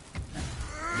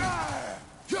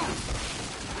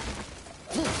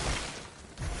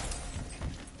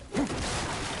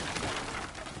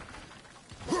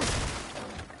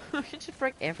 I could just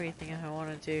break everything if I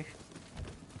wanted to.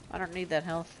 I don't need that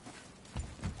health.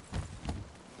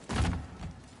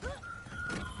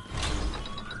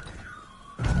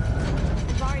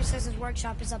 Varys says his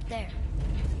workshop is up there.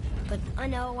 But I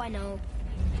know.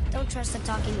 Don't trust the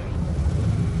talking ring.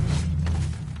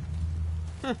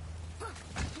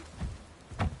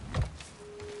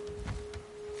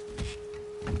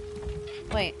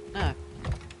 Wait, no. I'm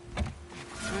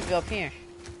gonna go up here.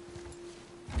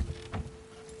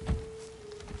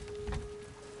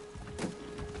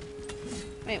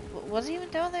 Wait, was he even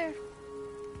down there?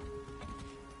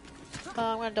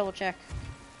 I'm gonna double check.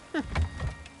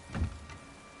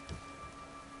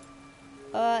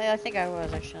 Yeah, I think I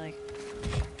was actually.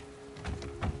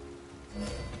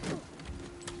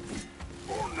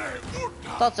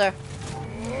 Thought so.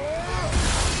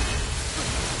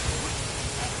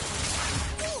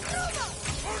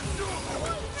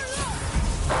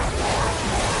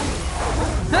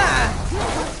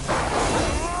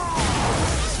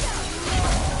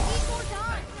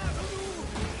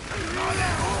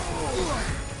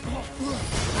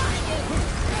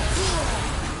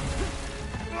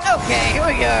 Okay, here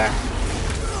we go.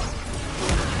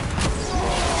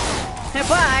 Hey,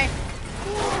 bye.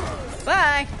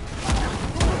 Bye.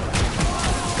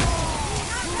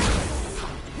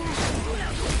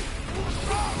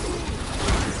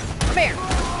 Come here.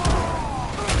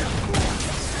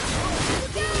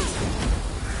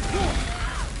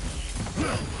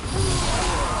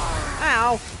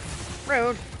 Ow.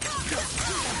 Rude.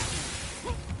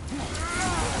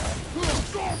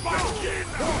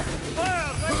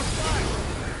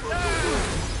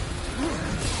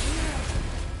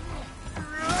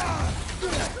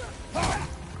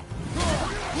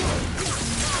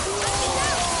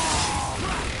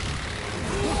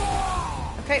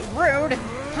 Okay, rude.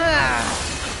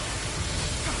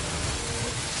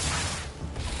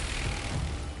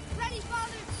 Ready,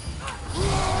 father?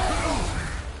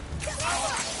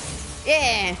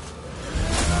 Yeah.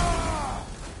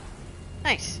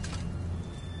 Nice.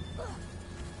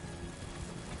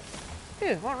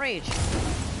 Phew, what rage?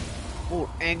 Or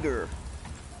anger.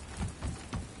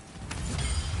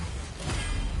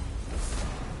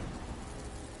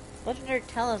 Legendary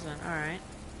talisman, alright.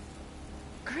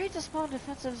 Create a small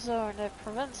defensive zone that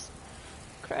prevents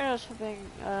Kratos from being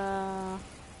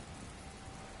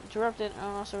interrupted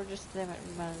and also reduces the amount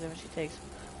of damage he takes.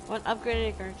 When upgraded,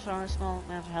 it can restore a small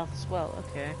amount of health as well.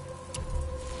 Okay.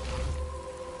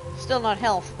 Still not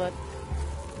health, but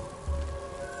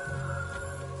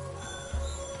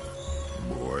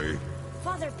Boy.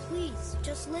 Father, please,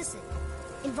 just listen.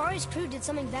 Invari crew did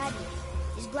something bad here.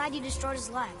 He's glad you destroyed his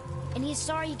lab, and he's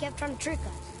sorry you kept trying to trick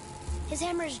us. His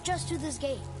hammer is just through this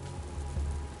gate.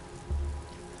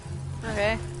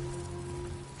 okay.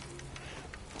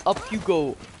 Up you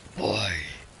go, boy.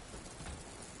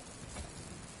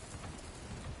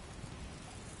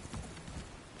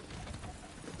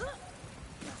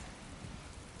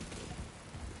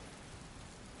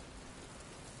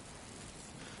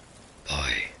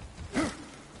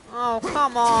 Oh,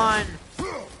 come on.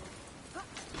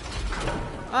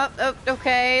 Oh,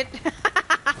 okay.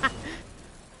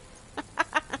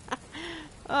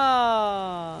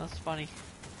 Oh, that's funny.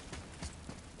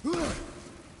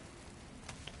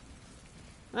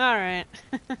 Alright.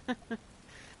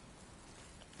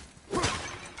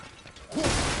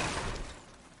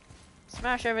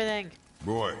 Smash everything.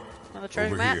 Boy, Another treasure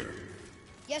over map? here.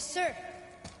 Yes, sir.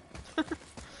 Okay.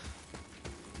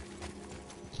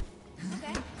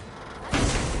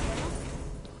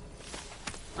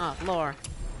 Oh, lore.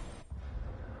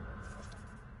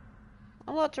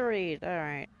 A lot to read.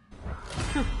 Alright.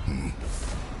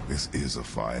 This is a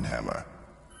fine hammer.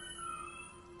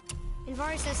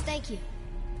 Invari says thank you.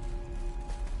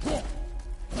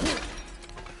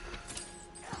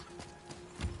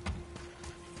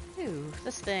 Ooh,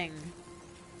 this thing.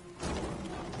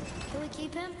 Can we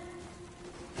keep him?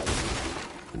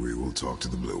 We will talk to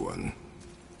the blue one.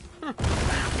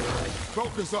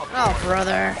 Focus up. Oh,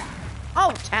 brother.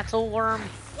 Oh, tassel worm.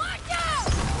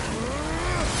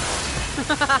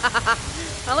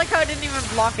 I like how I didn't even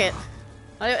block it.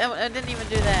 I didn't even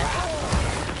do that.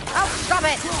 Oh, stop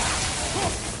it!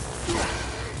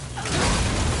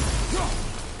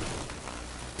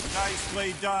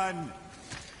 Nicely done.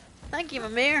 Thank you,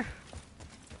 Mimir.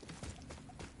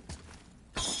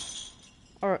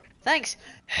 Or, thanks,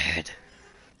 head.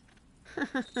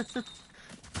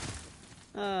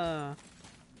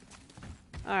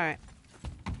 Alright.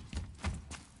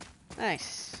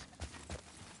 Nice.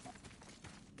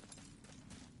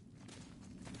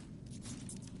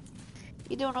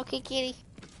 You doing okay, kitty?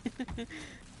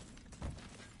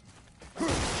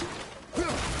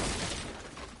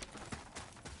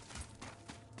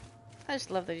 I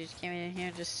just love that you just came in here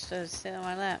and just sit on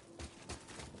my lap.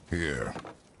 Here,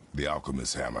 the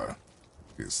alchemist's hammer.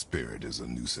 His spirit is a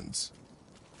nuisance.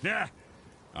 Nah,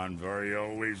 Andvari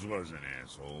always was an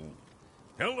asshole.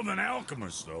 Hell of an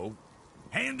alchemist, though.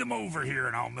 Hand him over here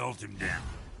and I'll melt him down.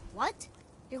 What?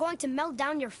 You're going to melt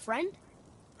down your friend?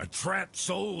 A trapped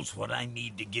soul's what I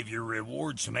need to give your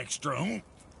reward some extra oomph.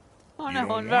 Oh You no, don't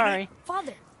want Andvari.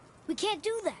 Father, we can't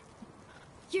do that.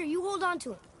 Here, you hold on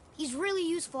to him. He's really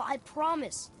useful, I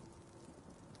promise.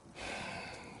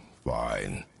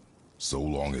 Fine. So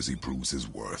long as he proves his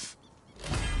worth.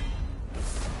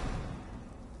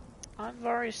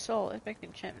 Andvari's soul, epic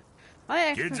enchantment. I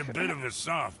actually Kid's a bit of a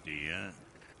softie, huh?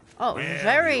 Oh, Well,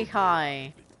 very you'll-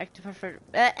 high.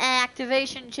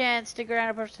 Activation chance to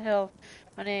grant a person health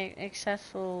on a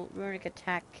successful runic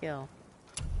attack kill.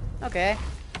 Okay.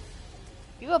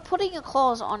 You are putting your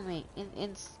claws on me.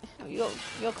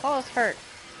 Your claws hurt.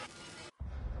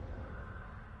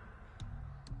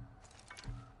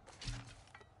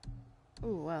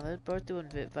 Ooh, wow, they're both doing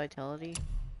vitality.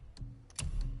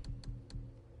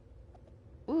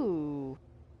 Ooh.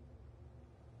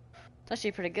 It's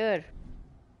actually pretty good.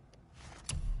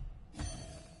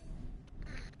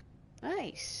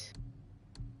 Nice.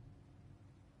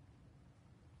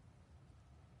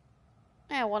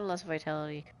 Yeah, one less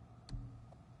vitality.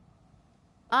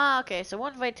 Ah, okay, so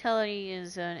one vitality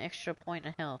is an extra point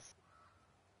of health.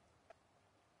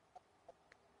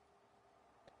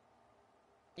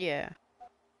 Yeah.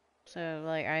 So,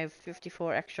 like, I have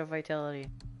 54 extra vitality.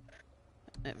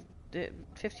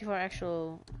 54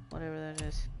 actual, whatever that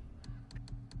is.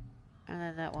 And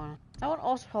then that one. That one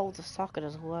also holds a socket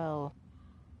as well.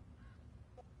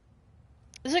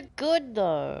 Is it good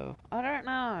though? I don't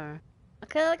know. I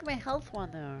kinda like my health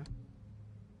one though.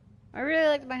 I really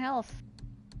like my health.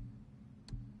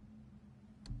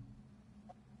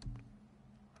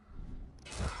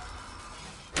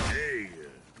 Hey,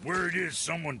 word is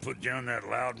someone put down that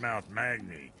loudmouth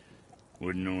Magni.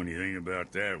 Wouldn't know anything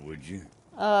about that, would you?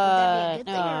 Would that be a good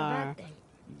thing or a No. bad thing?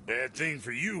 Bad thing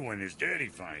for you when his daddy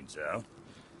finds out.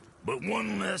 But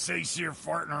one less Aesir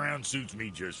farting around suits me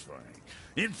just fine.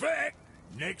 In fact,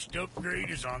 next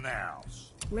upgrade is on the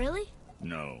house. Really?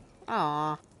 No.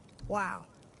 Aw. Wow.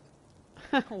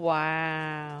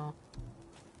 Wow.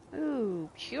 Ooh,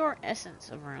 pure essence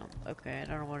of realm. Okay, I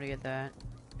don't know where to get that.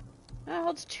 That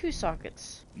holds 2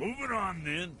 sockets. Moving on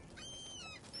then.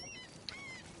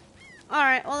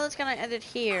 Alright, well that's gonna end it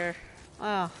here.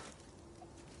 Wow.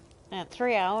 Man,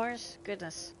 3 hours?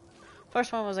 Goodness.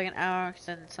 First one was like an hour, 'cause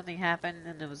then something happened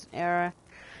and there was an error.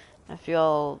 If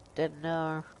y'all didn't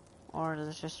know, or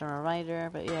it's just a reminder,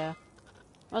 but yeah.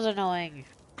 It was annoying.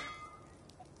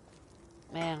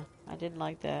 Man, I didn't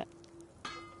like that.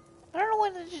 I don't know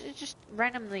when it just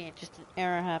randomly just an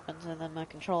error happens and then my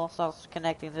controller starts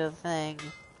connecting to the thing.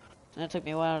 And it took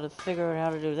me a while to figure out how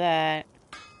to do that.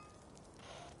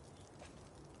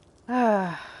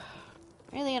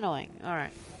 Really annoying.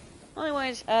 Alright.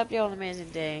 Anyways, I hope you all have an amazing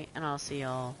day, and I'll see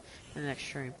y'all in the next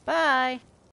stream. Bye!